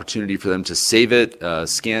also an opportunity for them to save it,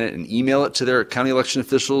 scan it, and email it to their county election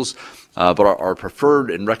officials. But our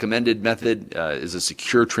preferred and recommended method is a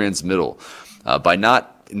secure transmittal. By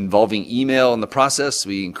not involving email in the process,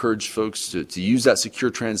 we encourage folks to use that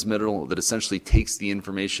secure transmittal that essentially takes the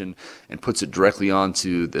information and puts it directly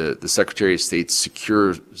onto the Secretary of State's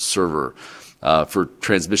secure server for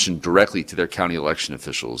transmission directly to their county election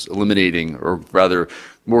officials, eliminating, or rather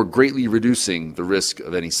more greatly reducing, the risk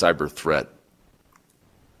of any cyber threat.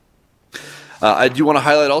 I do want to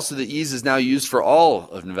highlight also that EASE is now used for all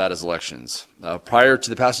of Nevada's elections. Prior to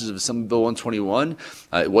the passage of Assembly Bill 121,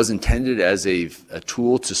 it was intended as a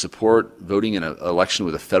tool to support voting in an election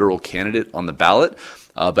with a federal candidate on the ballot.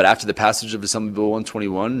 But after the passage of Assembly Bill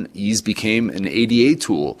 121, EASE became an ADA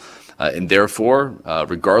tool. And therefore,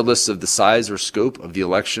 regardless of the size or scope of the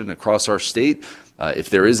election across our state,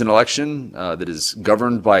 if there is an election that is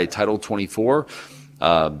governed by Title 24,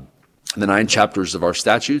 the 9 chapters of our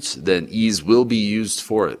statutes, then EASE will be used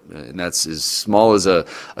for it. And that's as small as a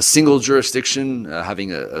single jurisdiction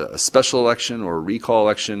having a special election or a recall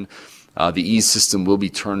election. The EASE system will be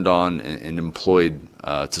turned on and employed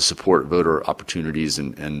to support voter opportunities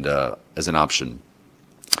and as an option.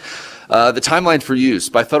 The timeline for use.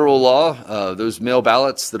 By federal law, those mail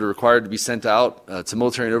ballots that are required to be sent out to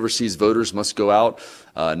military and overseas voters must go out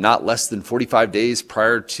not less than 45 days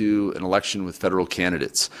prior to an election with federal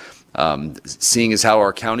candidates. Seeing as how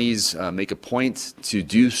our counties make a point to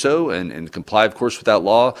do so and comply, of course, with that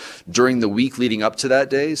law during the week leading up to that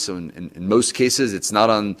day. So in most cases, it's not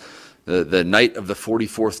on the night of the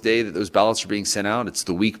 44th day that those ballots are being sent out. It's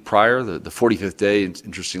the week prior, the 45th day.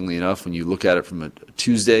 Interestingly enough, when you look at it from a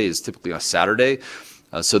Tuesday, is typically a Saturday.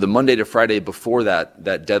 So the Monday to Friday before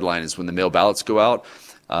that deadline is when the mail ballots go out.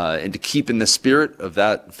 And to keep in the spirit of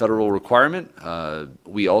that federal requirement,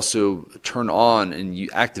 we also turn on and you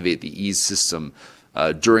activate the EASE system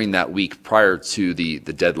during that week prior to the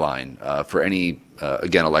deadline for any,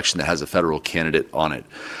 again, election that has a federal candidate on it.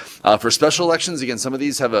 For special elections, again, some of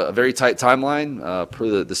these have a very tight timeline.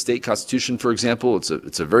 Per the state constitution, for example,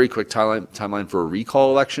 it's a very quick timeline for a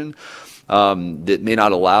recall election. That may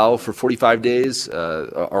not allow for 45 days.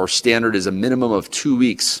 Our standard is a minimum of 2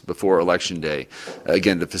 weeks before Election Day,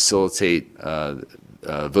 again, to facilitate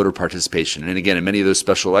voter participation. And again, in many of those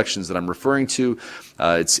special elections that I'm referring to,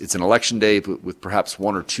 it's an Election Day with perhaps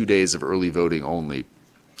 1 or 2 days of early voting only.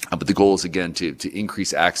 But the goal is, again, to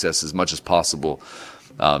increase access as much as possible.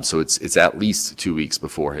 So it's at least 2 weeks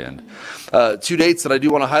beforehand. 2 dates that I do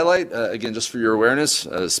want to highlight, again, just for your awareness,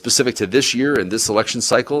 specific to this year and this election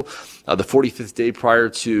cycle. The 45th day prior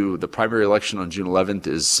to the primary election on June 11th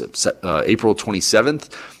is April 27th.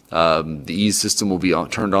 The EASE system will be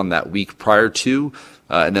turned on that week prior to.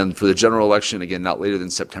 And then for the general election, again, not later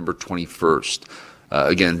than September 21st.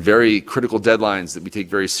 Again, very critical deadlines that we take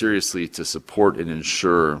very seriously to support and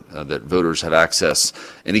ensure that voters have access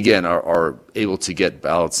and, again, are able to get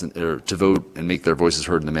ballots or to vote and make their voices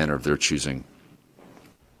heard in the manner of their choosing.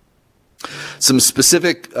 Some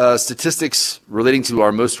specific statistics relating to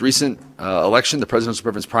our most recent election, the presidential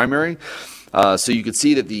preference primary. So you can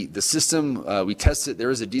see that the system, we tested,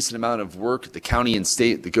 there is a decent amount of work at the county and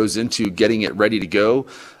state that goes into getting it ready to go.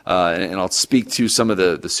 And I'll speak to some of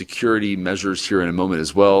the security measures here in a moment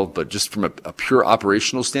as well. But just from a pure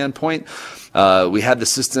operational standpoint, we had the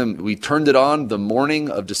system, we turned it on the morning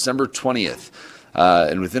of December 20th.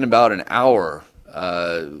 And within about an hour,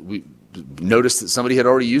 we noticed that somebody had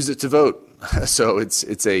already used it to vote. So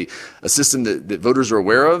it's a system that voters are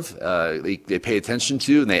aware of, they pay attention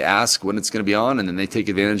to, and they ask when it's going to be on, and then they take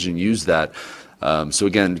advantage and use that. So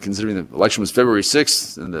again, considering the election was February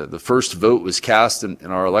 6th, and the first vote was cast in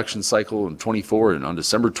our election cycle in 24 and on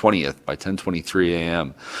December 20th by 10:23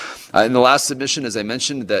 a.m. In the last submission, as I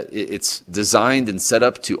mentioned, that it's designed and set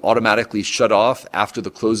up to automatically shut off after the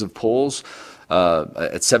close of polls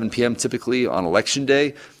at 7 p.m. typically on Election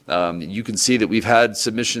Day. You can see that we've had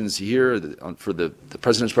submissions here for the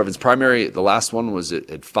President's Preference primary. The last one was at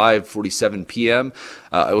 5:47 p.m.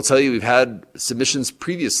 I will tell you we've had submissions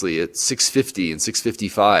previously at 6:50 and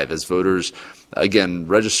 6:55 as voters, again,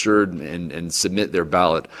 registered and submit their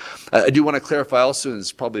ballot. I do want to clarify also, and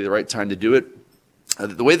it's probably the right time to do it,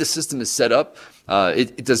 the way the system is set up,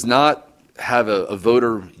 it does not have a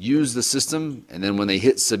voter use the system, and then when they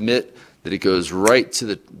hit submit, that it goes right to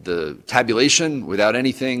the tabulation without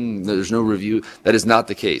anything, there's no review. That is not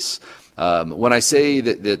the case. When I say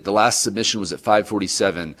that the last submission was at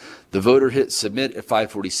 5:47, the voter hit submit at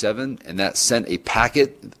 5:47, and that sent a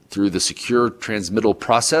packet through the secure transmittal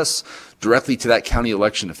process directly to that county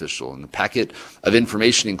election official. And the packet of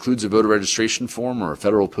information includes a voter registration form or a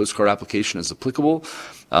federal postcard application as applicable,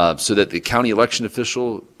 so that the county election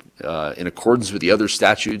official, in accordance with the other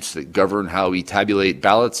statutes that govern how we tabulate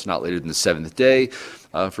ballots, not later than the 7th day,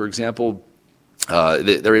 for example,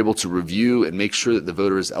 they're able to review and make sure that the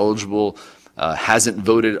voter is eligible, hasn't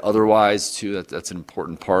voted otherwise too. That's an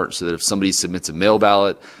important part, so that if somebody submits a mail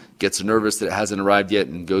ballot, gets nervous that it hasn't arrived yet,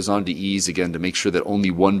 and goes on to ease again to make sure that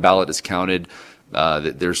only one ballot is counted,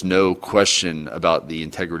 that there's no question about the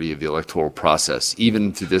integrity of the electoral process,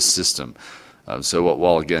 even through this system. So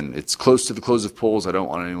while, again, it's close to the close of polls, I don't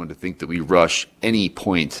want anyone to think that we rush any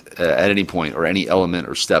point, at any point, or any element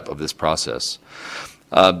or step of this process.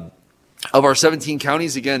 Of our 17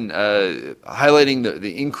 counties, again, highlighting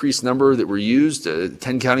the increased number that were used,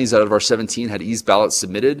 10 counties out of our 17 had eased ballots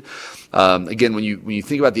submitted. Again, when you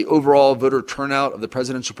think about the overall voter turnout of the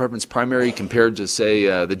presidential preference primary compared to, say,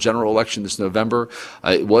 the general election this November,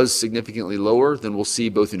 it was significantly lower than we'll see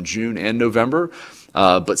both in June and November.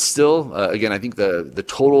 But still, again, I think the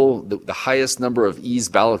total, the highest number of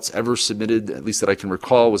eased ballots ever submitted, at least that I can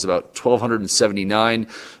recall, was about 1,279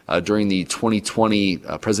 during the 2020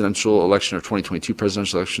 presidential election, or 2022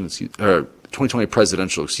 presidential election, or 2020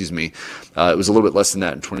 presidential, excuse me. It was a little bit less than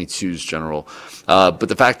that in 22's general. But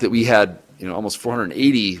the fact that we had, almost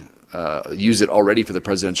 480 use it already for the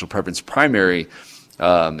presidential preference primary,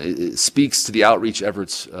 it speaks to the outreach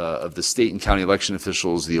efforts of the state and county election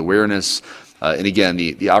officials, the awareness, and again,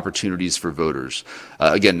 the opportunities for voters.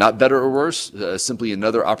 Again, not better or worse, simply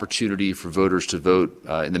another opportunity for voters to vote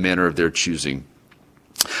in the manner of their choosing.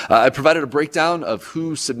 I provided a breakdown of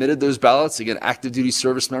who submitted those ballots. Again, active duty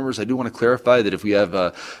service members. I do want to clarify that if we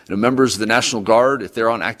have members of the National Guard, if they're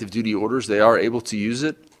on active duty orders, they are able to use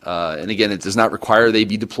it. And again, it does not require they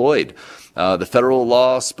be deployed. The federal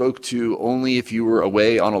law spoke to only if you were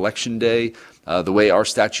away on election day. The way our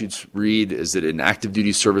statutes read is that an active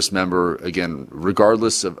duty service member, again,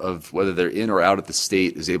 regardless of whether they're in or out of the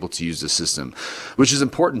state, is able to use the system, which is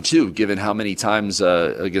important too, given how many times,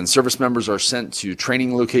 again, service members are sent to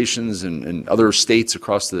training locations in other states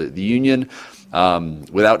across the union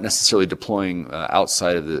without necessarily deploying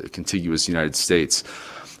outside of the contiguous United States.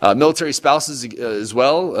 Military spouses as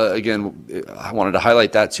well. Again, I wanted to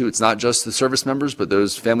highlight that too. It's not just the service members, but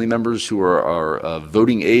those family members who are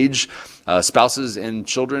voting age. Spouses and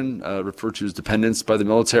children, referred to as dependents by the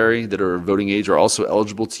military, that are voting age, are also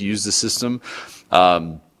eligible to use the system.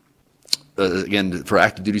 Again, for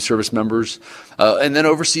active duty service members, and then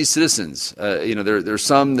overseas citizens. There's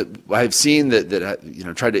some that I've seen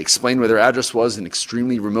that tried to explain where their address was in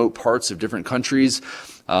extremely remote parts of different countries.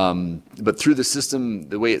 But through the system,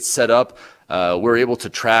 the way it's set up, we're able to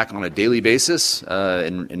track on a daily basis,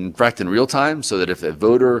 in fact, in real time, so that if a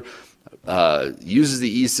voter uses the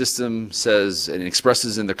e-system, says and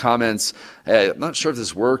expresses in the comments, hey, I'm not sure if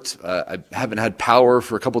this worked. I haven't had power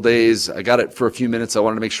for a couple days. I got it for a few minutes. I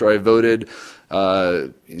wanted to make sure I voted.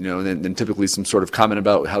 And then typically some sort of comment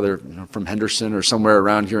about how they're from Henderson or somewhere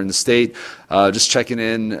around here in the state. Just checking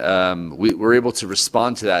in. We're able to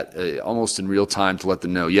respond to that almost in real time to let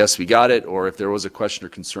them know, yes, we got it, or if there was a question or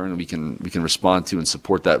concern, we can respond to and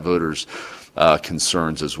support that voter's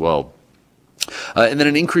concerns as well. And then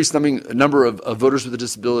an increased number of voters with a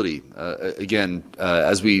disability.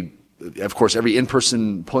 Of course, every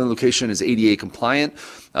in-person polling location is ADA compliant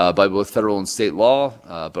by both federal and state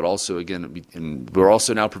law, but also, again, we're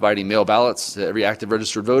also now providing mail ballots to every active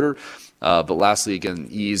registered voter. But lastly, again,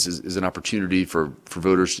 ease is an opportunity for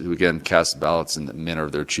voters to, again, cast ballots in the manner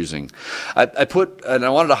of their choosing. I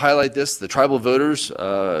wanted to highlight this, the tribal voters.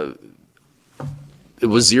 It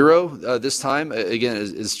was zero this time. Again,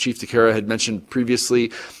 as Chief DeCara had mentioned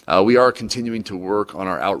previously, we are continuing to work on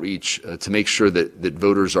our outreach to make sure that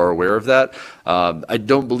voters are aware of that. I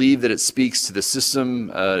don't believe that it speaks to the system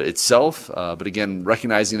itself, but again,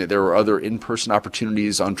 recognizing that there were other in-person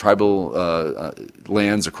opportunities on tribal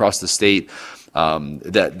lands across the state,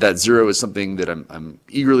 that zero is something that I'm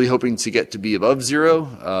eagerly hoping to get to be above zero.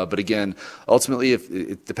 But again, ultimately,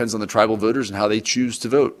 it depends on the tribal voters and how they choose to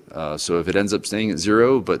vote. So if it ends up staying at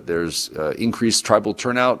zero, but there's increased tribal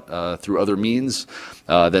turnout through other means,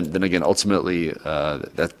 then again, ultimately,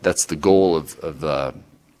 that's the goal of the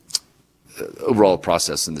overall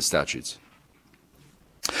process in the statutes.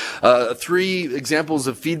 3 examples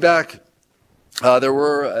of feedback. There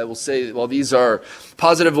were, I will say, well, these are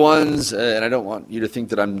positive ones, and I don't want you to think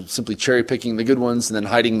that I'm simply cherry picking the good ones and then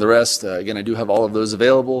hiding the rest. Again, I do have all of those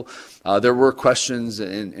available. There were questions,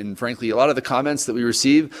 and frankly, a lot of the comments that we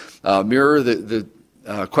receive mirror the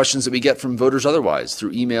questions that we get from voters otherwise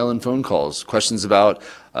through email and phone calls. Questions about,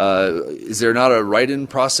 is there not a write-in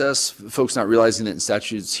process? Folks not realizing that in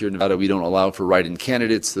statutes here in Nevada, we don't allow for write-in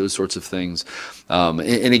candidates, those sorts of things.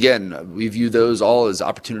 And again, we view those all as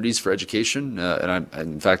opportunities for education. And I,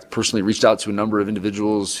 in fact, personally reached out to a number of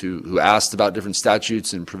individuals who asked about different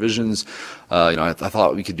statutes and provisions. I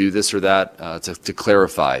thought we could do this or that to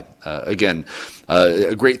clarify. Again,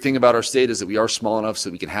 a great thing about our state is that we are small enough so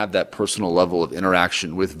that we can have that personal level of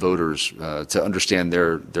interaction with voters to understand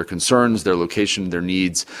their concerns, their location, their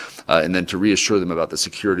needs, and then to reassure them about the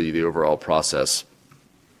security of the overall process.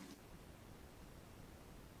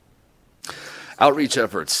 Outreach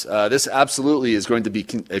efforts. This absolutely is going to be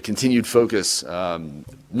a continued focus,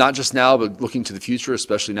 not just now, but looking to the future,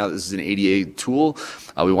 especially now that this is an ADA tool.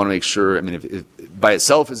 We want to make sure, I mean, if by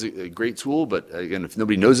itself is a great tool, but again, if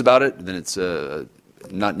nobody knows about it, then it's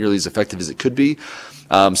not nearly as effective as it could be.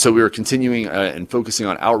 So we are continuing and focusing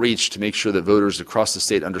on outreach to make sure that voters across the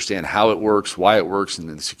state understand how it works, why it works, and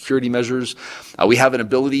the security measures. We have an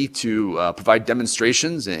ability to provide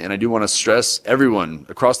demonstrations, and I do want to stress everyone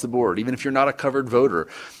across the board, even if you're not a covered voter,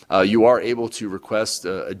 you are able to request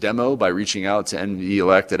a demo by reaching out to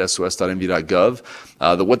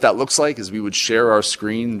nvelect@sos.nv.gov. What that looks like is we would share our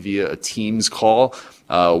screen via a Teams call.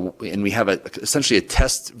 And we have essentially a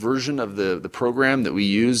test version of the program that we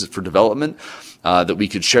use for development, that we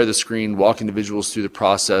could share the screen, walk individuals through the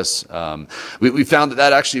process. We found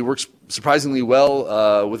that actually works surprisingly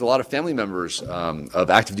well with a lot of family members of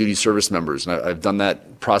active duty service members. And I've done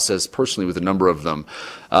that process personally with a number of them.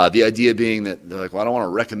 The idea being that they're like, well, I don't want to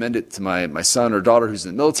recommend it to my son or daughter who's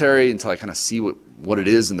in the military until I kind of see what it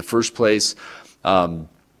is in the first place.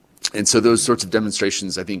 And so those sorts of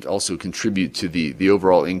demonstrations, I think, also contribute to the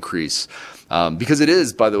overall increase. Because it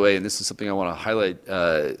is, by the way, and this is something I want to highlight,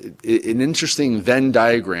 an interesting Venn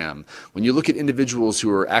diagram. When you look at individuals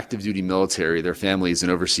who are active duty military, their families,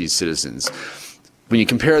 and overseas citizens, when you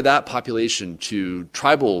compare that population to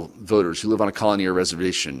tribal voters who live on a colony or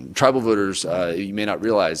reservation, tribal voters, you may not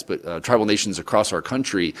realize, but tribal nations across our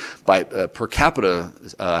country, by per capita,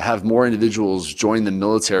 have more individuals join the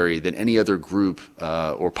military than any other group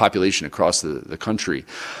or population across the country.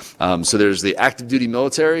 So there's the active duty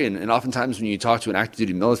military, and oftentimes when you talk to an active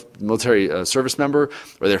duty military service member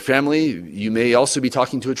or their family, you may also be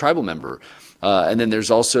talking to a tribal member. And then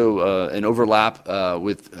there's also an overlap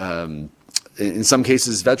with in some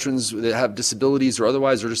cases, veterans that have disabilities or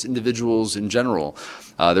otherwise, or just individuals in general.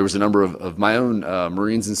 There was a number of my own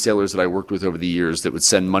Marines and sailors that I worked with over the years that would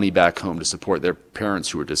send money back home to support their parents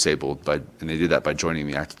who were disabled, and they did that by joining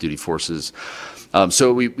the active duty forces.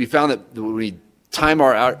 So we found that when we time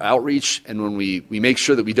our outreach and when we make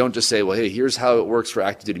sure that we don't just say, well, hey, here's how it works for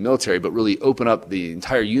active duty military, but really open up the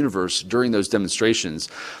entire universe during those demonstrations,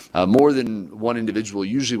 more than one individual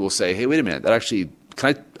usually will say, hey, wait a minute, that actually,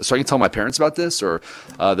 so I can tell my parents about this, or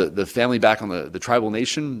the family back on the tribal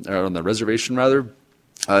nation, or on the reservation rather,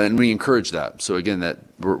 and we encourage that. So again, that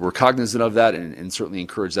we're cognizant of that, and certainly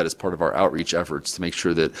encourage that as part of our outreach efforts to make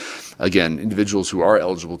sure that, again, individuals who are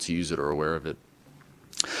eligible to use it are aware of it.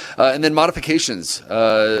 And then modifications,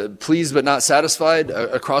 pleased but not satisfied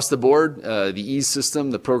across the board. The EASE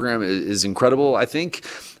system, the program is incredible, I think.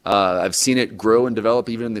 I've seen it grow and develop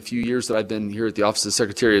even in the few years that I've been here at the Office of the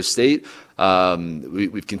Secretary of State.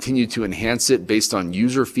 We've continued to enhance it based on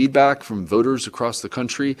user feedback from voters across the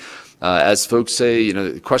country. As folks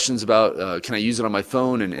say, questions about can I use it on my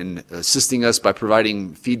phone, and assisting us by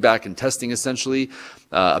providing feedback and testing essentially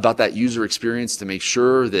about that user experience to make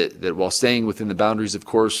sure that while staying within the boundaries, of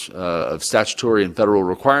course, of statutory and federal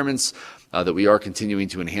requirements, that we are continuing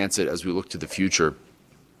to enhance it as we look to the future.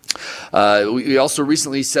 We also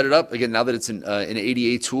recently set it up, again, now that it's an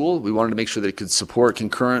ADA tool, we wanted to make sure that it could support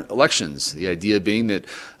concurrent elections. The idea being that,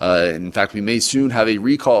 in fact, we may soon have a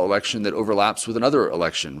recall election that overlaps with another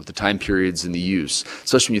election with the time periods and the use,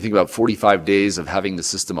 especially when you think about 45 days of having the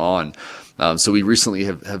system on. So we recently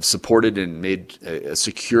have supported and made a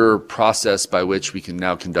secure process by which we can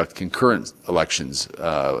now conduct concurrent elections.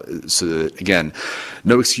 So that, again,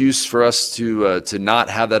 no excuse for us to not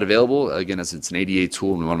have that available, again, as it's an ADA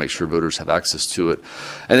tool, and we want to make sure voters have access to it.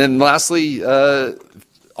 And then lastly,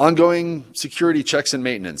 ongoing security checks and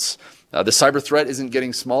maintenance. The cyber threat isn't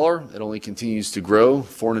getting smaller. It only continues to grow.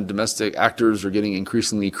 Foreign and domestic actors are getting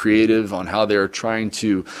increasingly creative on how they're trying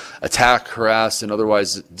to attack, harass, and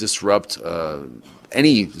otherwise disrupt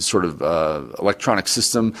any sort of electronic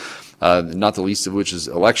system, not the least of which is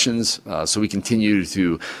elections. So we continue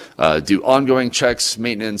to do ongoing checks,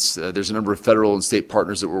 maintenance. There's a number of federal and state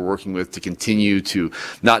partners that we're working with to continue to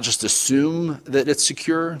not just assume that it's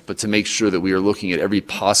secure, but to make sure that we are looking at every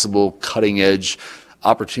possible cutting edge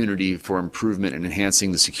opportunity for improvement and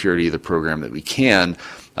enhancing the security of the program that we can,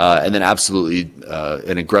 and then absolutely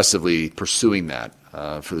and aggressively pursuing that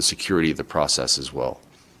for the security of the process as well.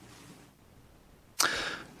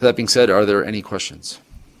 That being said, are there any questions?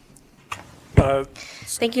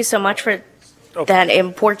 Thank you so much for that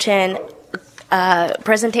important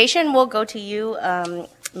presentation. We'll go to you,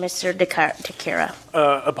 Mr. DeCara.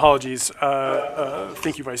 Apologies.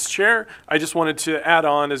 Thank you, Vice Chair. I just wanted to add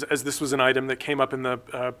on, as this was an item that came up in the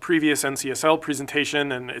previous NCSL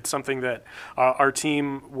presentation, and it's something that our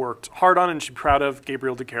team worked hard on and should be proud of.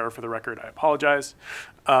 Gabriel DeCara, for the record, I apologize.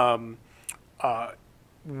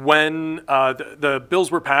 When the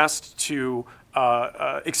bills were passed to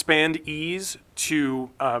expand ease to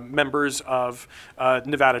members of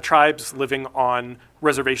Nevada tribes living on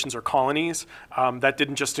reservations or colonies. That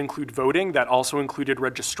didn't just include voting, that also included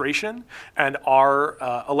registration. And our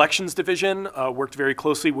elections division worked very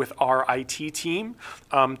closely with our IT team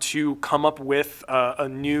to come up with a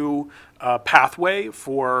new pathway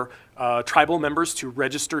for tribal members to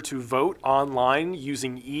register to vote online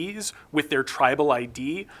using ease with their tribal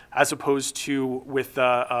ID, as opposed to with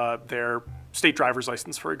their state driver's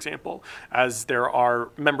license, for example, as there are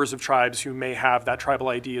members of tribes who may have that tribal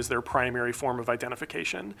ID as their primary form of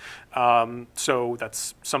identification. So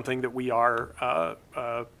that's something that we are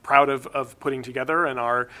proud of putting together and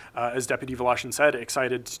are, as Deputy Voloshin said,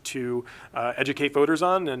 excited to educate voters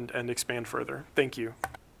on and expand further. Thank you.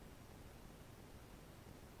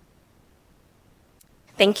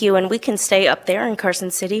 Thank you, and we can stay up there in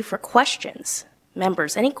Carson City for questions.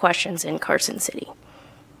 Members, any questions in Carson City?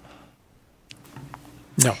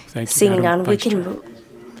 No, thank you. Seeing none, we can move.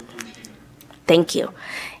 Thank you.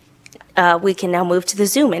 We can now move to the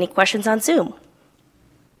Zoom. Any questions on Zoom?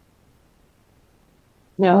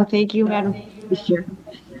 No, thank you, Madam Chair.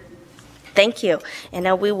 Thank you. And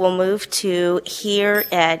now we will move to here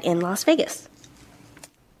in Las Vegas.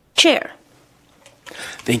 Chair.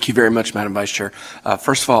 Thank you very much, Madam Vice Chair.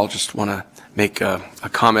 First of all, just want to make a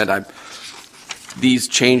comment. These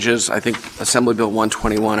changes, I think Assembly Bill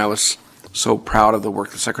 121, I was so proud of the work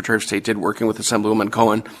the Secretary of State did working with Assemblywoman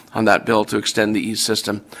Cohen on that bill to extend the ease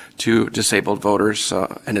system to disabled voters.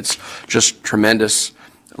 And it's just tremendous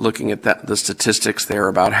looking at the statistics there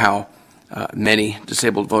about how many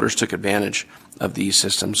disabled voters took advantage of the ease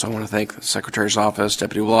system. So I want to thank the Secretary's office,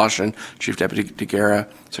 Deputy Voloshin, Chief Deputy DeGuerra,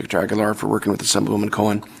 Secretary Aguilar for working with Assemblywoman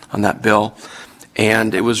Cohen on that bill.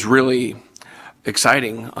 And it was really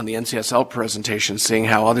exciting on the NCSL presentation, seeing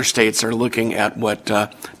how other states are looking at what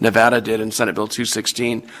Nevada did in Senate Bill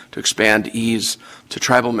 216 to expand ease to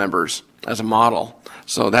tribal members as a model.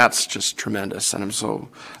 So that's just tremendous, and I'm so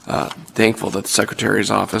thankful that the Secretary's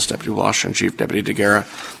office, Deputy Voloshin, Chief Deputy DeGuerra,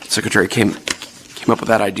 Secretary came up with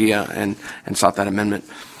that idea and sought that amendment.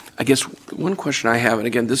 I guess one question I have, and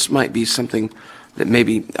again, this might be something that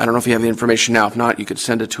maybe, I don't know if you have the information now, if not, you could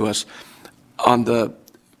send it to us. On the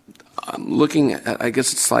looking at, I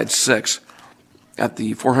guess it's slide 6, at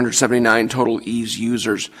the 479 total ease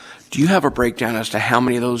users, do you have a breakdown as to how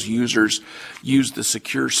many of those users use the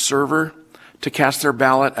secure server to cast their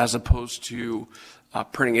ballot as opposed to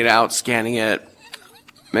printing it out, scanning it,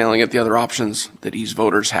 mailing it, the other options that ease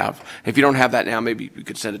voters have? If you don't have that now, maybe you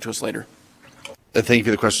could send it to us later. Thank you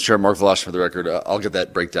for the question, Chair. Mark Voloshin for the record. I'll get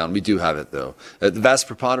that breakdown. We do have it, though. The vast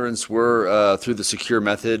preponderance were through the secure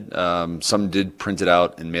method. Some did print it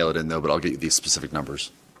out and mail it in, though, but I'll get you these specific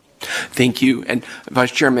numbers. Thank you. And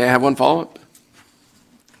Vice Chair, may I have one follow-up?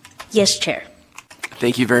 Yes, Chair.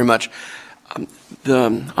 Thank you very much.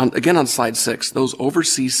 Again, on slide 6, those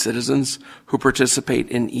overseas citizens who participate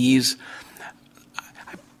in ease,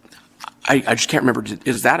 I just can't remember.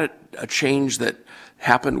 Is that a change that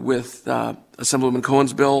happened with Assemblywoman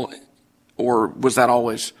Cohen's bill, or was that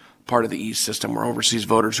always part of the ease system where overseas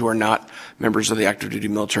voters who are not members of the active duty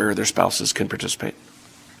military or their spouses can participate?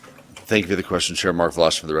 Thank you for the question, Chair. Mark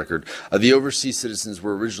Voloshin for the record. The overseas citizens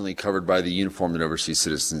were originally covered by the Uniformed and Overseas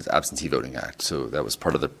Citizens Absentee Voting Act, so that was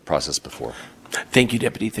part of the process before. Thank you,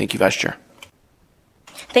 Deputy. Thank you, Vice Chair.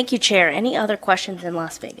 Thank you, Chair. Any other questions in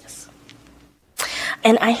Las Vegas?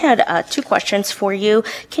 And I had 2 questions for you.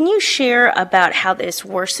 Can you share about how this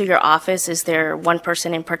works through your office? Is there one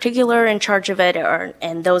person in particular in charge of it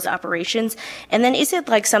and those operations? And then is it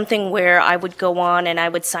like something where I would go on and I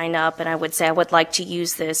would sign up and I would say, I would like to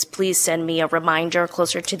use this, please send me a reminder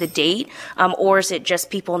closer to the date? Or is it just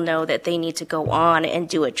people know that they need to go on and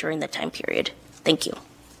do it during the time period? Thank you.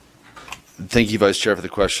 Thank you, Vice Chair, for the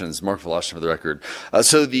questions. Mark Voloshin for the record.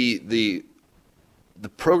 So the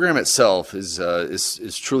program itself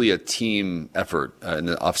is truly a team effort in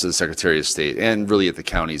the Office of the Secretary of State and really at the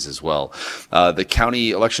counties as well. The county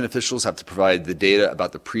election officials have to provide the data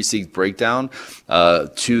about the precinct breakdown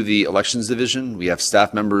to the Elections Division. We have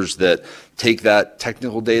staff members that take that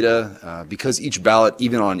technical data because each ballot,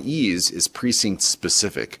 even on ease, is precinct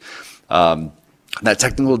specific. That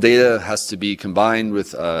technical data has to be combined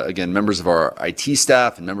with, again, members of our IT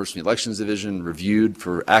staff and members from the Elections Division, reviewed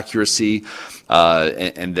for accuracy,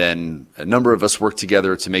 and then a number of us work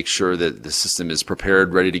together to make sure that the system is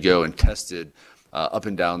prepared, ready to go, and tested up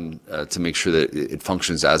and down to make sure that it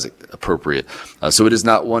functions as appropriate. So it is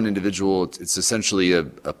not one individual. It's essentially a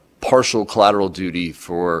partial collateral duty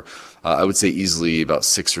for, I would say easily about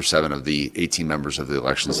 6 or 7 of the 18 members of the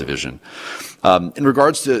Elections Division. In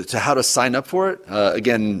regards to how to sign up for it,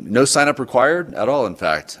 again, no sign up required at all, in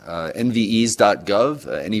fact.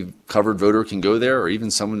 nves.gov, any covered voter can go there, or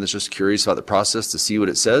even someone that's just curious about the process to see what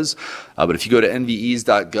it says. But if you go to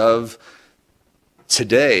nves.gov,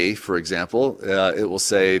 today, for example, it will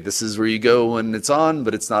say this is where you go when it's on,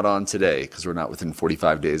 but it's not on today because we're not within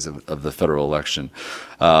 45 days of the federal election.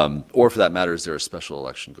 Or for that matter, is there a special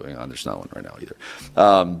election going on? There's not one right now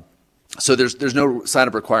either. So there's no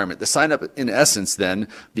sign-up requirement. The sign-up, in essence, then,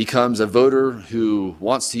 becomes a voter who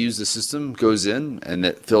wants to use the system, goes in, and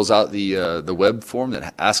that fills out the web form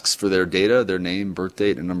that asks for their data, their name, birth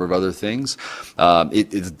date, and a number of other things.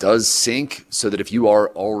 It does sync so that if you are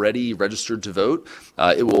already registered to vote,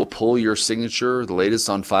 it will pull your signature, the latest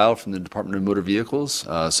on file from the Department of Motor Vehicles.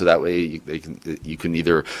 So that way you can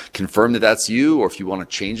either confirm that that's you, or if you want to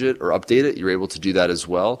change it or update it, you're able to do that as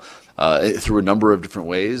well. Through a number of different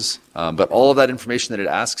ways. But all of that information that it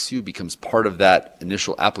asks you becomes part of that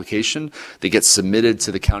initial application that gets submitted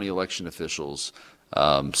to the county election officials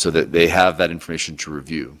so that they have that information to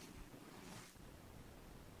review.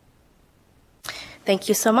 Thank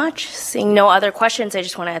you so much. Seeing no other questions, I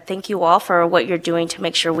just want to thank you all for what you're doing to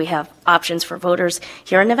make sure we have options for voters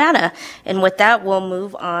here in Nevada. And with that, we'll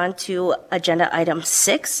move on to agenda item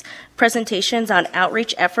 6, presentations on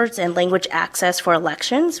outreach efforts and language access for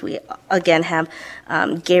elections. We again have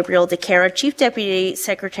Gabriel DeCara, Chief Deputy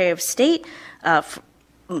Secretary of State,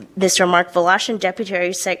 Mr. Mark Voloshin,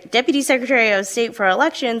 Deputy Secretary of State for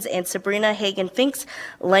Elections, and Sabrina Hagen-Finks,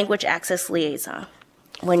 Language Access Liaison.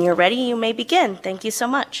 When you're ready, you may begin. Thank you so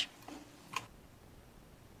much.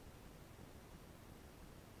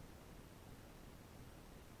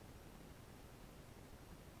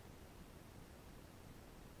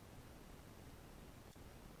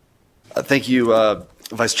 Thank you,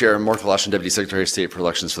 Vice Chair. Mark Voloshin, Deputy Secretary of State for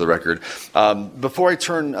Elections, for the record. Before I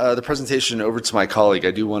turn the presentation over to my colleague,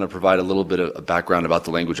 I do want to provide a little bit of background about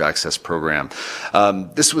the Language Access Program.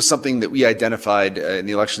 This was something that we identified in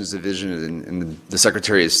the Elections Division and in the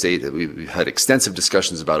Secretary of State that we've had extensive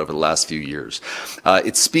discussions about over the last few years.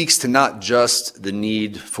 It speaks to not just the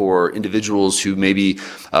need for individuals who maybe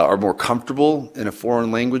are more comfortable in a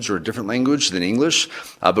foreign language or a different language than English,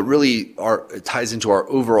 but really it ties into our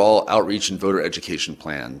overall outreach and voter education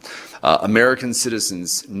plan. American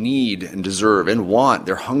citizens need and deserve and want,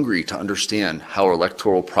 they're hungry to understand how our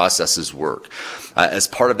electoral processes work. As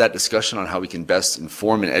part of that discussion on how we can best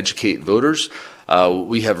inform and educate voters,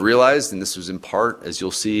 we have realized, and this was in part, as you'll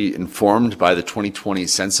see, informed by the 2020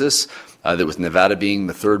 census, that with Nevada being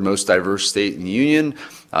the 3rd most diverse state in the union,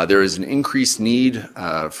 there is an increased need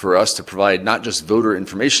for us to provide not just voter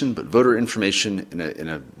information, but voter information in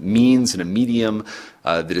a means and a medium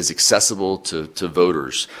that is accessible to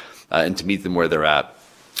voters and to meet them where they're at.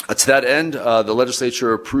 To that end, the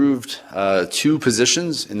legislature approved 2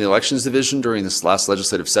 positions in the Elections Division during this last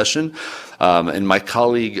legislative session. And my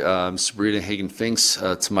colleague, Sabrina Hagen-Finks,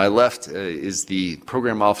 to my left, is the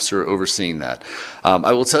program officer overseeing that.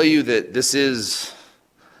 I will tell you that this is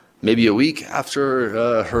maybe a week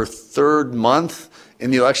after her 3rd month in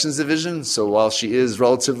the Elections Division. So while she is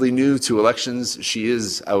relatively new to elections, she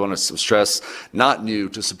is, I want to stress, not new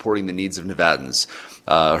to supporting the needs of Nevadans.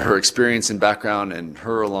 Her experience and background, and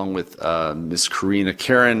her along with Ms. Karina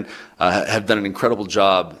Karen, have done an incredible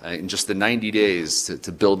job in just the 90 days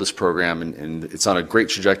to build this program, and it's on a great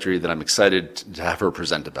trajectory that I'm excited to have her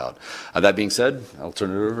present about. That being said, I'll turn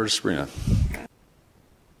it over to Sabrina.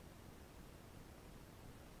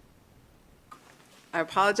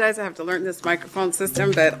 apologize. I have to learn this microphone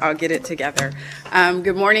system, but I'll get it together.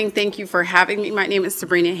 Good morning. Thank you for having me. My name is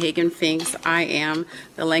Sabrina Hagen-Finks. I am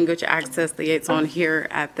the Language Access Liaison here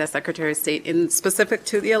at the Secretary of State, in specific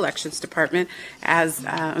to the Elections Department. As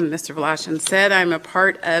Mr. Velashan said, I'm a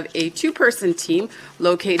part of a two-person team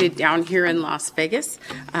located down here in Las Vegas,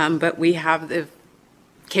 but we have the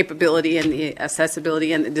capability and the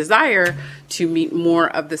accessibility and the desire to meet more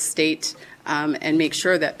of the state and make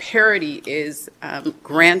sure that parity is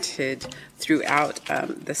granted throughout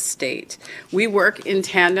the state. We work in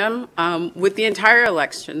tandem with the entire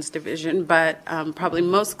elections division, but probably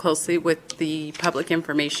most closely with the public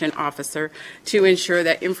information officer to ensure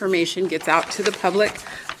that information gets out to the public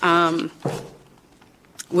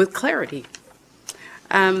with clarity.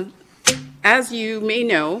 As you may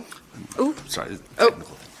know, Sorry.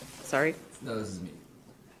 Sorry. No, this is me.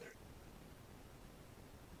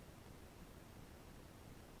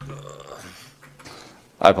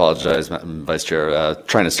 I apologize, Madam Vice Chair.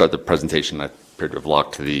 Trying to start the presentation, I appear to have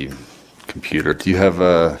locked the computer. Do you have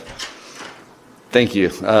a... Thank you.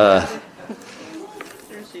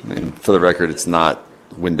 And for the record, it's not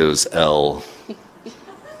Windows L.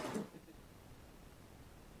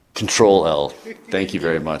 Control L. Thank you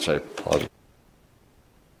very much. I apologize.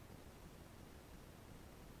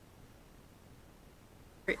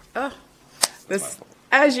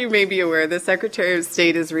 As you may be aware, the Secretary of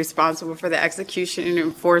State is responsible for the execution and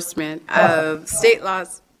enforcement of state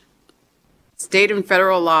laws, state and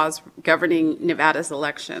federal laws governing Nevada's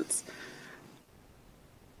elections.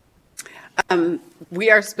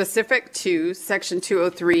 We are specific to Section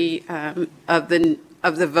 203 of the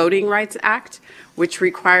Voting Rights Act, which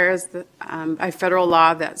requires by federal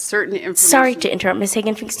law that certain information... Sorry to interrupt, Ms.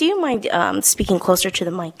 Hagen-Finks. Do you mind speaking closer to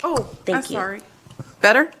the mic? Oh, thank you. Sorry.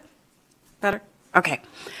 Better? Better? Okay.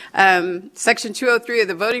 Section 203 of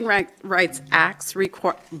the Voting Rights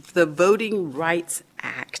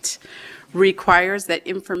Act requires that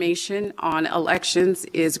information on elections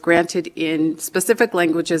is granted in specific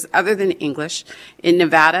languages other than English. In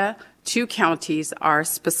Nevada, 2 counties are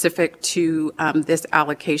specific to this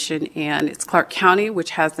allocation, and it's Clark County, which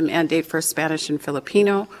has the mandate for Spanish and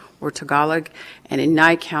Filipino or Tagalog, and in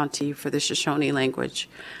Nye County for the Shoshone language.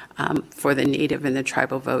 For the Native and the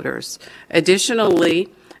tribal voters. Additionally,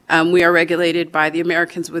 we are regulated by the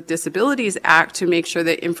Americans with Disabilities Act to make sure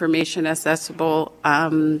that information accessible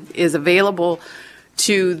is available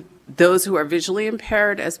to those who are visually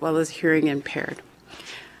impaired as well as hearing impaired.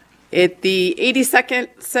 At the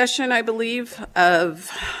 82nd session, I believe,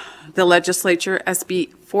 of the legislature,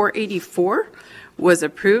 SB 484 was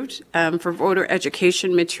approved for voter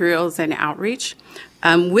education materials and outreach.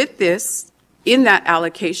 With this, in that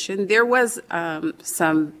allocation, there was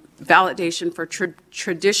some validation for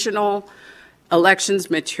traditional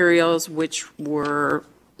elections materials, which were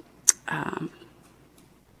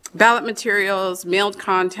ballot materials, mailed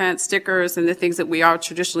content, stickers, and the things that we all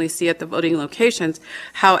traditionally see at the voting locations.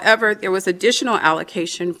 However, there was additional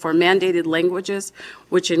allocation for mandated languages,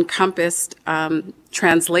 which encompassed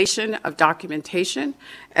translation of documentation,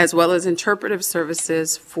 as well as interpretive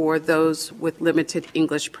services for those with limited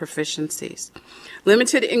English proficiencies.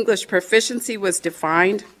 Limited English proficiency was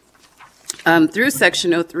defined through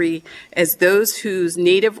Section 03 as those whose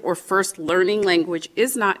native or first learning language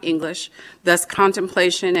is not English, thus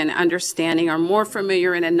contemplation and understanding are more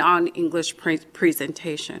familiar in a non-English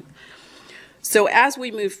presentation. So as we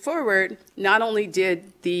move forward, not only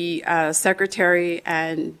did the Secretary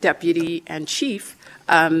and Deputy and Chief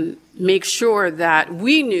make sure that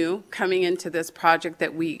we knew coming into this project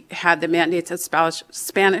that we had the mandates of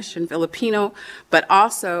Spanish and Filipino, but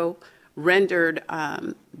also rendered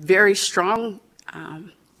very strong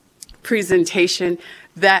presentation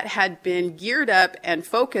that had been geared up and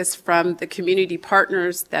focused from the community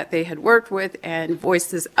partners that they had worked with and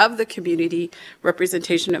voices of the community,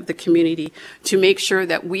 representation of the community, to make sure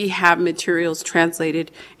that we have materials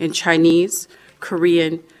translated in Chinese,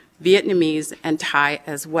 Korean, Vietnamese, and Thai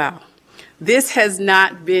as well. This has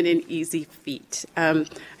not been an easy feat. I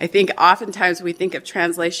think oftentimes we think of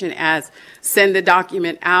translation as send the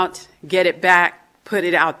document out, get it back, put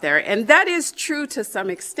it out there. And that is true to some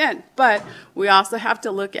extent, but we also have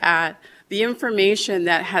to look at the information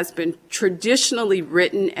that has been traditionally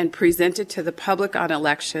written and presented to the public on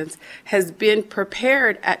elections has been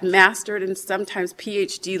prepared at mastered and sometimes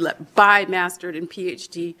by mastered and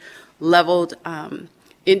PhD leveled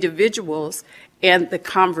individuals. And the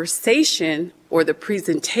conversation or the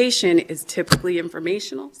presentation is typically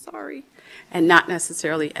informational, and not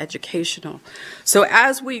necessarily educational. So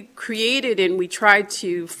as we created and we tried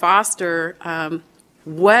to foster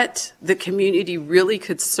what the community really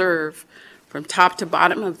could serve from top to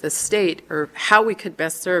bottom of the state, or how we could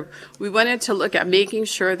best serve, we wanted to look at making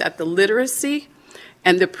sure that the literacy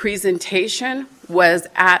and the presentation was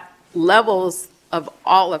at levels of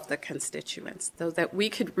all of the constituents, so that we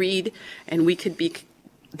could read and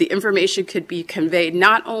the information could be conveyed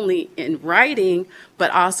not only in writing,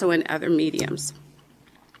 but also in other mediums.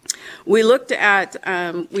 We looked at,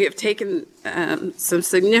 we have taken some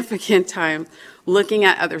significant time looking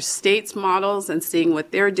at other states' models and seeing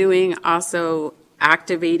what they're doing, also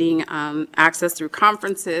activating access through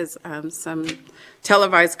conferences, some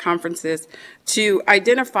televised conferences, to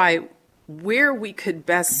identify where we could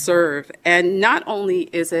best serve. And not only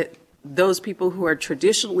is it those people who are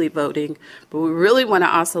traditionally voting, but we really want to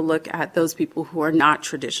also look at those people who are not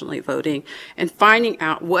traditionally voting and finding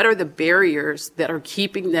out what are the barriers that are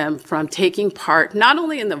keeping them from taking part, not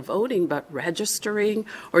only in the voting, but registering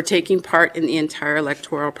or taking part in the entire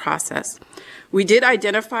electoral process. We did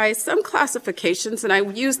identify some classifications, and I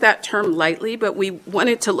use that term lightly, but we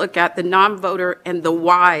wanted to look at the non-voter and the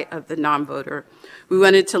why of the non-voter. We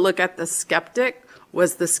wanted to look at the skeptic.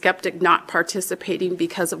 Was the skeptic not participating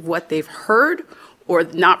because of what they've heard, or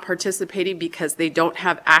not participating because they don't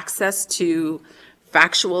have access to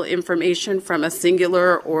factual information from a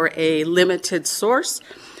singular or a limited source?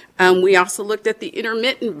 We also looked at the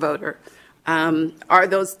intermittent voter.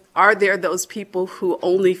 Are there those people who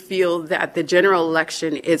only feel that the general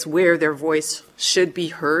election is where their voice should be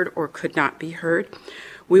heard or could not be heard?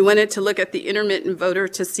 We wanted to look at the intermittent voter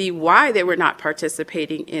to see why they were not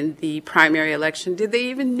participating in the primary election. Did they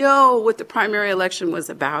even know what the primary election was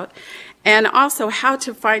about? And also how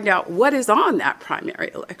to find out what is on that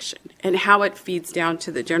primary election and how it feeds down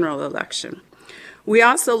to the general election. We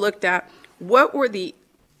also looked at what were the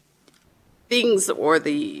things or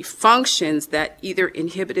the functions that either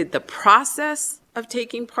inhibited the process of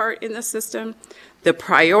taking part in the system, the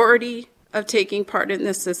priority of taking part in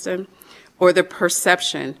the system, or the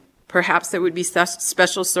perception. Perhaps there would be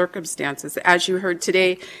special circumstances. As you heard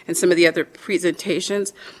today in some of the other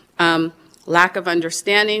presentations, lack of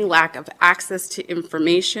understanding, lack of access to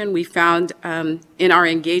information. We found in our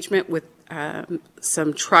engagement with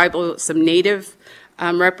some native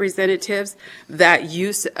representatives that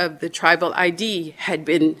use of the tribal ID had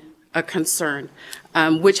been a concern,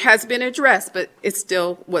 which has been addressed, but it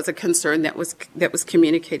still was a concern that was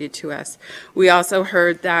communicated to us. We also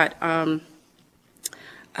heard that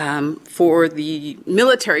for the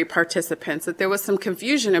military participants, that there was some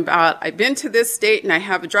confusion about, I've been to this state and I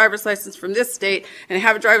have a driver's license from this state, and I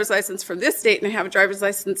have a driver's license from this state, and I have a driver's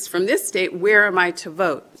license from this state, where am I to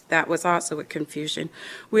vote? That was also a confusion.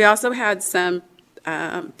 We also had some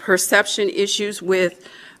perception issues with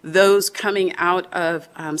those coming out of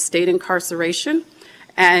state incarceration,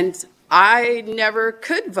 and I never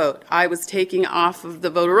could vote. I was taken off of the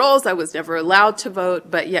voter rolls. I was never allowed to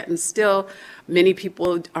vote, but yet and still, many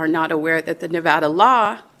people are not aware that the Nevada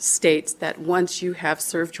law states that once you have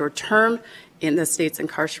served your term in the state's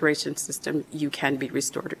incarceration system, you can be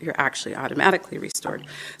restored. You're actually automatically restored.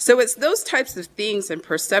 So it's those types of things and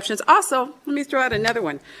perceptions. Also, let me throw out another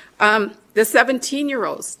one. The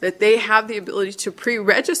 17-year-olds, that they have the ability to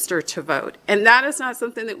pre-register to vote. And that is not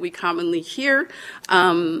something that we commonly hear.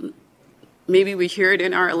 Maybe we hear it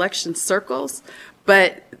in our election circles,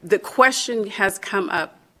 but the question has come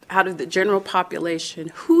up out of the general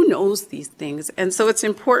population, who knows these things? And so it's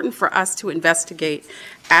important for us to investigate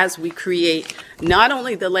as we create not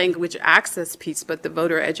only the language access piece, but the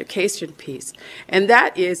voter education piece. And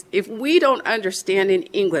that is, if we don't understand in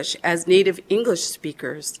English as native English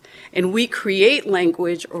speakers, and we create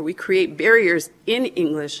language or we create barriers in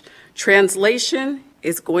English, translation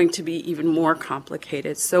is going to be even more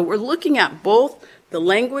complicated. So we're looking at both the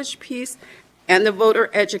language piece and the voter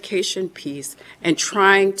education piece, and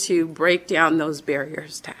trying to break down those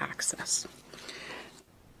barriers to access.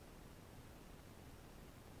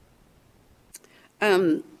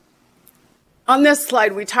 On this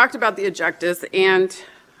slide, we talked about the objectives, and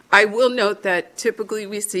I will note that typically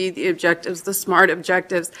we see the objectives, the SMART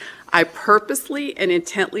objectives. I purposely and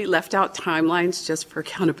intently left out timelines just for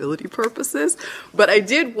accountability purposes, but I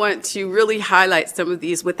did want to really highlight some of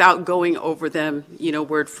these without going over them,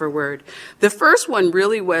 word for word. The first one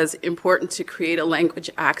really was important to create a language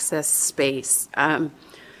access space. The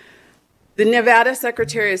Nevada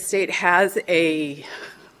Secretary of State has a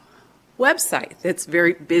website that's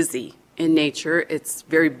very busy in nature.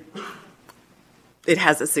 It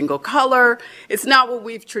has a single color. It's not what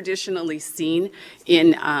we've traditionally seen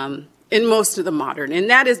in in most of the modern, and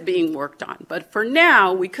that is being worked on. But for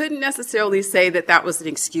now, we couldn't necessarily say that that was an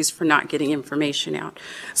excuse for not getting information out.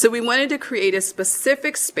 So we wanted to create a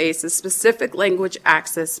specific space, a specific language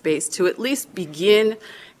access space to at least begin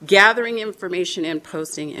gathering information and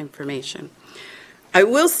posting information. I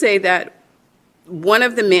will say that one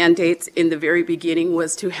of the mandates in the very beginning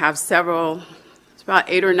was to have several, it's about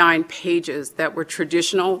 8 or 9 pages that were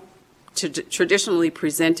traditionally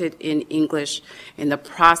presented in English in the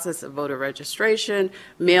process of voter registration,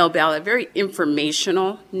 mail ballot, very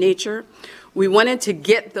informational nature. We wanted to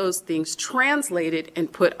get those things translated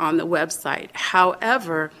and put on the website.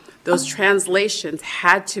 However, those translations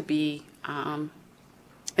had to be,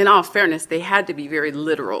 in all fairness, they had to be very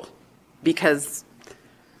literal because,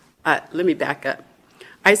 let me back up.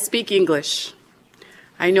 I speak English.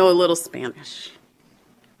 I know a little Spanish.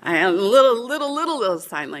 I have a little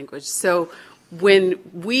sign language. So when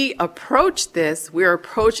we approach this, we're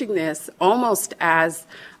approaching this almost as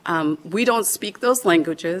we don't speak those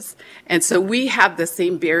languages, and so we have the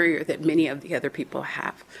same barrier that many of the other people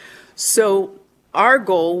have. So our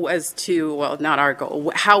goal was to, well, not our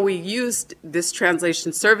goal, how we used this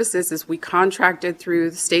translation services is we contracted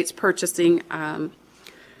through the state's purchasing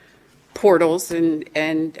portals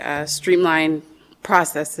and streamline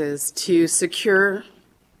processes to secure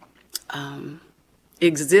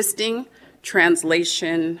existing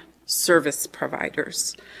translation service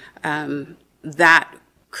providers that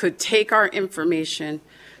could take our information,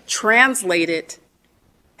 translate it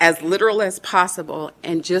as literal as possible,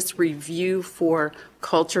 and just review for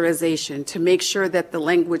culturization to make sure that the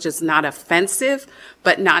language is not offensive,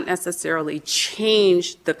 but not necessarily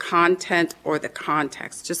change the content or the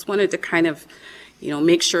context. Just wanted to kind of,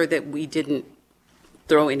 make sure that we didn't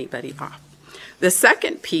throw anybody off. The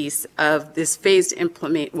second piece of this phased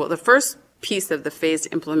the first piece of the phased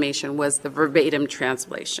implementation was the verbatim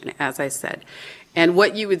translation, as I said. And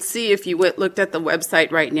what you would see if you looked at the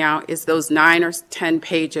website right now is those 9 or 10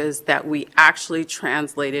 pages that we actually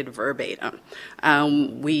translated verbatim.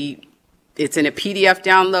 It's in a PDF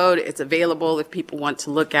download. It's available if people want to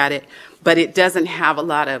look at it, but it doesn't have a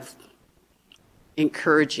lot of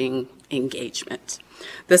encouraging engagement.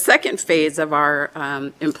 The second phase of our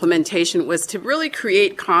implementation was to really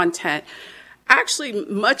create content, actually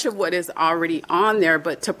much of what is already on there,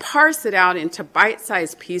 but to parse it out into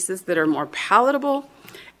bite-sized pieces that are more palatable,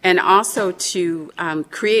 and also to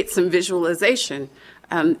create some visualization.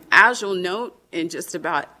 As you'll note in just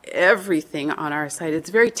about everything on our site, it's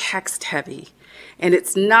very text-heavy, and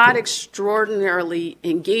it's not extraordinarily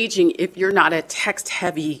engaging if you're not a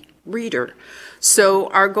text-heavy reader. So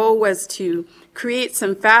our goal was to create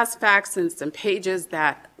some fast facts and some pages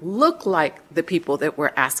that look like the people that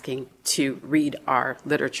we're asking to read our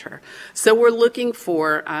literature. So we're looking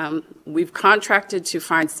for, we've contracted to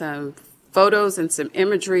find some photos and some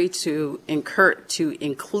imagery to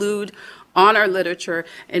include on our literature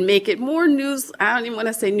and make it more I don't even want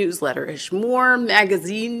to say newsletter-ish, more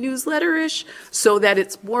magazine newsletter-ish, so that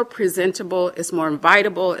it's more presentable, it's more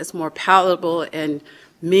invitable, it's more palatable, and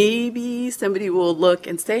maybe somebody will look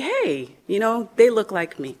and say, hey, they look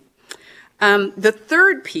like me. The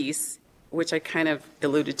third piece, which I kind of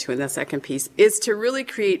alluded to in the second piece, is to really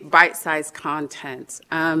create bite-sized content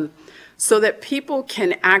so that people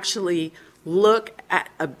can actually look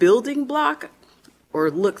at a building block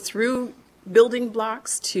or look through building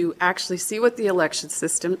blocks to actually see what the election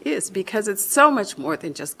system is, because it's so much more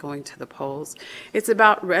than just going to the polls. It's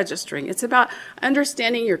about registering. It's about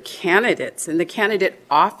understanding your candidates and the candidate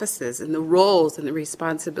offices and the roles and the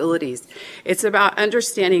responsibilities. It's about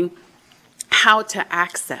understanding how to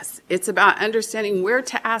access. It's about understanding where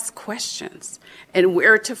to ask questions and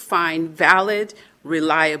where to find valid,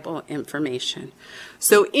 reliable information.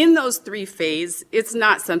 So in those 3 phases, it's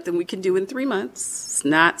not something we can do in 3 months. It's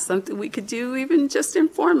not something we could do even just in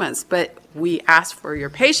 4 months, but we ask for your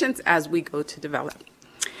patience as we go to develop.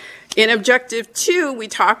 In Objective 2, we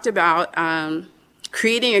talked about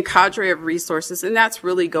creating a cadre of resources, and that's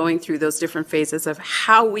really going through those different phases of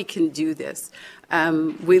how we can do this.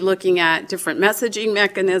 We're looking at different messaging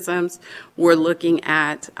mechanisms. We're looking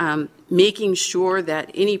at making sure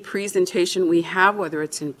that any presentation we have, whether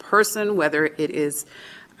it's in person, whether it is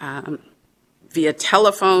via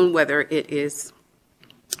telephone, whether it is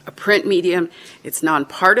a print medium, it's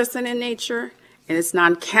nonpartisan in nature, and it's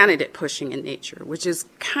non-candidate pushing in nature, which is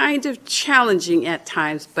kind of challenging at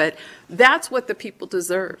times, but that's what the people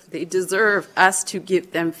deserve. They deserve us to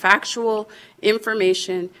give them factual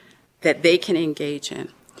information that they can engage in.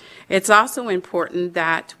 It's also important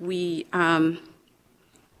that we have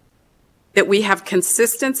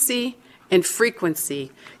consistency and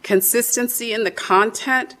frequency. Consistency in the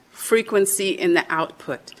content, frequency in the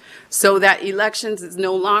output, so that elections is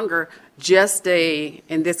no longer just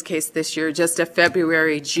in this case this year, just a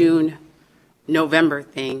February, June, November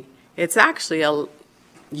thing. It's actually a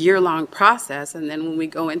year-long process, and then when we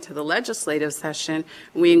go into the legislative session,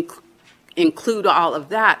 we include all of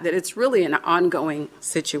that it's really an ongoing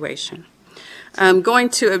situation. Going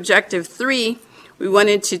to objective 3, we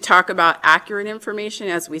wanted to talk about accurate information,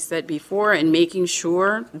 as we said before, and making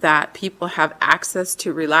sure that people have access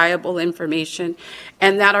to reliable information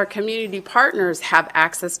and that our community partners have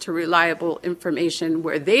access to reliable information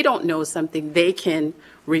where they don't know something, they can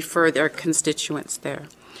refer their constituents there.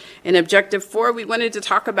 In objective 4, we wanted to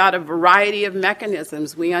talk about a variety of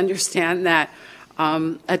mechanisms. We understand that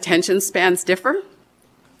attention spans differ,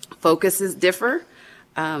 focuses differ.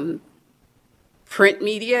 Print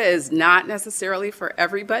media is not necessarily for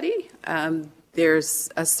everybody. There's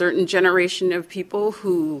a certain generation of people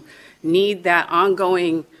who need that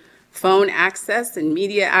ongoing phone access and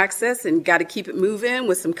media access and got to keep it moving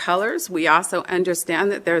with some colors. We also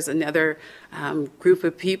understand that there's another group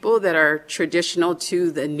of people that are traditional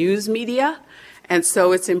to the news media. And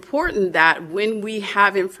so it's important that when we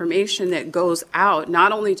have information that goes out,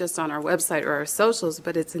 not only just on our website or our socials,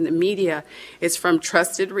 but it's in the media, it's from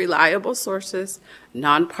trusted, reliable sources,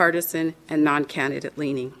 nonpartisan, and non-candidate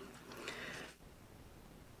leaning.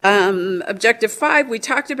 Objective 5, we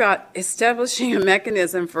talked about establishing a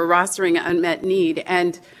mechanism for rostering unmet need.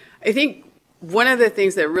 And I think one of the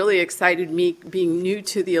things that really excited me being new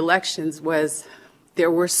to the elections was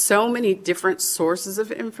there were so many different sources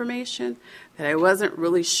of information that I wasn't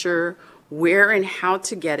really sure where and how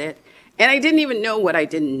to get it. And I didn't even know what I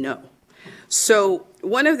didn't know. So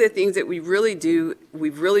one of the things that we've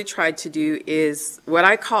really tried to do is what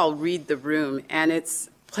I call read the room. And it's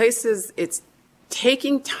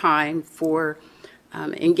taking time for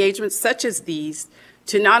engagements such as these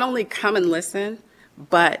to not only come and listen,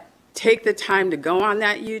 but take the time to go on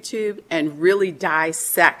that YouTube and really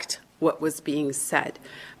dissect what was being said.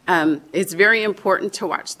 It's very important to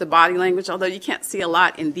watch the body language, although you can't see a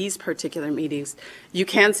lot in these particular meetings. You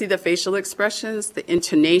can see the facial expressions, the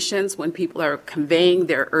intonations when people are conveying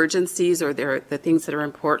their urgencies or the things that are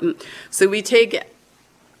important. So we take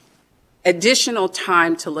additional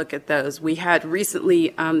time to look at those. We had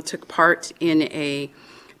recently took part in a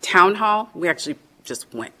town hall. We actually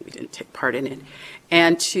just went, we didn't take part in it.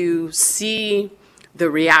 And to see the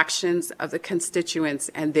reactions of the constituents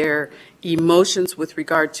and their emotions with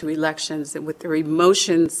regard to elections and with their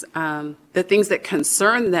emotions, the things that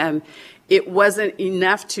concern them, it wasn't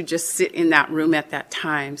enough to just sit in that room at that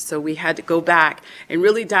time. So we had to go back and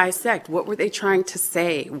really dissect what were they trying to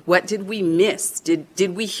say? What did we miss?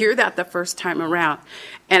 Did we hear that the first time around?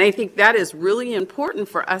 And I think that is really important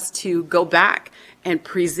for us to go back and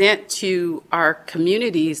present to our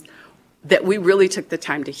communities that we really took the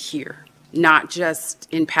time to hear, not just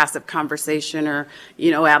in passive conversation or,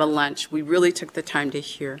 at a lunch. We really took the time to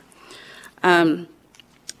hear. The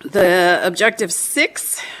objective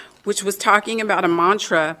 6, which was talking about a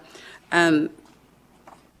mantra, in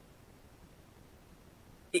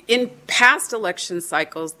past election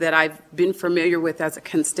cycles that I've been familiar with as a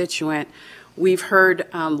constituent, we've heard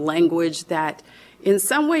language that in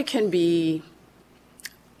some way can be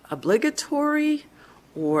obligatory,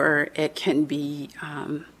 or it can be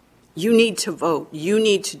you need to vote, you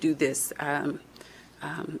need to do this.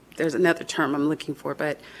 There's another term I'm looking for,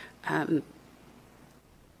 but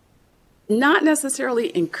not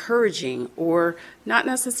necessarily encouraging or not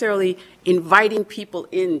necessarily inviting people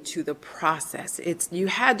into the process. You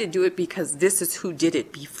had to do it because this is who did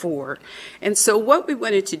it before. And so what we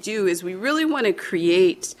wanted to do is we really want to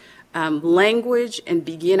create language and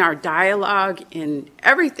begin our dialogue in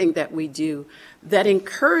everything that we do that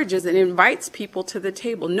encourages and invites people to the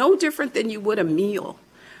table, no different than you would a meal,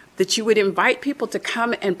 that you would invite people to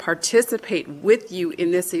come and participate with you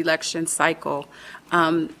in this election cycle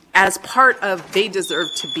as part of they deserve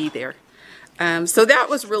to be there. So that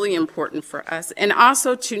was really important for us. And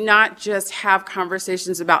also to not just have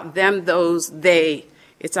conversations about them, those, they.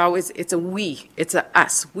 It's a we, it's a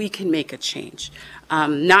us. We can make a change.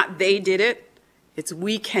 Not they did it, it's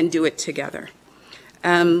we can do it together.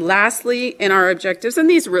 Lastly, in our objectives, and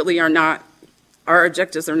these really are not, our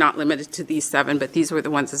objectives are not limited to these 7, but these were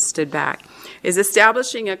the ones that stood back, is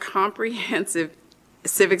establishing a comprehensive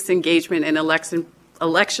civics engagement and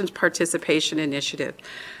elections participation initiative.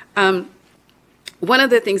 One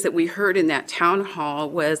of the things that we heard in that town hall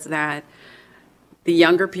was that the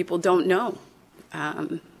younger people don't know.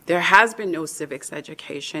 There has been no civics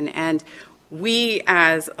education, and we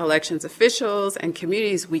as elections officials and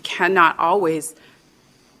communities, we cannot always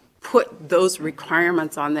put those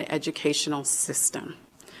requirements on the educational system.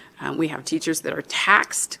 We have teachers that are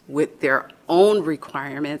taxed with their own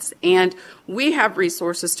requirements, and we have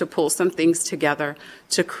resources to pull some things together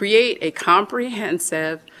to create a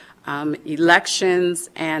comprehensive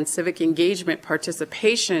elections and civic engagement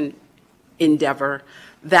participation endeavor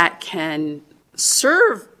that can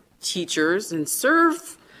serve teachers and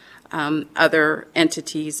serve other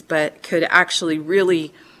entities, but could actually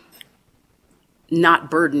really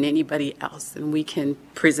not burden anybody else. And we can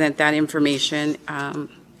present that information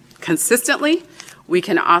consistently. We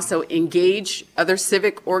can also engage other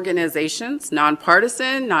civic organizations,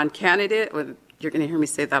 nonpartisan, non-candidate, you're going to hear me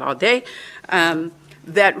say that all day,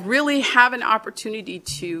 that really have an opportunity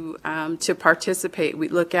to participate. We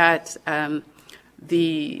look at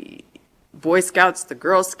the Boy Scouts, the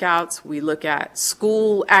Girl Scouts. We look at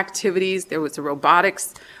school activities. There was a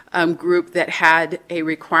robotics group that had a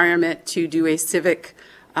requirement to do a civic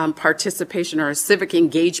participation or a civic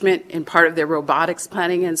engagement in part of their robotics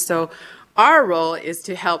planning. And so our role is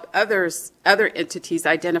to help other entities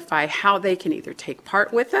identify how they can either take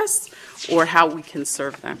part with us or how we can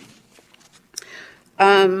serve them.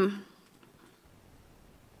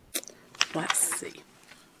 Let's see.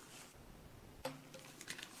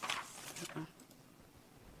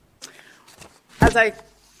 As I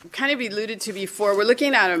kind of alluded to before, we're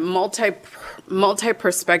looking at a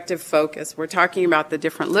multi-perspective focus. We're talking about the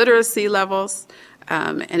different literacy levels.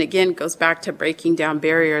 And again, it goes back to breaking down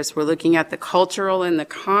barriers. We're looking at the cultural and the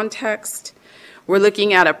context. We're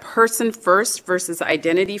looking at a person-first versus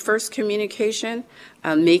identity-first communication,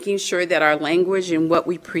 making sure that our language and what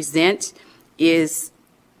we present is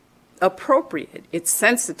appropriate, it's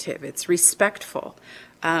sensitive, it's respectful.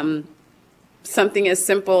 Something as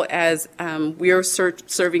simple as we are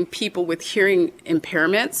serving people with hearing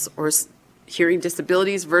impairments or hearing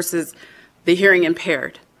disabilities versus the hearing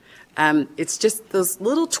impaired. It's just those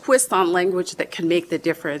little twists on language that can make the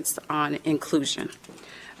difference on inclusion.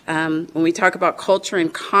 When we talk about culture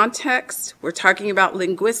and context, we're talking about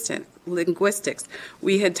linguistics.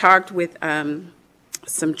 We had talked with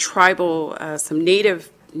some tribal, some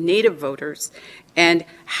native voters, and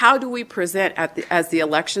how do we present as the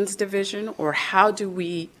elections division, or how do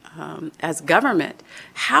we, as government,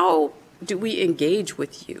 how do we engage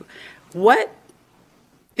with you? What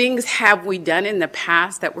things have we done in the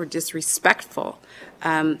past that were disrespectful?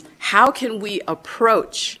 How can we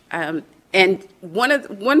approach? And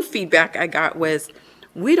one feedback I got was,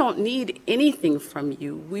 we don't need anything from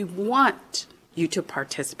you. We want you to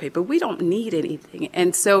participate, but we don't need anything.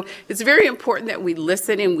 And so it's very important that we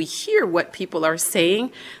listen and we hear what people are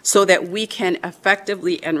saying so that we can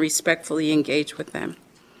effectively and respectfully engage with them.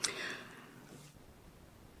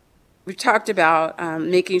 We've talked about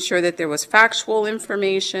making sure that there was factual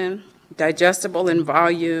information, digestible in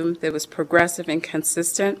volume, that was progressive and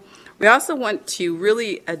consistent. We also want to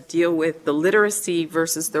really deal with the literacy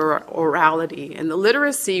versus the orality. And the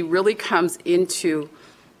literacy really comes into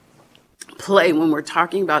play when we're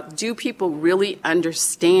talking about, do people really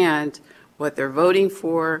understand what they're voting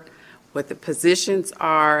for, what the positions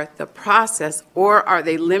are, the process, or are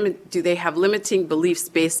they do they have limiting beliefs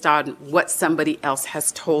based on what somebody else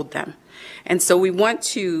has told them? And so we want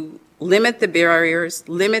to limit the barriers,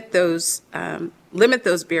 limit those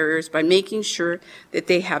barriers by making sure that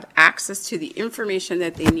they have access to the information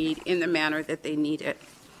that they need in the manner that they need it.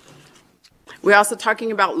 We're also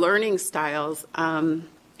talking about learning styles.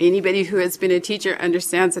 Anybody who has been a teacher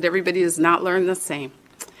understands that everybody does not learn the same.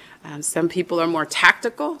 Some people are more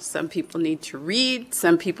tactical, some people need to read,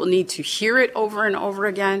 some people need to hear it over and over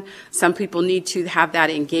again, some people need to have that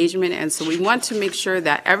engagement, and so we want to make sure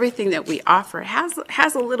that everything that we offer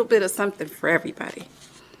has a little bit of something for everybody.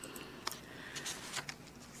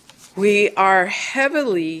 We are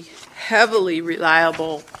heavily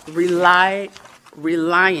reliant,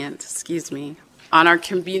 on our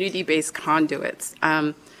community-based conduits.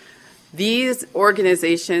 These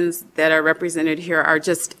organizations that are represented here are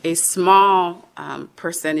just a small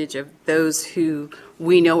percentage of those who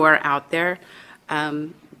we know are out there.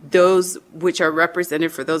 Those which are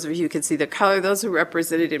represented, for those of you who can see the color, those who are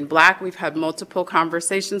represented in black, we've had multiple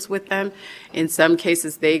conversations with them. In some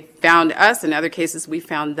cases, they found us. In other cases, we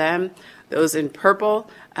found them. Those in purple,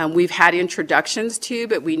 we've had introductions to,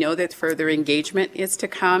 but we know that further engagement is to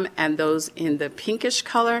come. And those in the pinkish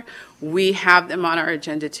color, we have them on our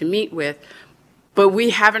agenda to meet with, but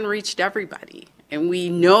we haven't reached everybody. And we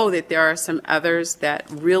know that there are some others that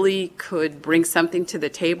really could bring something to the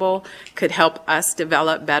table, could help us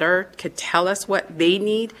develop better, could tell us what they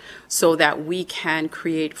need so that we can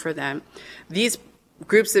create for them. These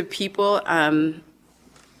groups of people are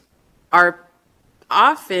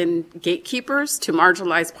often gatekeepers to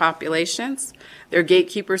marginalized populations. They're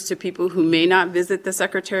gatekeepers to people who may not visit the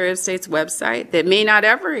Secretary of State's website, that may not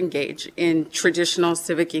ever engage in traditional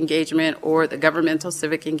civic engagement or the governmental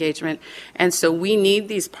civic engagement. And so we need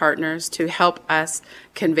these partners to help us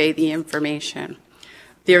convey the information.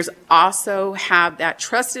 There's also have that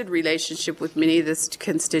trusted relationship with many of the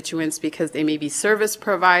constituents because they may be service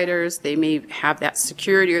providers, they may have that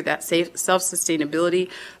security or that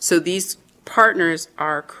self-sustainability. So these partners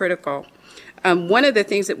are critical. One of the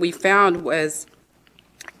things that we found was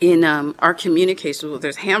in our communications, well,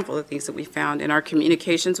 there's a handful of things that we found in our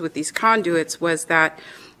communications with these conduits was that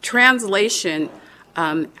translation,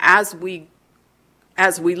 as we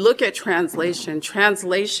look at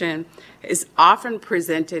translation is often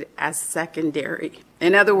presented as secondary.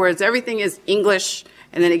 In other words, everything is English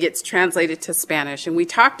and then it gets translated to Spanish. And we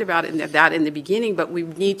talked about that in the beginning, but we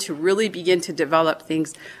need to really begin to develop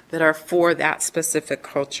things that are for that specific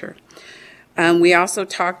culture. We also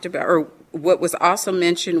talked about, or what was also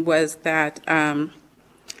mentioned was that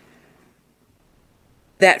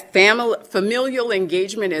familial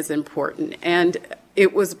engagement is important. And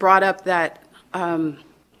it was brought up that, I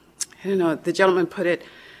don't know, the gentleman put it,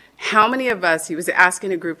 how many of us, he was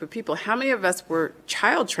asking a group of people, how many of us were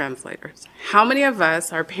child translators? How many of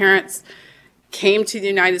us, our parents came to the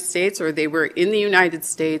United States or they were in the United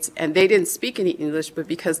States and they didn't speak any English, but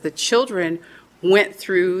because the children went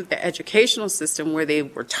through the educational system where they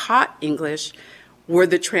were taught English, were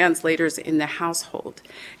the translators in the household.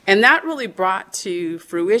 And that really brought to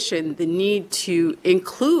fruition the need to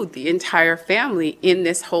include the entire family in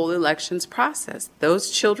this whole elections process.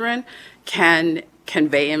 Those children can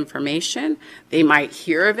convey information, they might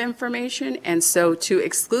hear of information, and so to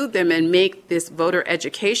exclude them and make this voter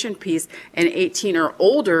education piece an 18 or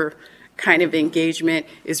older kind of engagement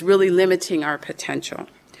is really limiting our potential.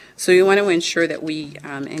 So we want to ensure that we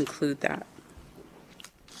include that.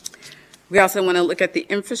 We also want to look at the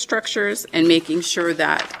infrastructures and making sure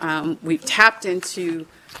that we've tapped into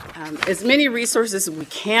as many resources as we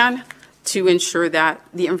can to ensure that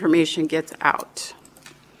the information gets out.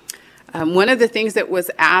 One of the things that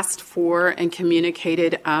was asked for and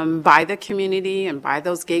communicated by the community and by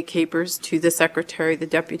those gatekeepers to the secretary, the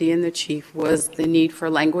deputy, and the chief was the need for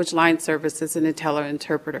language line services and a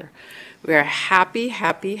teleinterpreter. We are happy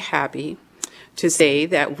to say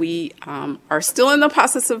that we are still in the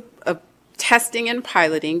process of testing and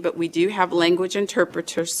piloting, but we do have language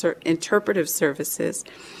interpretive services,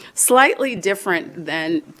 slightly different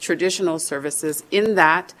than traditional services in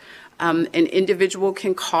that an individual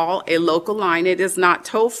can call a local line. It is not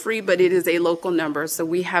toll-free, but it is a local number. So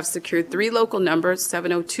we have secured 3 local numbers,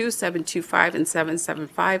 702, 725, and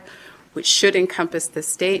 775, which should encompass the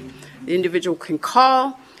state. The individual can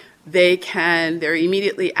call. They're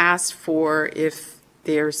immediately asked for, if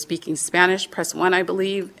they're speaking Spanish, press 1, I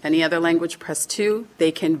believe. Any other language, press 2.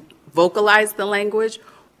 They can vocalize the language,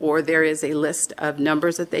 or there is a list of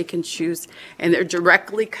numbers that they can choose, and they're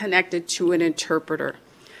directly connected to an interpreter.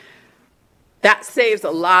 That saves a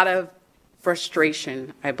lot of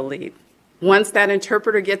frustration, I believe. Once that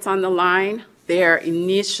interpreter gets on the line, they are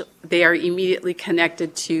immediately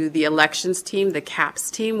connected to the elections team, the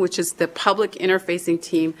CAPS team, which is the public interfacing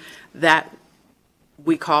team that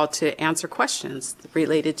we call to answer questions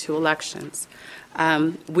related to elections.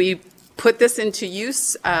 We put this into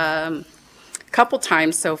use a couple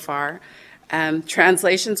times so far.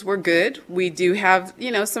 Translations were good. We do have,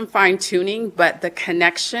 some fine tuning, but the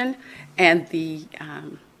connection and the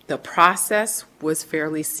process was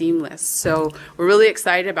fairly seamless. So we're really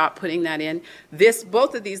excited about putting that in.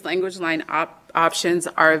 Both of these language line options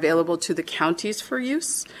are available to the counties for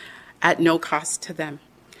use at no cost to them.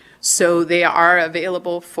 So they are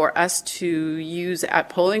available for us to use at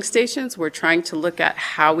polling stations. We're trying to look at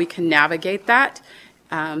how we can navigate that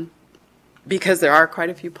because there are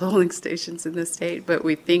quite a few polling stations in the state, but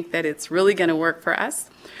we think that it's really going to work for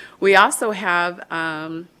us. We also have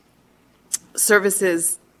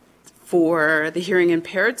services for the hearing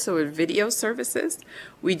impaired, so video services.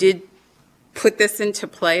 We did put this into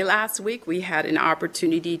play last week. We had an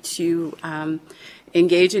opportunity to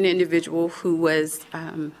engage an individual who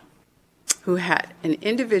had an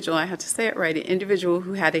individual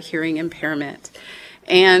who had a hearing impairment.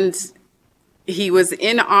 And he was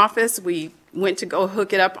in office. We went to go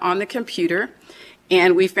hook it up on the computer,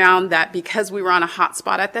 and we found that because we were on a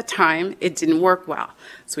hotspot at the time, it didn't work well.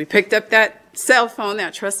 So we picked up that cell phone,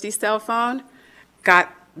 that trusty cell phone,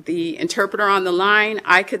 got the interpreter on the line.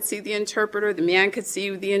 I could see the interpreter. The man could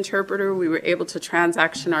see the interpreter. We were able to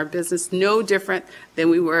transaction our business no different than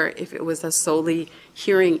we were if it was a solely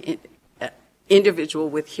hearing individual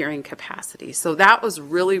with hearing capacity. So that was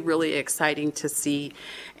really, really exciting to see,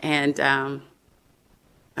 and that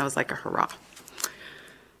was like a hurrah.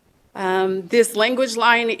 This language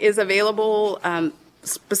line is available,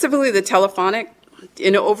 specifically the telephonic,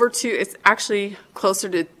 it's actually closer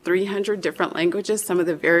to 300 different languages, some of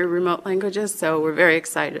the very remote languages, so we're very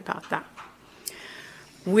excited about that.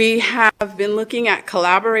 We have been looking at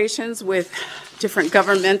collaborations with different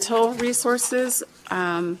governmental resources.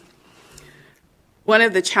 One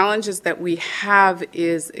of the challenges that we have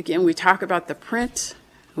is, again, we talk about the print,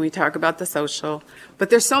 we talk about the social,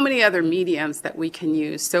 but there's so many other mediums that we can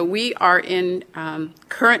use. So we are in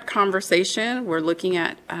current conversation. We're looking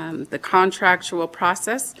at the contractual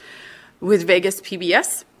process with Vegas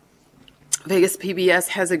PBS. Vegas PBS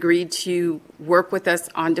has agreed to work with us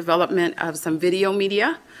on development of some video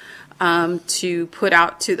media to put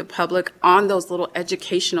out to the public on those little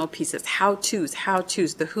educational pieces, how-tos,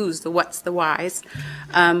 the who's, the what's, the whys.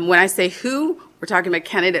 When I say who, we're talking about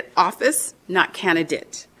candidate office, not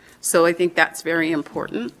candidate. So I think that's very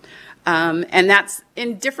important. And that's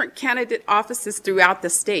in different candidate offices throughout the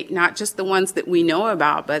state, not just the ones that we know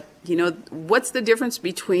about, but, you know, what's the difference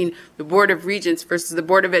between the Board of Regents versus the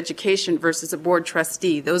Board of Education versus a board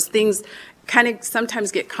trustee? Those things kind of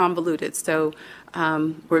sometimes get convoluted. So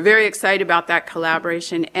we're very excited about that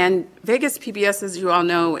collaboration. And Vegas PBS, as you all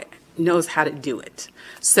know, knows how to do it.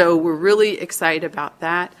 So we're really excited about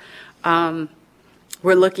that.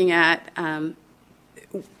 We're looking at,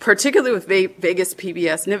 particularly with Vegas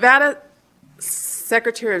PBS, Nevada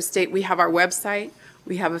Secretary of State, we have our website,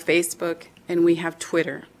 we have a Facebook, and we have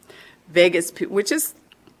Twitter. Vegas, which is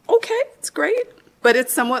okay, it's great, but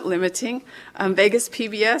it's somewhat limiting. Vegas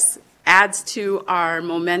PBS adds to our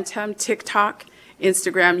momentum, TikTok,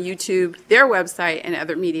 Instagram, YouTube, their website, and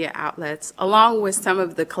other media outlets, along with some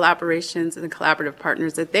of the collaborations and the collaborative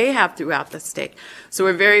partners that they have throughout the state. So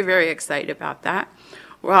we're very, very excited about that.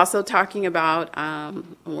 We're also talking about,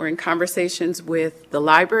 we're in conversations with the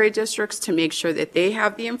library districts to make sure that they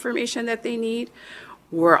have the information that they need.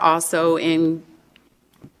 We're also in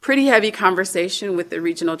pretty heavy conversation with the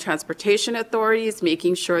regional transportation authorities,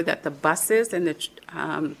 making sure that the buses and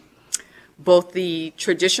the both the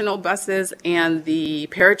traditional buses and the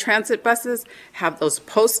paratransit buses have those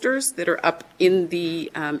posters that are up in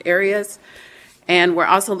the areas. And we're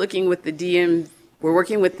also looking with the we're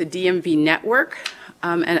working with the DMV network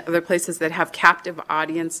and other places that have captive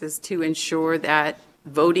audiences to ensure that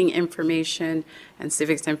voting information and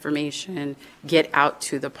civics information get out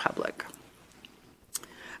to the public.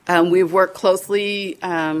 We've worked close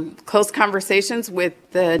conversations with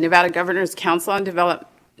the Nevada Governor's Council on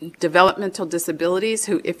Developmental Disabilities,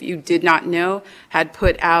 who, if you did not know, had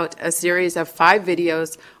put out a series of 5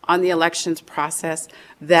 videos on the elections process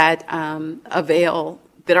that are availed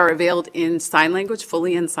in sign language,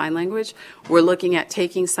 fully in sign language. We're looking at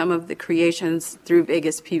taking some of the creations through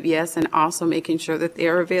Vegas PBS and also making sure that they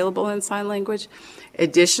are available in sign language.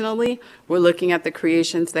 Additionally, we're looking at the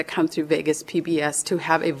creations that come through Vegas PBS to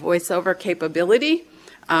have a voiceover capability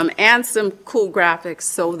and some cool graphics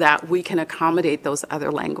so that we can accommodate those other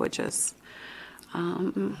languages.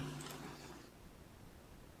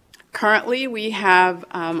 Currently, we have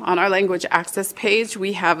on our language access page,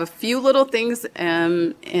 we have a few little things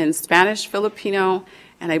in Spanish, Filipino,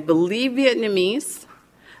 and I believe Vietnamese.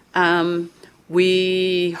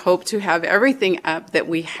 We hope to have everything up that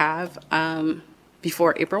we have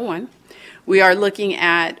before April 1. We are looking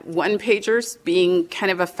at one-pagers being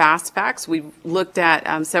kind of a fast fax. We've looked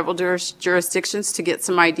at several jurisdictions to get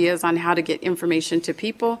some ideas on how to get information to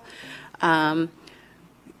people.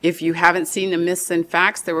 If you haven't seen the myths and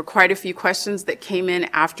facts, there were quite a few questions that came in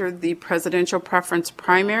after the presidential preference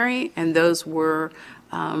primary, and those were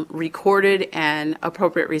recorded and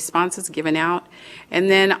appropriate responses given out. And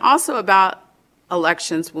then also about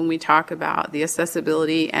elections when we talk about the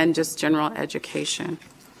accessibility and just general education.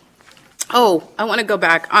 Oh, I want to go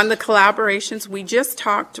back on the collaborations. We just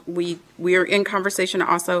talked, we are in conversation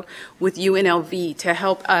also with UNLV to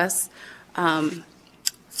help us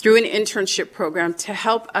through an internship program to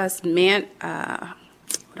help us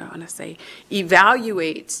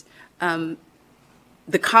evaluate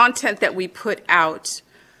the content that we put out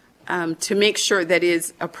to make sure that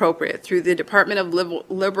is appropriate. Through the Department of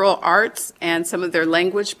Liberal Arts and some of their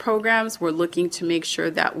language programs, we're looking to make sure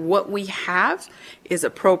that what we have is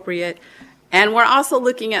appropriate. And we're also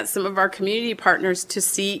looking at some of our community partners to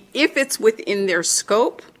see if it's within their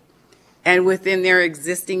scope and within their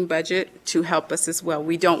existing budget to help us as well.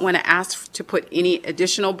 We don't want to ask to put any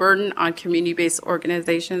additional burden on community-based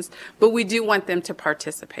organizations, but we do want them to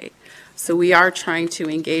participate. So we are trying to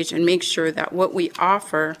engage and make sure that what we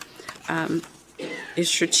offer is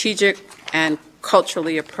strategic and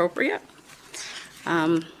culturally appropriate.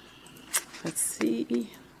 Let's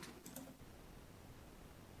see.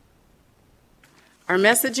 Our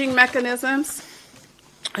messaging mechanisms,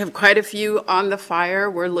 I have quite a few on the fire.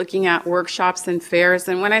 We're looking at workshops and fairs.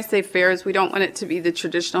 And when I say fairs, we don't want it to be the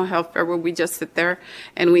traditional health fair where we just sit there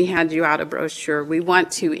and we hand you out a brochure. We want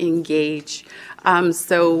to engage.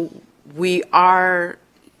 So we are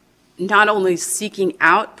not only seeking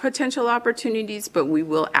out potential opportunities, but we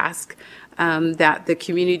will ask that the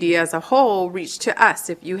community as a whole reach to us.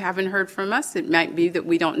 If you haven't heard from us, it might be that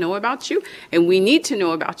we don't know about you, and we need to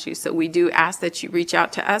know about you. So we do ask that you reach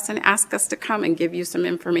out to us and ask us to come and give you some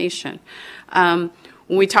information. When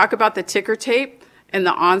we talk about the ticker tape and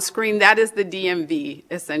the on-screen, that is the DMV,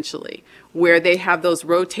 essentially, where they have those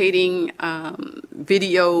rotating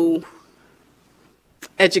video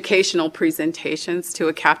educational presentations to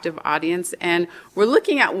a captive audience, and we're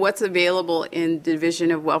looking at what's available in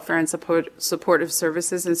Division of Welfare and Supportive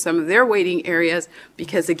Services and some of their waiting areas,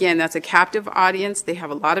 because again, that's a captive audience. They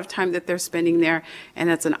have a lot of time that they're spending there, and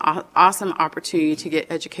that's an awesome opportunity to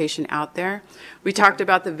get education out there. We talked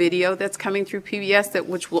about the video that's coming through PBS,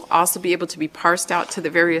 which will also be able to be parsed out to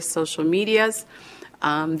the various social medias.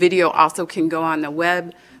 Video also can go on the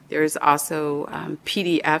web. There's also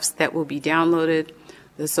PDFs that will be downloaded.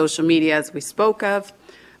 The social media, as we spoke of.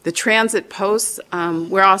 The transit posts,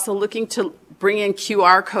 we're also looking to bring in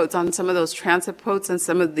QR codes on some of those transit posts and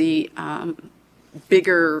some of the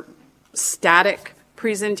bigger static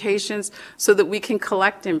presentations so that we can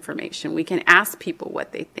collect information. We can ask people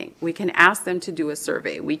what they think. We can ask them to do a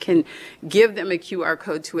survey. We can give them a QR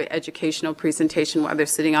code to an educational presentation while they're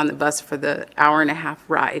sitting on the bus for the hour-and-a-half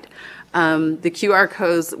ride. The QR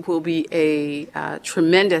codes will be a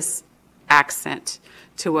tremendous accent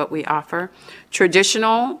to what we offer.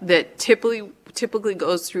 Traditional that typically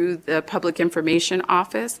goes through the Public Information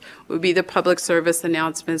Office would be the public service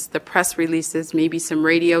announcements, the press releases, maybe some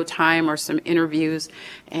radio time or some interviews,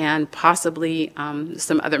 and possibly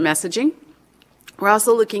some other messaging. We're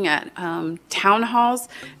also looking at town halls.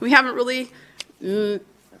 We haven't really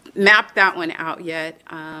mapped that one out yet.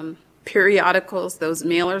 Periodicals, those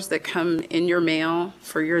mailers that come in your mail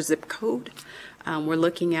for your zip code.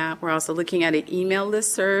 We're also looking at an email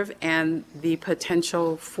listserv and the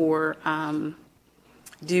potential for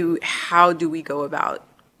how do we go about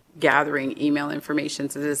gathering email information?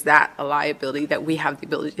 So is that a liability that we have the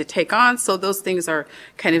ability to take on? So those things are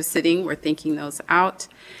kind of sitting, we're thinking those out.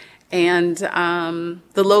 And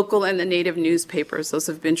the local and the native newspapers, those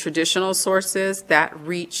have been traditional sources that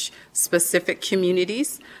reach specific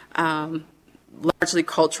communities. Largely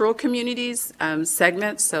cultural communities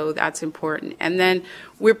segments, so that's important. And then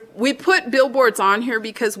we put billboards on here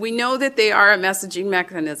because we know that they are a messaging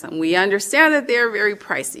mechanism. We understand that they're very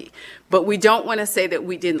pricey, but we don't want to say that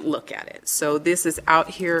we didn't look at it. So this is out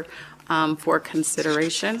here for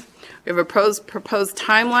consideration. We have a proposed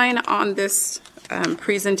timeline on this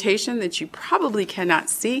presentation that you probably cannot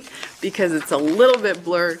see because it's a little bit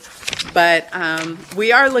blurred, but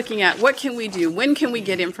we are looking at what can we do, when can we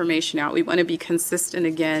get information out. We want to be consistent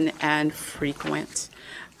again and frequent.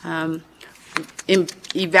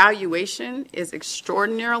 Evaluation is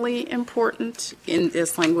extraordinarily important in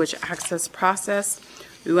this language access process.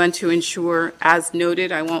 We want to ensure, as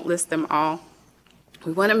noted, I won't list them all,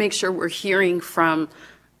 we want to make sure we're hearing from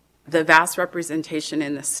the vast representation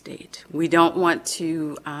in the state. We don't want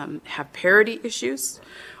to have parity issues.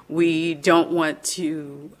 We don't want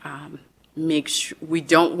to we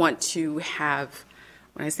don't want to have,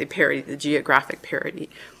 when I say parity, the geographic parity.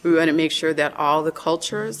 We want to make sure that all the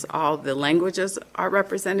cultures, all the languages are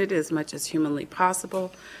represented as much as humanly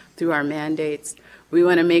possible through our mandates. We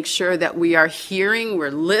want to make sure that we are hearing,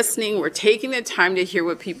 we're listening, we're taking the time to hear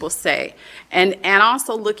what people say, and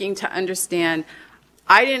also looking to understand,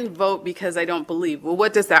 I didn't vote because I don't believe. Well,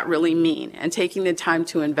 what does that really mean? And taking the time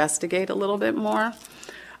to investigate a little bit more.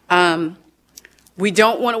 We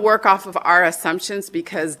don't want to work off of our assumptions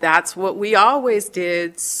because that's what we always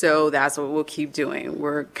did, so that's what we'll keep doing.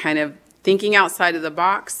 We're kind of thinking outside of the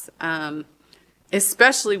box,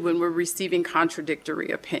 especially when we're receiving contradictory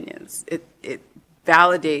opinions. It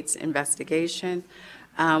validates investigation.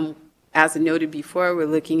 As noted before, we're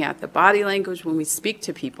looking at the body language when we speak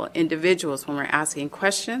to people, individuals, when we're asking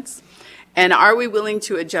questions. And are we willing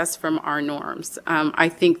to adjust from our norms? I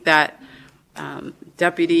think that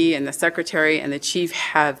Deputy and the Secretary and the Chief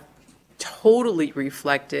have totally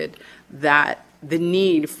reflected that the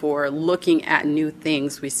need for looking at new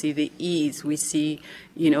things. We see the ease, we see,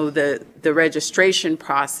 the registration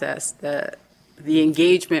process, the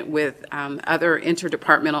engagement with other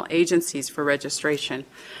interdepartmental agencies for registration.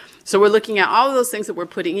 So we're looking at all of those things that we're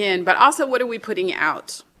putting in, but also what are we putting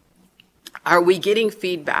out? Are we getting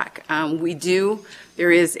feedback?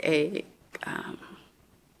 There is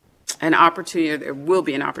an opportunity, or there will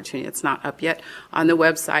be an opportunity, it's not up yet, on the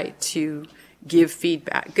website to give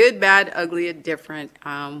feedback. Good, bad, ugly, and different.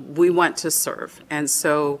 We want to serve. And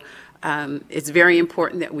so it's very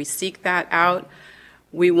important that we seek that out.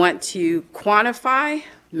 We want to quantify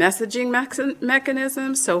messaging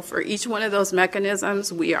mechanisms. So for each one of those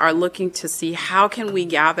mechanisms, we are looking to see how can we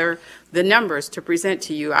gather the numbers to present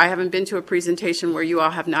to you. I haven't been to a presentation where you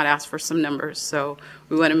all have not asked for some numbers. So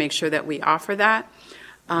we want to make sure that we offer that,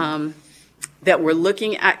 that we're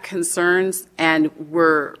looking at concerns and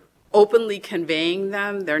we're openly conveying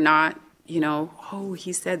them. They're not, oh,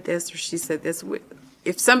 he said this or she said this.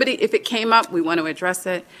 If it came up, we want to address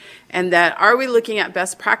it. And that, are we looking at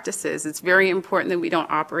best practices? It's very important that we don't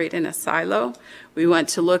operate in a silo. We want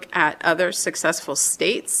to look at other successful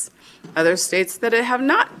states, other states that have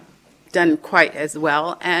not done quite as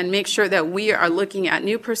well, and make sure that we are looking at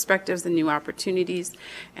new perspectives and new opportunities.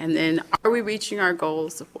 And then, are we reaching our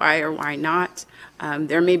goals? Why or why not?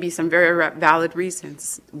 There may be some very valid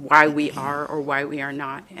reasons why we are or why we are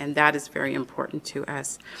not, and that is very important to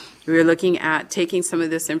us. We're looking at taking some of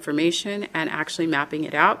this information and actually mapping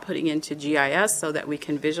it out, putting it into GIS so that we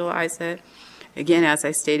can visualize it. Again, as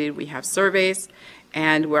I stated, we have surveys,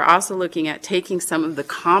 and we're also looking at taking some of the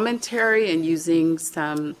commentary and using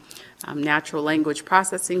some natural language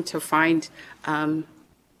processing to find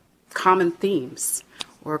common themes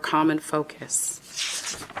or common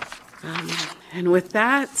focus. And with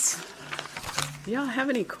that, do y'all have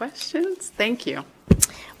any questions? Thank you.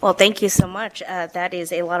 Well, thank you so much. That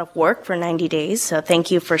is a lot of work for 90 days, so thank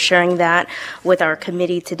you for sharing that with our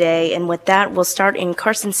committee today. And with that, we'll start in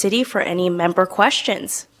Carson City for any member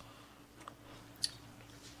questions.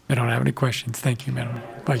 I don't have any questions. Thank you, Madam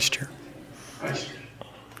Vice Chair.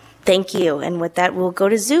 Thank you. And with that, we'll go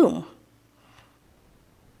to Zoom.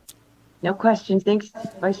 No questions. Thanks,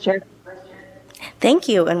 Vice Chair. Thank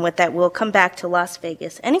you. And with that, we'll come back to Las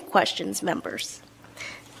Vegas. Any questions, members?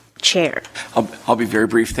 Chair. I'll be very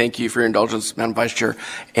brief. Thank you for your indulgence, Madam Vice Chair.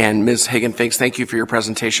 And Ms. Hagan-Finks, thank you for your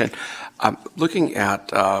presentation. Looking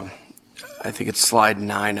at, I think it's slide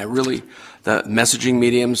 9, the messaging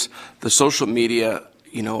mediums, the social media,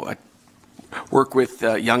 I work with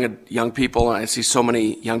young people, and I see so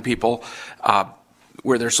many young people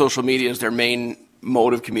where their social media is their main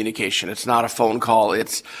mode of communication. It's not a phone call.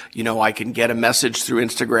 It's, I can get a message through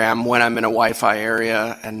Instagram when I'm in a Wi-Fi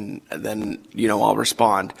area, and then, I'll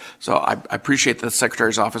respond. So I appreciate that the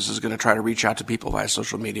Secretary's office is going to try to reach out to people via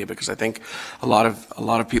social media, because I think a lot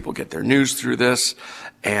of people get their news through this,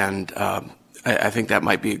 and I think that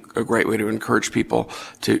might be a great way to encourage people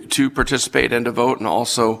to participate and to vote, and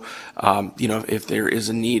also, if there is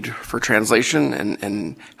a need for translation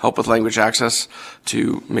and help with language access,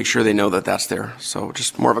 to make sure they know that that's there. So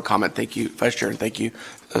just more of a comment. Thank you, Vice Chair, and thank you,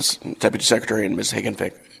 Deputy Secretary and Ms.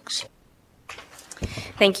 Hagan-Finks.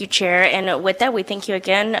 Thank you, Chair. And with that, we thank you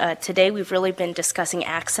again. Today, we've really been discussing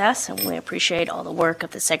access, and we appreciate all the work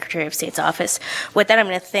of the Secretary of State's office. With that, I'm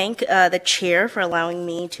going to thank the Chair for allowing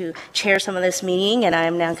me to chair some of this meeting, and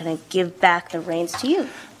I'm now going to give back the reins to you.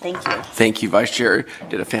 Thank you. Thank you, Vice Chair. You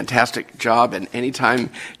did a fantastic job, and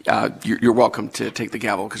anytime you're welcome to take the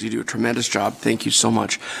gavel, because you do a tremendous job. Thank you so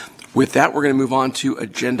much. With that, we're going to move on to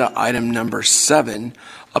agenda item number 7,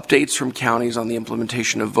 updates from counties on the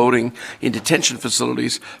implementation of voting in detention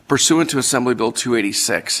facilities pursuant to Assembly Bill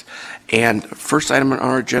 286. And first item on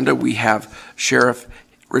our agenda, we have Sheriff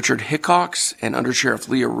Richard Hickox and Under Sheriff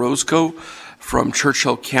Leah Roscoe from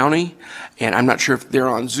Churchill County. And I'm not sure if they're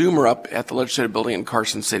on Zoom or up at the Legislative Building in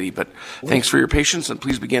Carson City, but thanks for your patience, and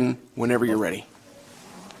please begin whenever you're ready.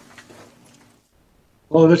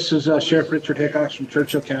 Hello, this is Sheriff Richard Hickox from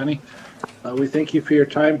Churchill County. We thank you for your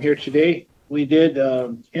time here today. We did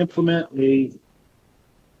implement a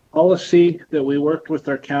policy that we worked with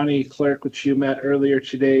our county clerk, which you met earlier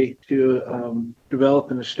today, to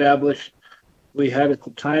develop and establish. We had at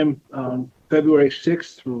the time February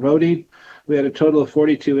 6th for voting. We had a total of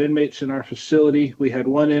 42 inmates in our facility. We had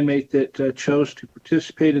one inmate that chose to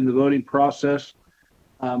participate in the voting process.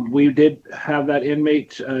 We did have that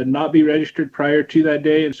inmate not be registered prior to that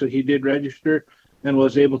day, and so he did register and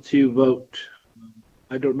was able to vote.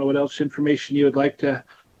 I don't know what else information you would like to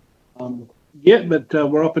get, but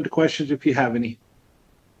we're open to questions if you have any.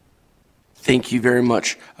 Thank you very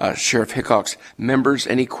much, Sheriff Hickox. Members,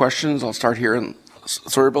 any questions? I'll start here in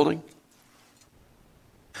Sawyer Building.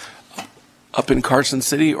 Up in Carson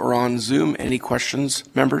City or on Zoom, any questions,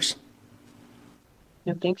 members?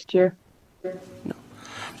 No, thanks, Chair. No.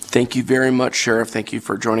 Thank you very much, Sheriff. Thank you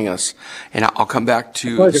for joining us. And I'll come back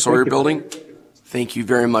to Pleasure. Sawyer Thank you. Building. Thank you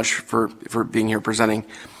very much for being here presenting.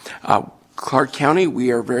 Clark County,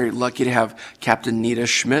 we are very lucky to have Captain Nita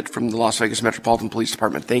Schmidt from the Las Vegas Metropolitan Police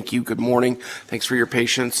Department. Thank you. Good morning. Thanks for your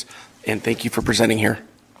patience, and thank you for presenting here.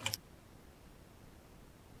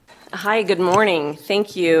 Hi, good morning.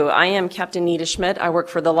 Thank you. I am Captain Nita Schmidt. I work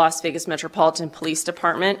for the Las Vegas Metropolitan Police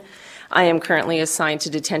Department. I am currently assigned to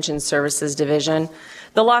Detention Services Division.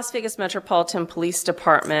 The Las Vegas Metropolitan Police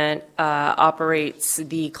Department operates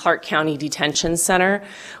the Clark County Detention Center.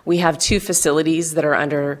 We have two facilities that are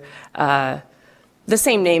under the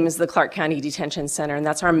same name as the Clark County Detention Center, and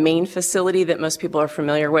that's our main facility that most people are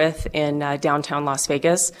familiar with in downtown Las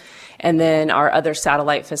Vegas. And then our other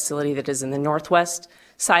satellite facility that is in the northwest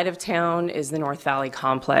side of town is the North Valley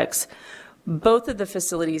Complex. Both of the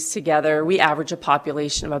facilities together, we average a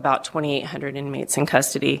population of about 2,800 inmates in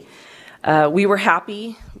custody. We were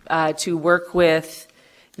happy to work with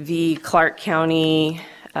the Clark County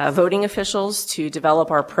voting officials to develop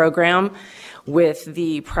our program with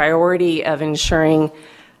the priority of ensuring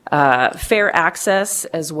fair access,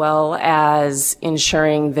 as well as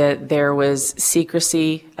ensuring that there was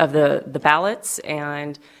secrecy of the ballots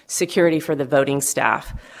and security for the voting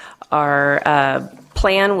staff. Our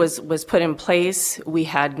plan was put in place. We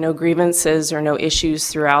had no grievances or no issues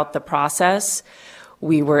throughout the process.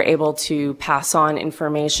 We were able to pass on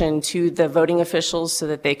information to the voting officials so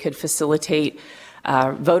that they could facilitate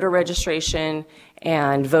voter registration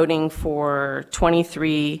and voting for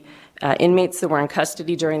 23 inmates that were in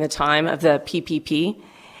custody during the time of the PPP.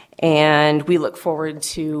 And we look forward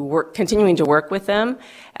to continuing to work with them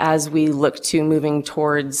as we look to moving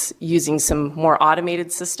towards using some more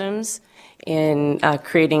automated systems in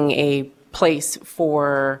creating a place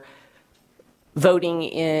for voting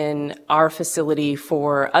in our facility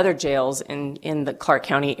for other jails in the Clark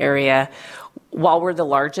County area. While we're the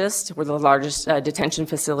largest detention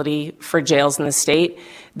facility for jails in the state,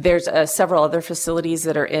 there's several other facilities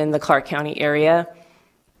that are in the Clark County area.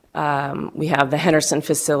 We have the Henderson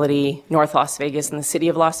facility, North Las Vegas, and the City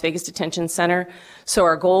of Las Vegas Detention Center. So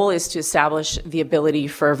our goal is to establish the ability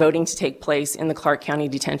for voting to take place in the Clark County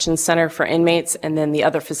Detention Center for inmates, and then the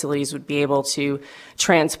other facilities would be able to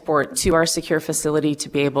transport to our secure facility to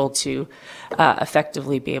be able to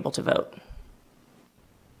effectively be able to vote.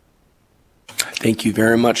 Thank you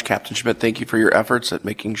very much, Captain Schmidt. Thank you for your efforts at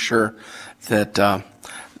making sure that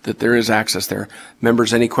that there is access there.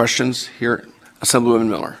 Members, any questions here? Assemblywoman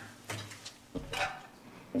Miller.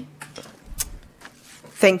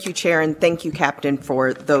 Thank you, Chair, and thank you, Captain,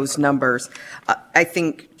 for those numbers. I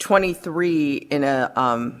think 23 in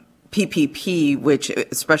a PPP, which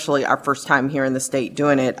especially our first time here in the state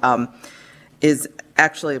doing it, is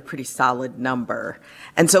actually a pretty solid number.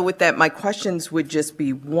 And so with that, my questions would just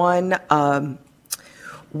be, one,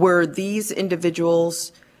 were these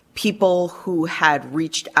individuals people who had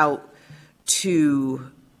reached out to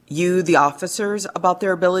you, the officers, about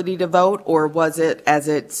their ability to vote, or was it, as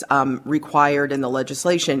it's required in the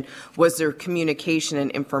legislation, was there communication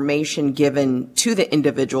and information given to the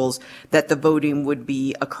individuals that the voting would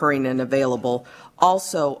be occurring and available?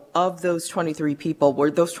 Also, of those 23 people,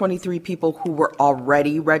 were those 23 people who were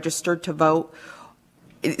already registered to vote?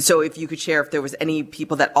 So if you could share if there was any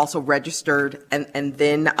people that also registered and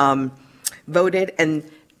then voted. And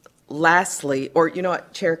lastly, or you know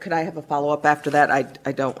what, Chair, could I have a follow-up after that?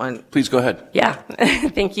 I don't want... Please go ahead. Yeah,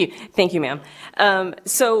 thank you. Thank you, ma'am.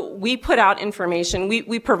 So we put out information.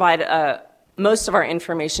 We provide most of our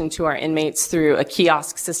information to our inmates through a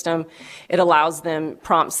kiosk system. It allows them,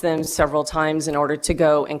 prompts them several times in order to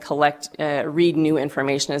go and collect, read new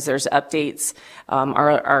information as there's updates.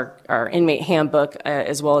 Our inmate handbook,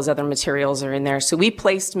 as well as other materials, are in there. So we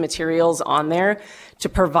placed materials on there to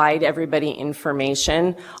provide everybody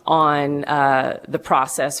information on the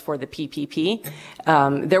process for the PPP.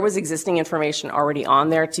 There was existing information already on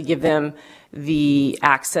there to give them the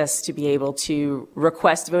access to be able to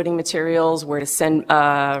request voting materials, where to send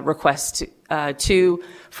requests to,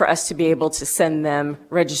 for us to be able to send them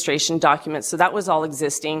registration documents. So that was all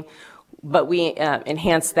existing, but we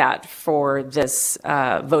enhanced that for this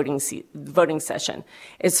voting session.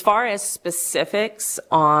 As far as specifics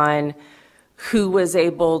on who was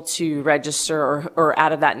able to register, or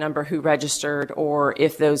out of that number who registered, or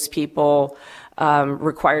if those people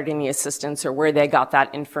required any assistance or where they got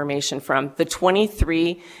that information from. The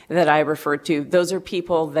 23 that I referred to, those are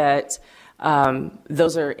people that,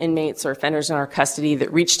 those are inmates or offenders in our custody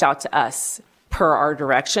that reached out to us per our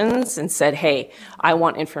directions and said, hey, I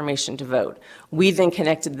want information to vote. We then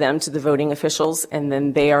connected them to the voting officials, and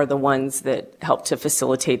then they are the ones that help to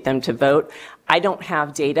facilitate them to vote. I don't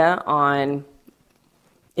have data on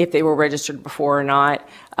if they were registered before or not.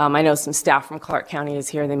 I know some staff from Clark County is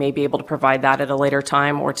here. They may be able to provide that at a later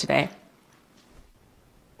time or today.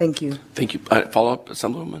 Thank you. Thank you. Follow-up,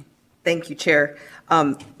 Assemblywoman? Thank you, Chair.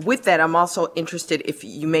 With that, I'm also interested, if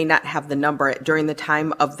you may not have the number, during the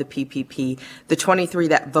time of the PPP, the 23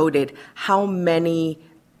 that voted, how many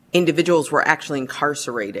individuals were actually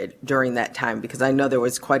incarcerated during that time? Because I know there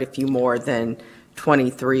was quite a few more than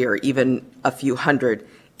 23 or even a few hundred.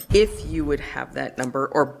 If you would have that number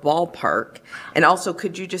or ballpark. And also,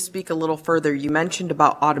 could you just speak a little further? You mentioned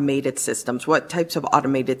about automated systems. What types of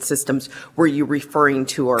automated systems were you referring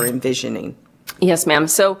to or envisioning? Yes, ma'am.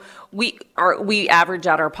 So we average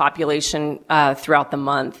out our population throughout the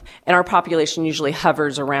month, and our population usually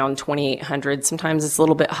hovers around 2,800. Sometimes it's a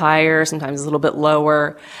little bit higher, sometimes a little bit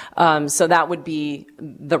lower. So that would be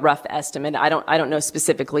the rough estimate. I don't know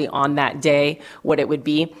specifically on that day what it would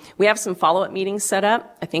be. We have some follow-up meetings set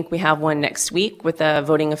up. I think we have one next week with the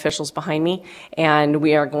voting officials behind me, and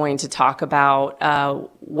we are going to talk about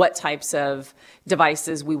what types of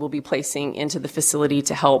devices we will be placing into the facility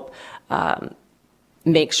to help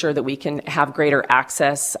make sure that we can have greater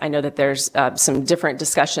access. I know that there's some different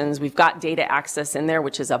discussions. We've got data access in there,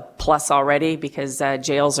 which is a plus already, because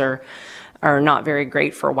jails are not very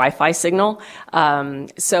great for Wi-Fi signal.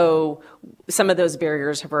 So some of those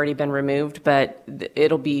barriers have already been removed, but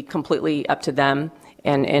it'll be completely up to them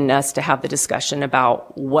and us to have the discussion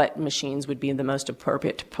about what machines would be the most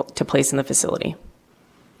appropriate to place in the facility.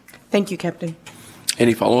 Thank you, Captain.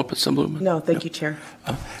 Any follow-up, Assemblywoman? No, thank you, Chair.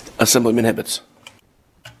 Assemblyman Hibbets.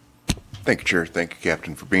 Thank you, Chair. Thank you,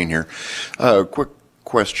 Captain, for being here. Quick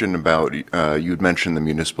question about, you had mentioned the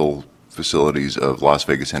municipal facilities of Las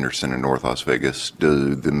Vegas, Henderson, and North Las Vegas.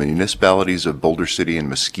 Do the municipalities of Boulder City and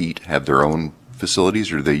Mesquite have their own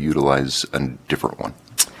facilities, or do they utilize a different one?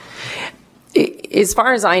 As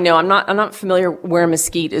far as I know, I'm not familiar where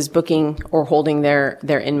Mesquite is booking or holding their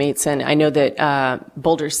inmates in. I know that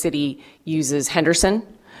Boulder City uses Henderson,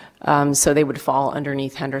 so they would fall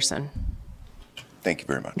underneath Henderson. Thank you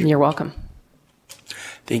very much. You're welcome.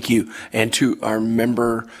 Thank you. And to our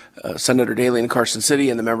member, Senator Daley in Carson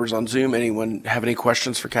City, and the members on Zoom, anyone have any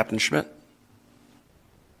questions for Captain Schmidt?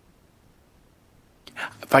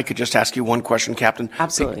 If I could just ask you one question, Captain.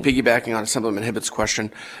 Absolutely. Piggybacking on Assemblyman Hibbett's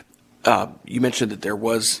question, you mentioned that there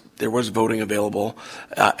was voting available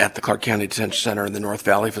at the Clark County Detention Center and the North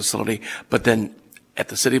Valley facility, but then at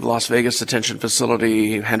the City of Las Vegas Detention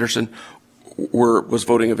Facility, Henderson, was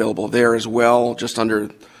voting available there as well, just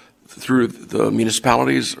through the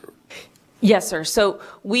municipalities? Yes, sir. So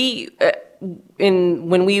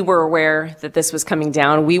when we were aware that this was coming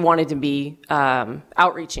down, we wanted to be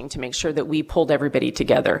outreaching to make sure that we pulled everybody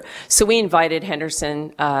together. So we invited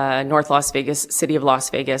Henderson, North Las Vegas, City of Las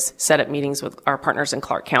Vegas, set up meetings with our partners in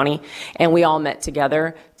Clark County, and we all met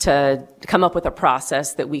together to come up with a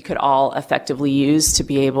process that we could all effectively use to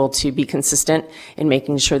be able to be consistent in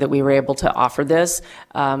making sure that we were able to offer this.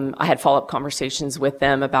 I had follow-up conversations with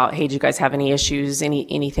them about, hey, do you guys have any issues,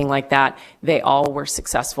 anything like that? They all were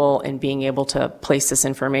successful in being able to place this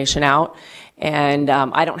information out. And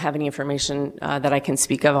I don't have any information that I can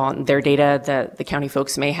speak of on their data. The county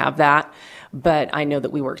folks may have that, but I know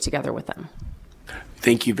that we work together with them.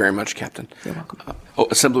 Thank you very much, Captain. You're welcome.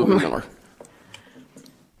 Assemblywoman Miller.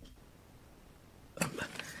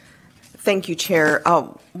 Thank you, Chair.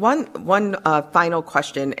 One final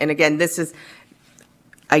question, and again, this is,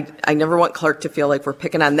 I never want Clark to feel like we're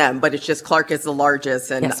picking on them, but it's just Clark is the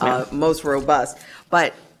largest and yes, most robust.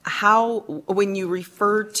 But how, when you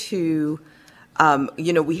refer to,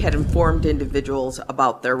 we had informed individuals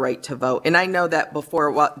about their right to vote, and I know that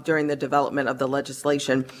before, during the development of the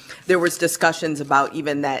legislation, there was discussions about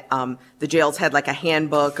even that the jails had like a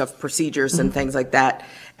handbook of procedures and things like that.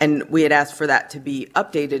 And we had asked for that to be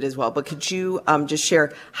updated as well. But could you just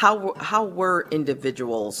share how were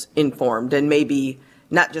individuals informed, and maybe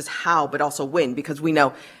not just how, but also when? Because we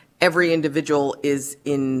know every individual is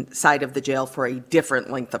inside of the jail for a different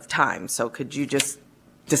length of time. So could you just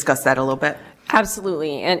discuss that a little bit?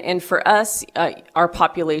 Absolutely. And for us, our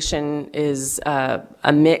population is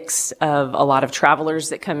a mix of a lot of travelers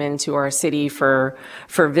that come into our city for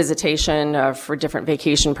visitation, for different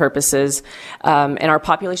vacation purposes. And our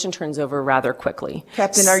population turns over rather quickly.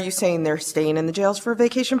 Captain, are you saying they're staying in the jails for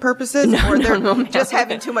vacation purposes? No, or they're no, just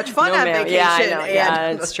having too much fun on vacation? Yeah, I know.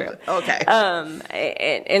 Yeah, it's true. Okay.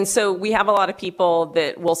 And so we have a lot of people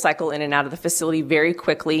that will cycle in and out of the facility very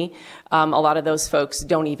quickly. A lot of those folks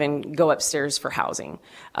don't even go upstairs for housing.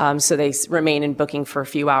 So they remain in booking for a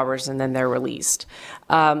few hours and then they're released.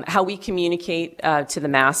 How we communicate to the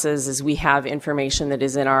masses is we have information that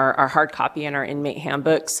is in our hard copy and our inmate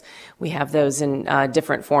handbooks. We have those in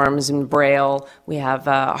different forms in Braille. We have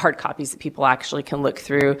hard copies that people actually can look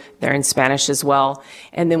through. They're in Spanish as well.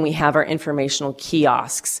 And then we have our informational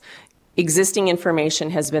kiosks. Existing information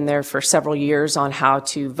has been there for several years on how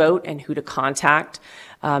to vote and who to contact,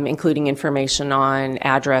 including information on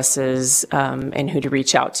addresses and who to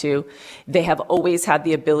reach out to. They have always had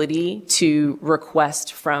the ability to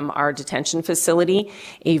request from our detention facility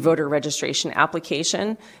a voter registration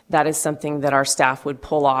application. That is something that our staff would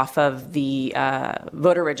pull off of the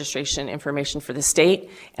voter registration information for the state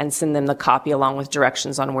and send them the copy along with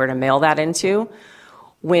directions on where to mail that into.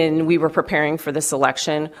 When we were preparing for this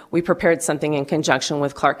election, we prepared something in conjunction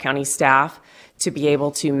with Clark County staff to be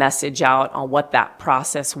able to message out on what that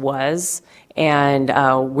process was and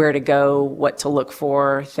where to go, what to look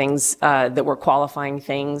for, things that were qualifying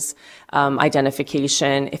things,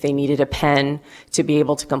 identification, if they needed a pen to be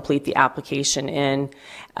able to complete the application in.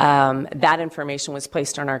 That information was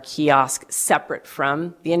placed on our kiosk separate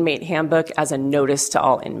from the inmate handbook as a notice to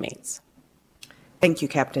all inmates. Thank you,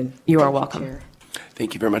 Captain. You are welcome.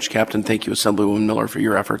 Thank you very much, Captain. Thank you, Assemblywoman Miller, for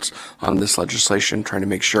your efforts on this legislation, trying to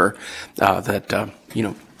make sure that,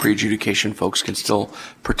 pre-adjudication folks can still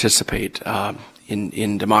participate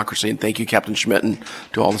in democracy. And thank you, Captain Schmidt, and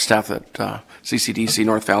to all the staff at CCDC,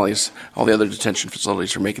 North Valleys, all the other detention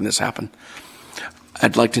facilities for making this happen.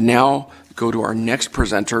 I'd like to now go to our next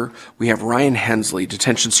presenter. We have Ryan Hensley,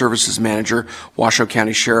 Detention Services Manager, Washoe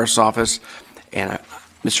County Sheriff's Office. And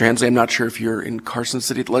Mr. Hensley, I'm not sure if you're in Carson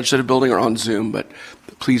City at the Legislative Building or on Zoom, but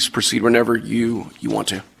please proceed whenever you want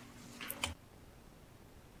to.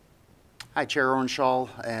 Hi, Chair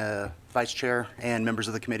Orenshaw, Vice Chair, and members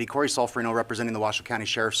of the committee. Corey Solferino representing the Washoe County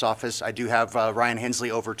Sheriff's Office. I do have Ryan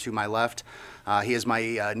Hensley over to my left. He is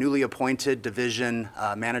my newly appointed Division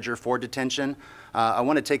Manager for Detention. I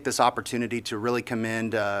want to take this opportunity to really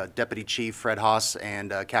commend Deputy Chief Fred Haas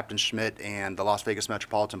and Captain Schmidt and the Las Vegas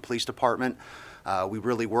Metropolitan Police Department. We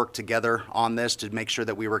really worked together on this to make sure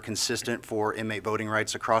that we were consistent for inmate voting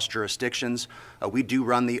rights across jurisdictions. We do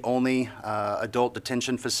run the only adult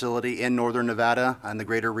detention facility in northern Nevada and the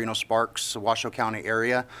greater Reno-Sparks, Washoe County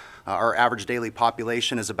area. Our average daily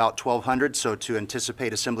population is about 1,200, so to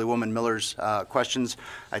anticipate Assemblywoman Miller's questions,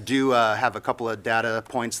 I do have a couple of data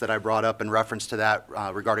points that I brought up in reference to that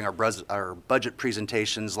regarding our budget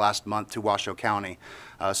presentations last month to Washoe County.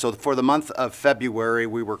 So for the month of February,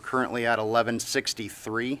 we were currently at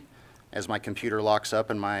 1163. As my computer locks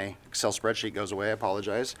up and my Excel spreadsheet goes away, I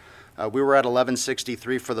apologize. We were at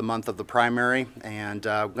 1163 for the month of the primary, and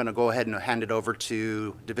I'm going to go ahead and hand it over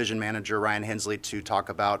to Division Manager Ryan Hensley to talk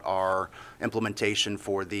about our implementation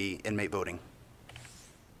for the inmate voting.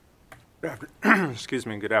 Excuse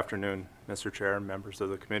me, good afternoon, Mr. Chair and members of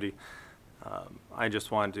the committee. I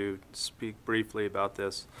just wanted to speak briefly about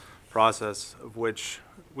this process of which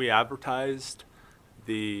we advertised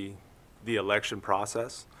the election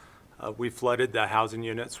process. We flooded the housing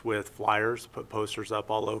units with flyers, put posters up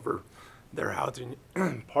all over their housing,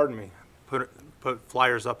 pardon me, put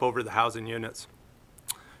flyers up over the housing units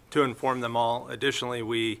to inform them all. Additionally,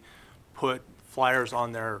 we put flyers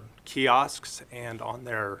on their kiosks and on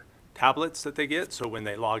their tablets that they get, so when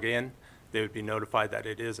they log in, they would be notified that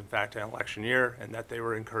it is in fact an election year and that they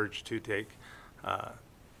were encouraged to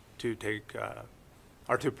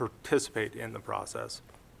participate in the process.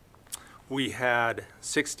 We had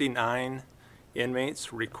 69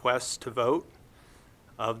 inmates request to vote.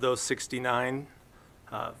 Of those 69,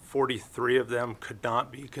 43 of them could not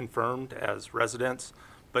be confirmed as residents,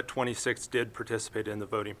 but 26 did participate in the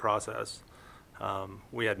voting process.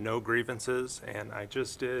 We had no grievances, and I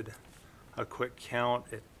just did a quick count,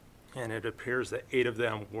 and it appears that 8 of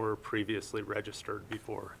them were previously registered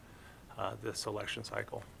before this election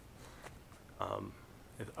cycle.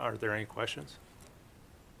 Are there any questions?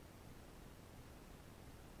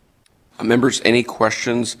 Members, any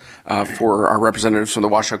questions for our representatives from the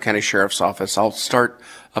Washoe County Sheriff's Office? I'll start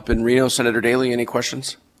up in Reno. Senator Daly, any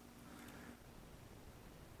questions?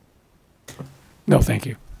 No, thank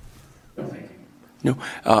you. No.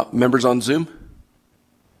 Members on Zoom?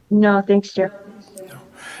 No, thanks, Chair. No.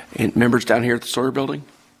 And members down here at the Sawyer Building?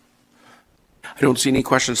 I don't see any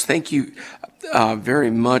questions. Thank you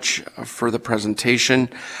very much for the presentation.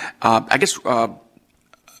 I guess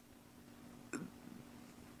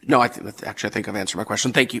no, I think I've answered my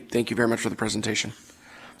question. Thank you. Thank you very much for the presentation.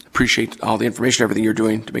 Appreciate all the information, everything you're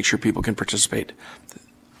doing to make sure people can participate.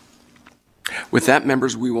 With that,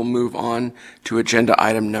 members, we will move on to agenda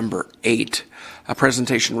item number 8, a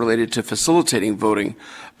presentation related to facilitating voting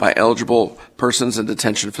by eligible persons in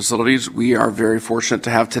detention facilities. We are very fortunate to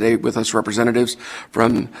have today with us representatives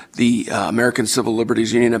from the American Civil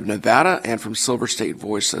Liberties Union of Nevada and from Silver State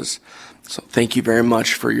Voices. So thank you very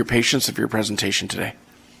much for your patience and for your presentation today.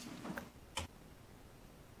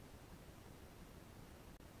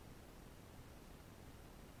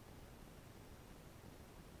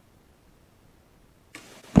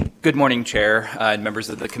 Good morning, Chair and members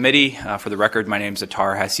of the committee. For the record, my name is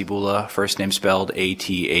Attar Hasibullah, first name spelled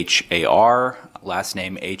A-T-H-A-R, last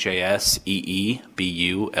name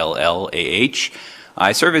H-A-S-E-E-B-U-L-L-A-H.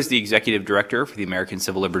 I serve as the Executive Director for the American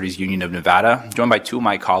Civil Liberties Union of Nevada, joined by two of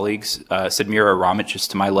my colleagues, Sidmira Ramit,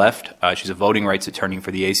 just to my left. She's a voting rights attorney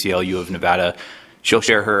for the ACLU of Nevada. She'll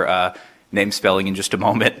share her name spelling in just a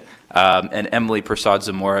moment. And Emily Prasad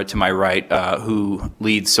Zamora to my right, who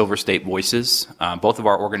leads Silver State Voices. Both of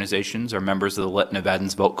our organizations are members of the Let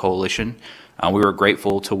Nevadans Vote Coalition. We were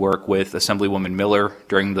grateful to work with Assemblywoman Miller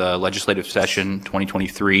during the legislative session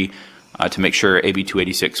 2023 to make sure AB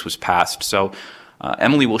 286 was passed. So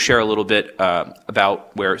Emily will share a little bit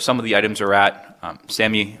about where some of the items are at.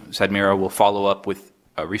 Sammy Sadmira will follow up with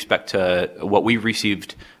respect to what we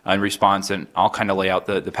received in response, and I'll kind of lay out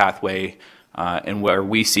the pathway and where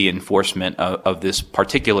we see enforcement of this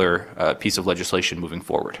particular piece of legislation moving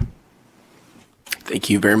forward. Thank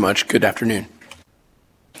you very much. Good afternoon.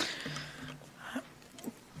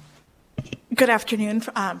 Good afternoon.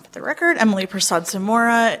 For the record, Emily Prasad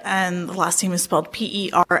Zamora, and the last name is spelled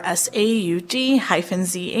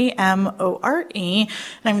P-E-R-S-A-U-D-Z-A-M-O-R-E,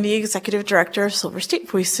 and I'm the Executive Director of Silver State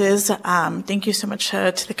Voices. Thank you so much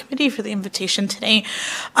to the committee for the invitation today.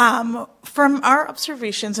 From our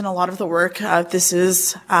observations and a lot of the work, this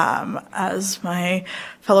is, as my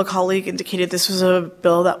fellow colleague indicated, this was a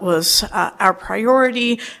bill that was our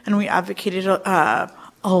priority, and we advocated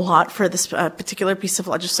a lot for this particular piece of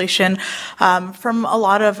legislation. From a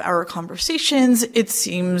lot of our conversations, it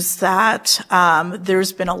seems that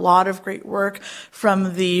there's been a lot of great work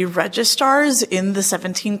from the registrars in the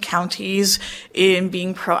 17 counties in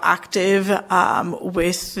being proactive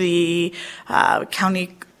with the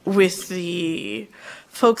with the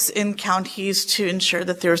folks in counties to ensure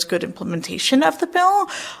that there's good implementation of the bill.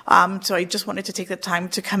 So I just wanted to take the time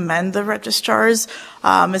to commend the registrars,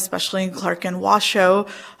 especially in Clark and Washoe,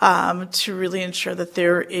 to really ensure that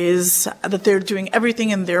they're doing everything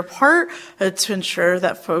in their part to ensure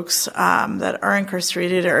that folks that are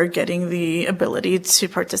incarcerated are getting the ability to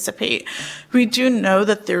participate. We do know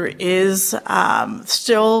that there is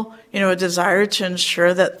still a desire to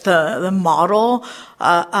ensure that the model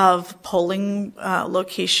of polling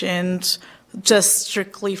locations just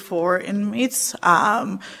strictly for inmates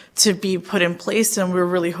to be put in place, and we're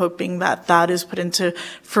really hoping that that is put into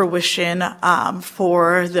fruition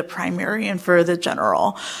for the primary and for the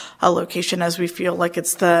general location, as we feel like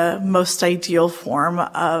it's the most ideal form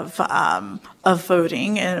of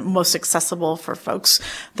voting and most accessible for folks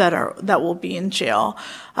that will be in jail.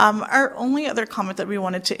 Our only other comment that we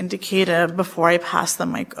wanted to indicate before I pass the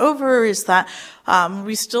mic over is that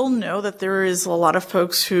we still know that there is a lot of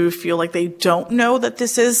folks who feel like they don't know that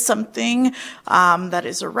this is something that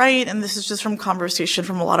is a right, and this is just from conversation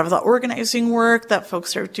from a lot of the organizing work that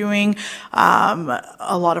folks are doing,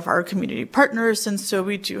 a lot of our community partners, and so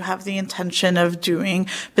we do have the intention of doing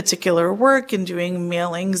particular work and doing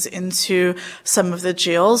mailings into some of the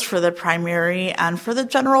jails for the primary and for the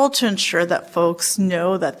general to ensure that folks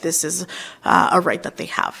know that this is a right that they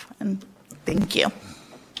have. And thank you.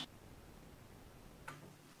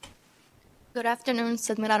 Good afternoon,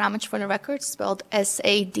 Sidmira Ramich for the record, spelled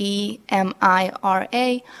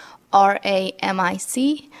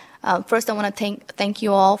S-A-D-M-I-R-A-R-A-M-I-C. First, I want to thank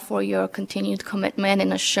you all for your continued commitment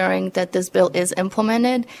in assuring that this bill is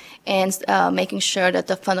implemented and making sure that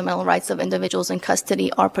the fundamental rights of individuals in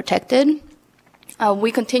custody are protected.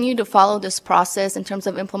 We continue to follow this process in terms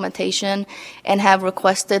of implementation and have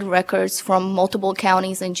requested records from multiple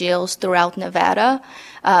counties and jails throughout Nevada,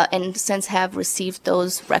 and since have received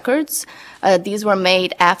those records. These were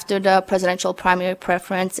made after the presidential primary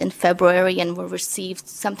preference in February and were received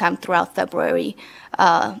sometime throughout February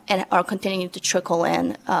and are continuing to trickle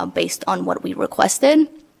in based on what we requested.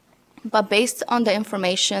 But based on the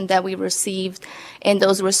information that we received in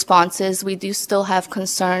those responses, we do still have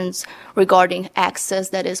concerns regarding access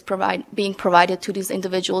that is being provided to these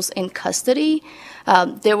individuals in custody.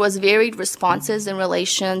 There was varied responses in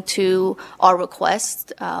relation to our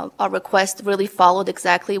request. Our request really followed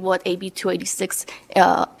exactly what AB 286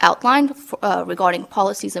 outlined regarding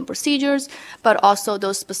policies and procedures, but also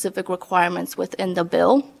those specific requirements within the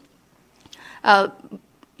bill.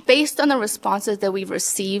 Based on the responses that we've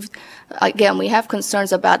received, again, we have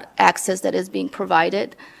concerns about access that is being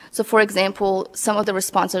provided. So, for example, some of the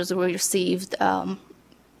responses we received,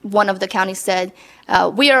 one of the counties said,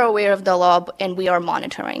 we are aware of the law and we are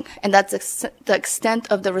monitoring. And that's the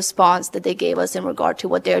extent of the response that they gave us in regard to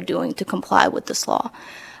what they're doing to comply with this law.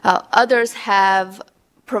 Others have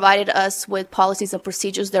provided us with policies and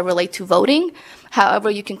procedures that relate to voting. However,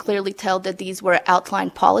 you can clearly tell that these were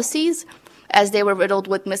outlined policies, as they were riddled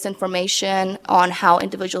with misinformation on how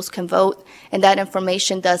individuals can vote, and that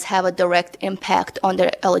information does have a direct impact on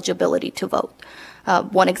their eligibility to vote.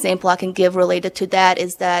 One example I can give related to that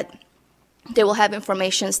is that they will have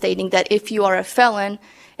information stating that if you are a felon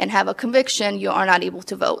and have a conviction, you are not able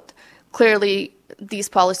to vote. Clearly, these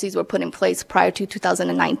policies were put in place prior to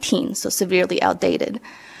 2019, so severely outdated.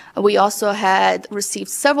 We also had received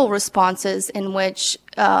several responses in which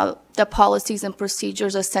the policies and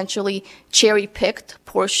procedures essentially cherry-picked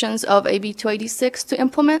portions of AB 286 to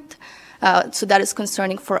implement. So that is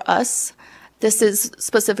concerning for us. This is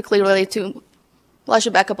specifically related to, well, I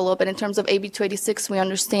should back up a little bit. In terms of AB 286, we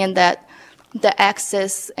understand that the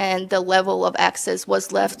access and the level of access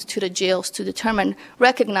was left to the jails to determine,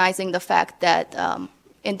 recognizing the fact that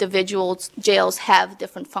jails have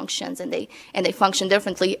different functions and they function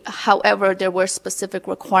differently. However, there were specific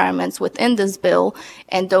requirements within this bill,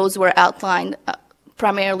 and those were outlined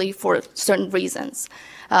primarily for certain reasons.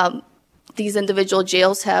 These individual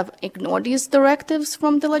jails have ignored these directives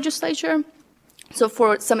from the legislature. So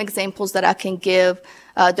for some examples that I can give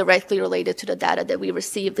directly related to the data that we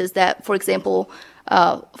received is that, for example,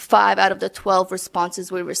 5 out of the 12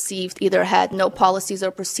 responses we received either had no policies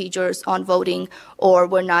or procedures on voting or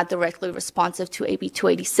were not directly responsive to AB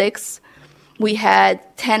 286. We had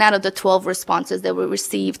 10 out of the 12 responses that we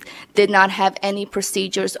received did not have any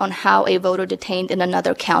procedures on how a voter detained in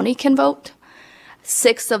another county can vote.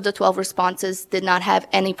 6 of the 12 responses did not have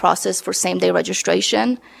any process for same-day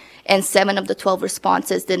registration. And 7 of the 12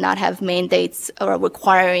 responses did not have mandates or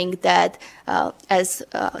requiring that, as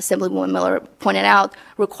Assemblywoman Miller pointed out,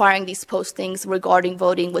 requiring these postings regarding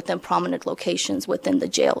voting within prominent locations within the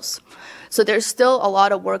jails. So there's still a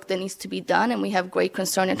lot of work that needs to be done, and we have great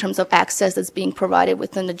concern in terms of access that's being provided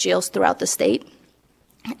within the jails throughout the state.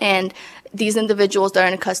 And these individuals that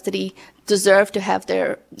are in custody deserve to have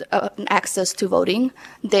their access to voting.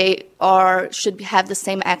 They should have the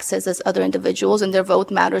same access as other individuals, and their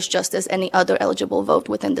vote matters just as any other eligible vote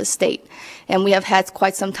within the state. And we have had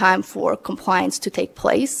quite some time for compliance to take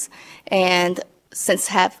place, and since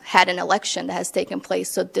have had an election that has taken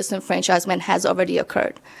place, so disenfranchisement has already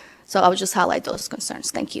occurred. So I would just highlight those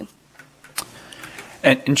concerns. Thank you.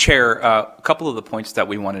 And Chair, a couple of the points that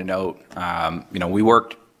we want to note, we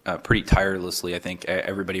worked pretty tirelessly. I think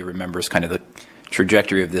everybody remembers kind of the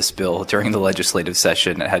trajectory of this bill during the legislative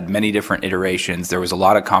session. It had many different iterations. There was a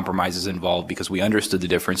lot of compromises involved because we understood the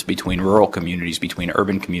difference between rural communities, between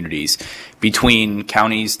urban communities, between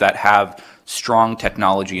counties that have strong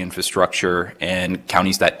technology infrastructure and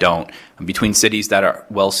counties that don't, between cities that are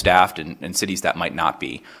well-staffed and cities that might not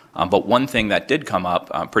be. But one thing that did come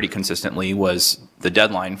up pretty consistently was the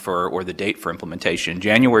deadline or the date for implementation.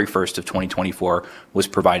 January 1st of 2024 was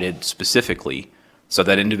provided specifically so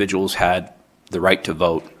that individuals had the right to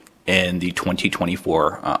vote in the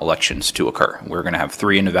 2024 elections to occur. We're going to have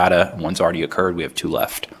 3 in Nevada. One's already occurred. We have 2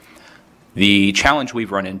 left. The challenge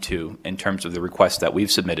we've run into in terms of the requests that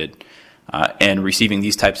we've submitted and receiving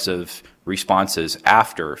these types of responses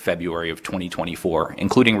after February of 2024,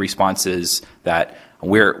 including responses that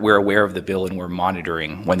we're aware of the bill and we're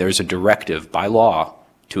monitoring when there's a directive by law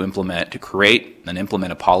to create and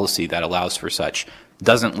implement a policy that allows for such,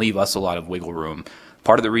 doesn't leave us a lot of wiggle room.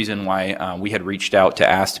 Part of the reason why we had reached out to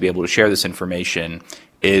ask to be able to share this information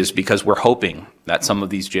is because we're hoping that some of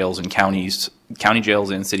these jails and county jails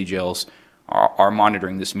and city jails are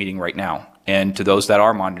monitoring this meeting right now. And to those that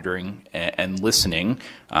are monitoring and listening,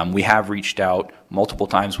 we have reached out multiple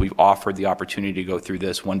times. We've offered the opportunity to go through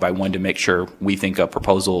this one by one to make sure we think a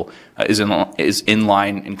proposal is in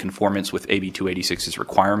line in conformance with AB 286's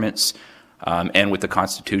requirements and with the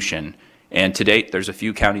Constitution. And to date, there's a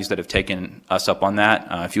few counties that have taken us up on that.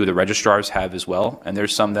 A few of the registrars have as well, and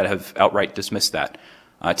there's some that have outright dismissed that.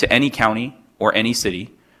 To any county or any city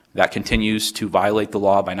that continues to violate the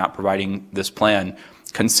law by not providing this plan,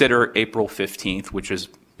 consider April 15th, which is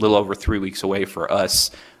a little over 3 weeks away for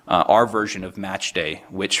us, our version of Match Day,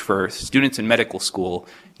 which for students in medical school,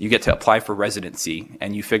 you get to apply for residency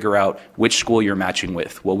and you figure out which school you're matching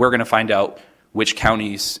with. Well, we're going to find out which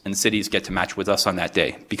counties and cities get to match with us on that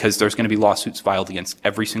day, because there's going to be lawsuits filed against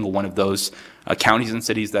every single one of those counties and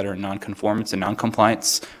cities that are in nonconformance and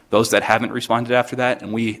noncompliance, those that haven't responded after that,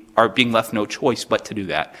 and we are being left no choice but to do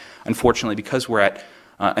that. Unfortunately, because we're at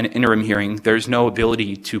an interim hearing, there's no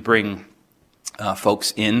ability to bring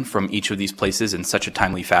folks in from each of these places in such a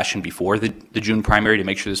timely fashion before the June primary to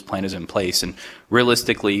make sure this plan is in place. And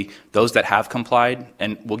realistically, those that have complied,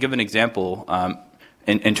 and we'll give an example,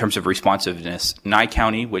 in terms of responsiveness, Nye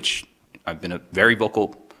County, which I've been a very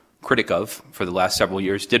vocal critic of for the last several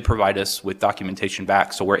years, did provide us with documentation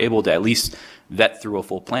back, so we're able to at least vet through a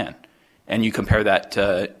full plan. And you compare that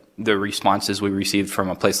to the responses we received from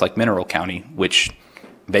a place like Mineral County, which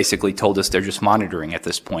basically told us they're just monitoring at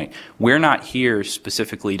this point. We're not here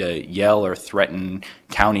specifically to yell or threaten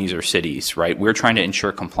counties or cities, right? We're trying to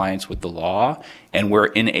ensure compliance with the law, and we're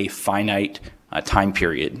in a finite time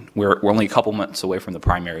period. We're only a couple months away from the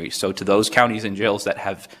primary. So to those counties and jails that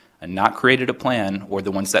have not created a plan, or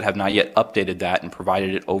the ones that have not yet updated that and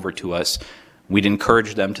provided it over to us, we'd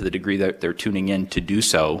encourage them to the degree that they're tuning in to do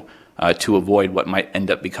so, to avoid what might end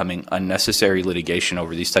up becoming unnecessary litigation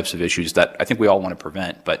over these types of issues that I think we all want to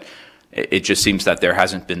prevent. But it just seems that there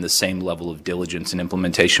hasn't been the same level of diligence and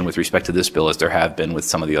implementation with respect to this bill as there have been with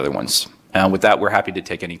some of the other ones. With that, we're happy to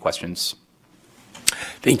take any questions.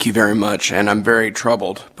 Thank you very much, and I'm very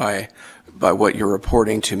troubled by what you're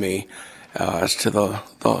reporting to me as to the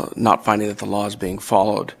not finding that the law is being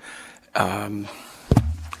followed. Are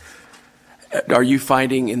you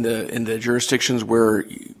finding in the jurisdictions where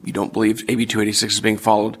you don't believe AB 286 is being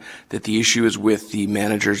followed that the issue is with the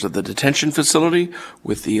managers of the detention facility,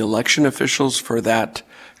 with the election officials for that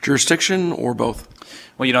jurisdiction, or both?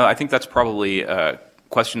 Well, I think that's probably a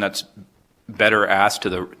question that's better asked to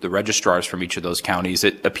the registrars from each of those counties.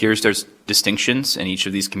 It appears there's distinctions in each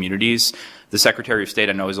of these communities. The Secretary of State,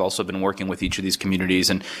 I know, has also been working with each of these communities,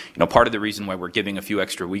 and part of the reason why we're giving a few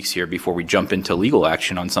extra weeks here before we jump into legal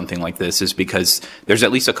action on something like this is because there's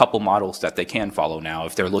at least a couple models that they can follow now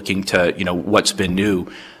if they're looking to, what's been new.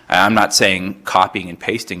 I'm not saying copying and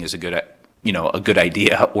pasting is a good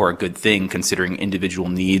idea or a good thing considering individual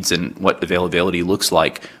needs and what availability looks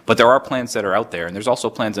like. But there are plans that are out there, and there's also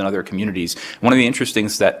plans in other communities. One of the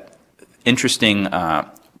interesting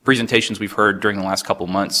presentations we've heard during the last couple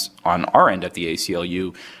months on our end at the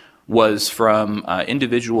ACLU was from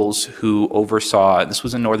individuals who oversaw, this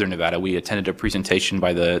was in Northern Nevada, we attended a presentation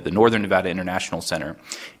by the Northern Nevada International Center,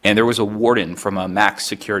 and there was a warden from a max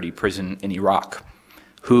security prison in Iraq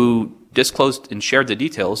who disclosed and shared the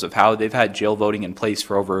details of how they've had jail voting in place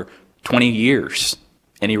for over 20 years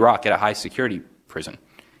in Iraq at a high security prison.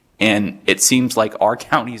 And it seems like our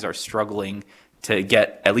counties are struggling to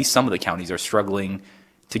get, at least some of the counties are struggling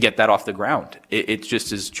to get that off the ground. It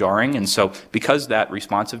just is jarring. And so because that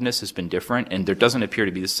responsiveness has been different and there doesn't appear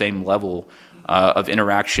to be the same level of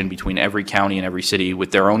interaction between every county and every city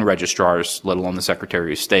with their own registrars, let alone the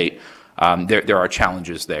Secretary of State, there are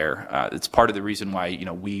challenges there. It's part of the reason why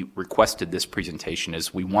we requested this presentation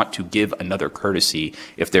is we want to give another courtesy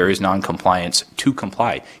if there is non-compliance to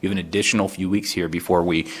comply. You have an additional few weeks here before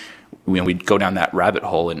we'd go down that rabbit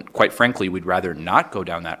hole, and quite frankly, we'd rather not go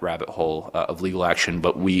down that rabbit hole of legal action,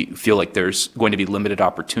 but we feel like there's going to be limited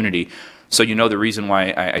opportunity. So the reason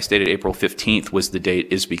why I stated April 15th was the date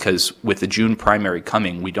is because with the June primary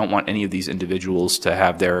coming, we don't want any of these individuals to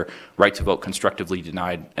have their right to vote constructively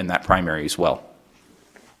denied in that primary as well.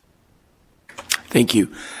 Thank you.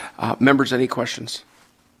 Members, any questions?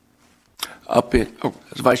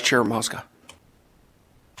 Vice Chair Mosca.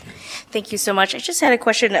 Thank you so much. I just had a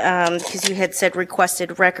question because you had said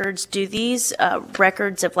requested records. Do these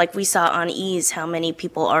records of, like we saw on ease, how many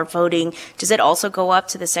people are voting, does it also go up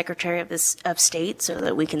to the Secretary of State so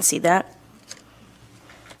that we can see that?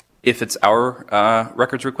 If it's our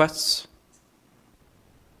records requests?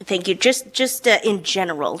 Thank you. Just in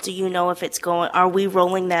general, do you know if it's going, are we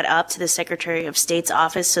rolling that up to the Secretary of State's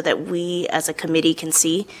office so that we as a committee can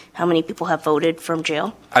see how many people have voted from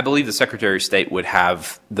jail? I believe the Secretary of State would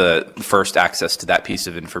have the first access to that piece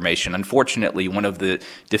of information. Unfortunately, one of the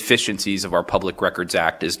deficiencies of our Public Records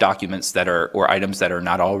Act is documents that are, or items that are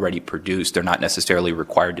not already produced, they're not necessarily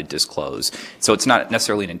required to disclose. So it's not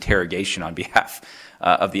necessarily an interrogation on behalf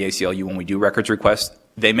of the ACLU when we do records requests.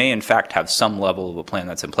 They may, in fact, have some level of a plan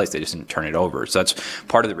that's in place. They just didn't turn it over. So that's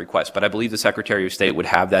part of the request. But I believe the Secretary of State would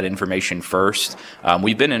have that information first.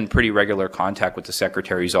 We've been in pretty regular contact with the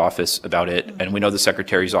Secretary's office about it, and we know the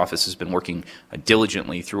Secretary's office has been working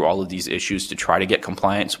diligently through all of these issues to try to get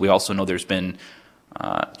compliance. We also know there's been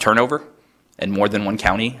turnover in more than one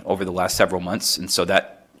county over the last several months, and so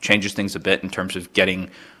that changes things a bit in terms of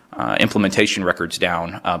getting implementation records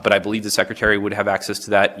down. But I believe the Secretary would have access to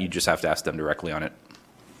that. You just have to ask them directly on it.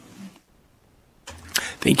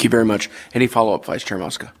 Thank you very much. Any follow-up, Vice Chair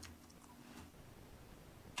Mosca?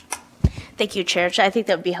 Thank you, Chair. I think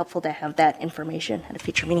that would be helpful to have that information at a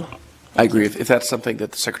future meeting. I agree. If that's something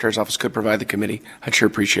that the Secretary's office could provide the committee, I'd sure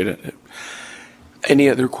appreciate it. Any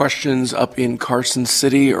other questions up in Carson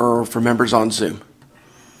City or for members on Zoom?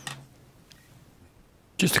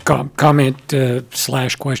 Just a comment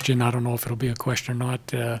slash question. I don't know if it'll be a question or not,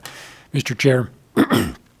 Mr. Chair.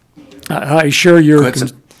 I share your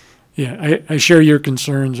I share your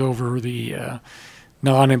concerns over the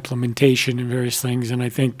non-implementation and various things, and I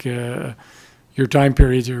think your time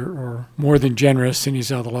periods are more than generous, and you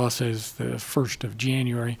saw the law says the 1st of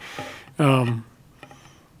January. And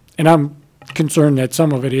I'm concerned that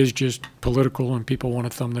some of it is just political and people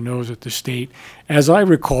want to thumb the nose at the state. As I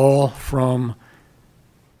recall from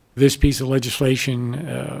this piece of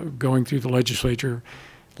legislation going through the legislature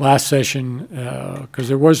last session, because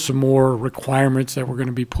there was some more requirements that were going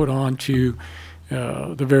to be put on to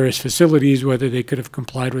the various facilities, whether they could have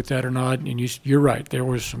complied with that or not. And you're right, there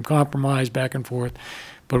was some compromise back and forth.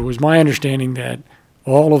 But it was my understanding that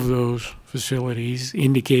all of those facilities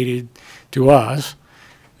indicated to us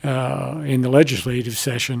in the legislative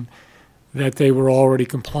session that they were already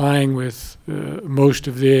complying with most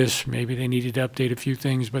of this. Maybe they needed to update a few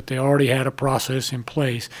things, but they already had a process in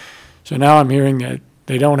place. So now I'm hearing that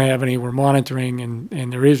they don't have any, we're monitoring,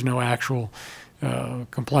 and there is no actual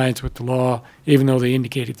compliance with the law, even though they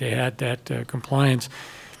indicated they had that compliance.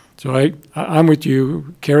 So I'm with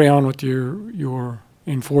you. Carry on with your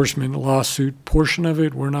enforcement lawsuit portion of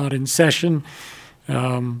it. We're not in session,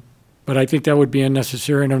 but I think that would be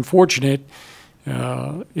unnecessary and unfortunate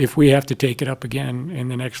if we have to take it up again in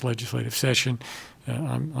the next legislative session.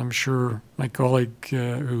 I'm sure my colleague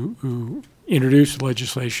who introduced the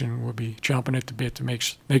legislation will be chomping at the bit to make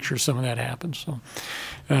sure some of that happens. So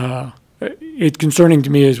it's concerning to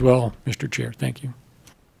me as well, Mr. Chair. Thank you.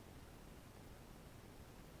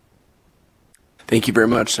 Thank you very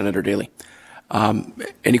much, Senator Daly.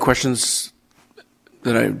 Any questions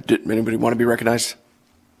that anybody want to be recognized?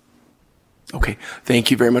 Okay.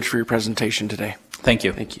 Thank you very much for your presentation today. Thank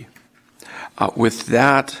you. Thank you. With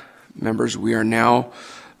that, members, we are now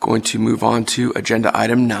going to move on to agenda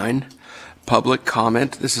item 9, public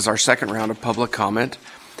comment. This is our second round of public comment.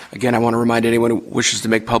 Again, I want to remind anyone who wishes to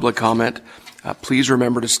make public comment, please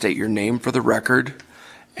remember to state your name for the record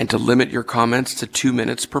and to limit your comments to 2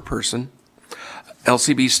 minutes per person.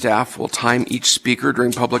 LCB staff will time each speaker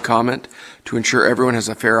during public comment to ensure everyone has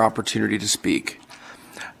a fair opportunity to speak.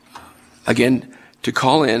 Again, to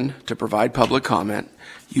call in to provide public comment,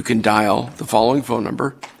 you can dial the following phone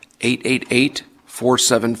number,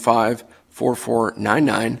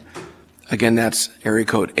 888-475-4499. Again, that's area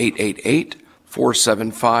code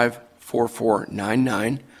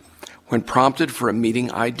 888-475-4499. When prompted for a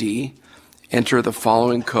meeting ID, enter the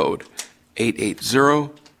following code,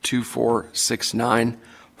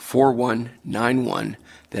 880-2469-4191,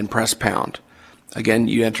 then press pound. Again,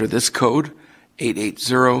 you enter this code,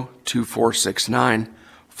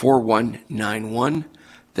 880-2469-4191,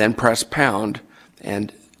 then press pound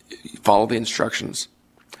and follow the instructions.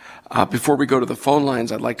 Before we go to the phone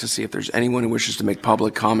lines, I'd like to see if there's anyone who wishes to make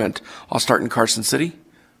public comment. I'll start in Carson City.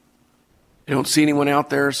 I don't see anyone out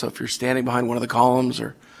there, so if you're standing behind one of the columns,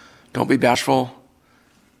 or don't be bashful.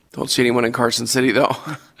 Don't see anyone in Carson City, though.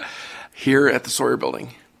 Here at the Sawyer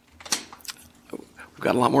Building. We've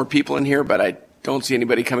got a lot more people in here, but I don't see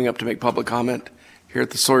anybody coming up to make public comment here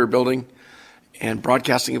at the Sawyer Building. And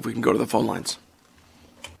broadcasting, if we can go to the phone lines.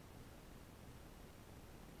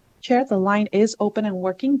 Chair, the line is open and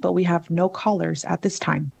working, but we have no callers at this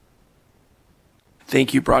time.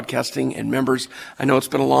 Thank you, broadcasting and members. I know it's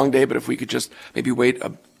been a long day, but if we could just maybe wait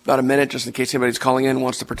about a minute just in case anybody's calling in and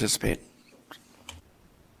wants to participate.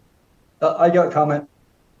 I got a comment.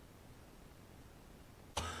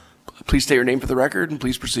 Please state your name for the record and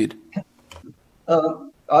please proceed.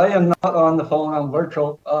 I am not on the phone. I'm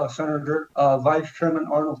virtual. Senator Vice Chairman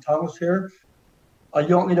Arnold Thomas here.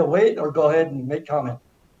 You want me to wait or go ahead and make comment?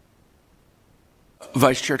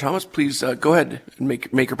 Vice Chair Thomas, please go ahead and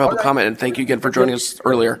make your public comment, and thank you again for joining us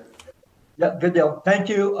earlier. Yeah, good deal. Thank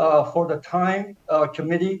you for the time,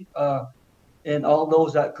 committee, and all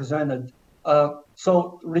those that presented.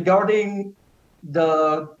 So regarding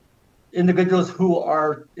the individuals who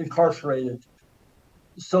are incarcerated,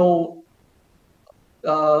 so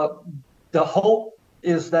the hope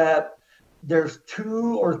is that there's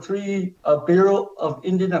 2 or 3 Bureau of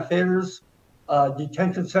Indian Affairs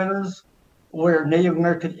detention centers where Native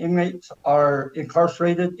American inmates are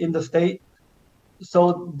incarcerated in the state.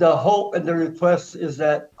 So the hope and the request is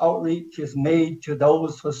that outreach is made to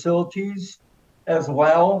those facilities as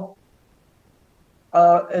well.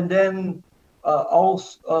 And then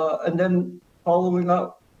following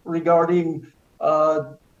up regarding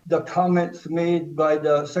the comments made by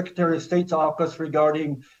the Secretary of State's office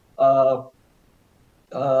regarding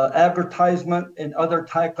advertisement and other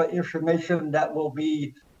type of information that will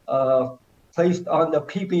be placed on the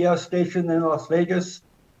PBS station in Las Vegas.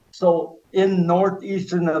 So in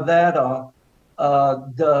northeastern Nevada,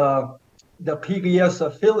 the PBS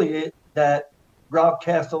affiliate that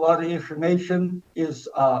broadcasts a lot of information is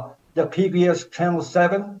the PBS Channel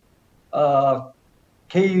 7,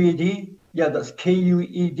 KUED. Yeah, that's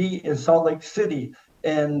KUED in Salt Lake City.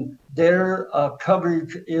 And their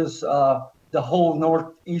coverage is the whole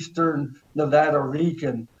northeastern Nevada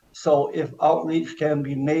region. So if outreach can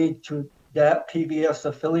be made to that PBS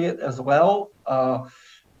affiliate as well.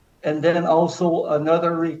 And then also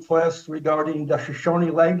another request regarding the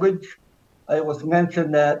Shoshone language. It was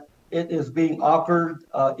mentioned that it is being offered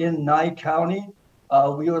in Nye County.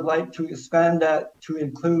 We would like to expand that to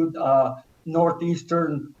include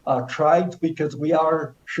northeastern tribes because we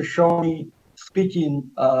are Shoshone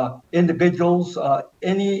speaking individuals.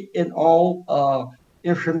 Any and all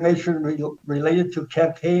information related to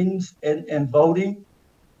campaigns and voting.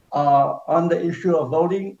 On the issue of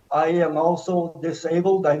voting, I am also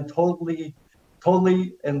disabled. I'm totally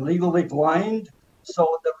and legally blind.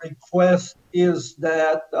 So the request is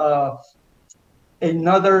that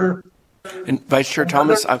another. And Vice Chair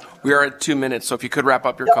Thomas, we are at 2 minutes, so if you could wrap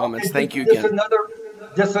up your comments. Thank you again.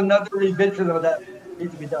 Just another revision of that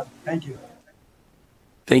needs to be done. Thank you.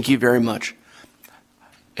 Thank you very much.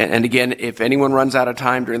 And again, if anyone runs out of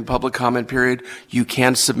time during the public comment period, you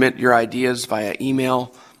can submit your ideas via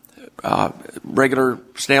email, regular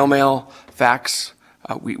snail mail, fax.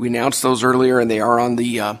 We announced those earlier, and they are on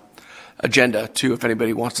the agenda, too, if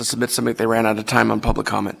anybody wants to submit something if they ran out of time on public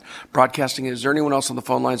comment. Broadcasting, is there anyone else on the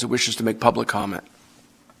phone lines who wishes to make public comment?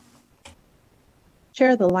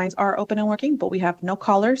 Chair, the lines are open and working, but we have no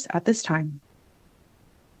callers at this time.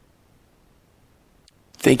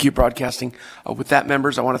 Thank you, Broadcasting. With that,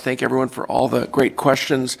 members, I want to thank everyone for all the great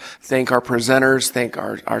questions. Thank our presenters. Thank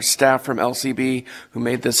our staff from LCB who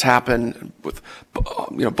made this happen with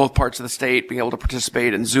both parts of the state, being able to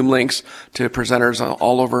participate in Zoom links to presenters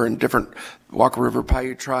all over in different Walker River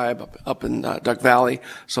Paiute tribe up in Duck Valley.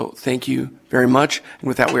 So thank you very much. And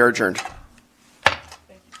with that, we are adjourned.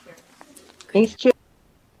 Thanks, Chair.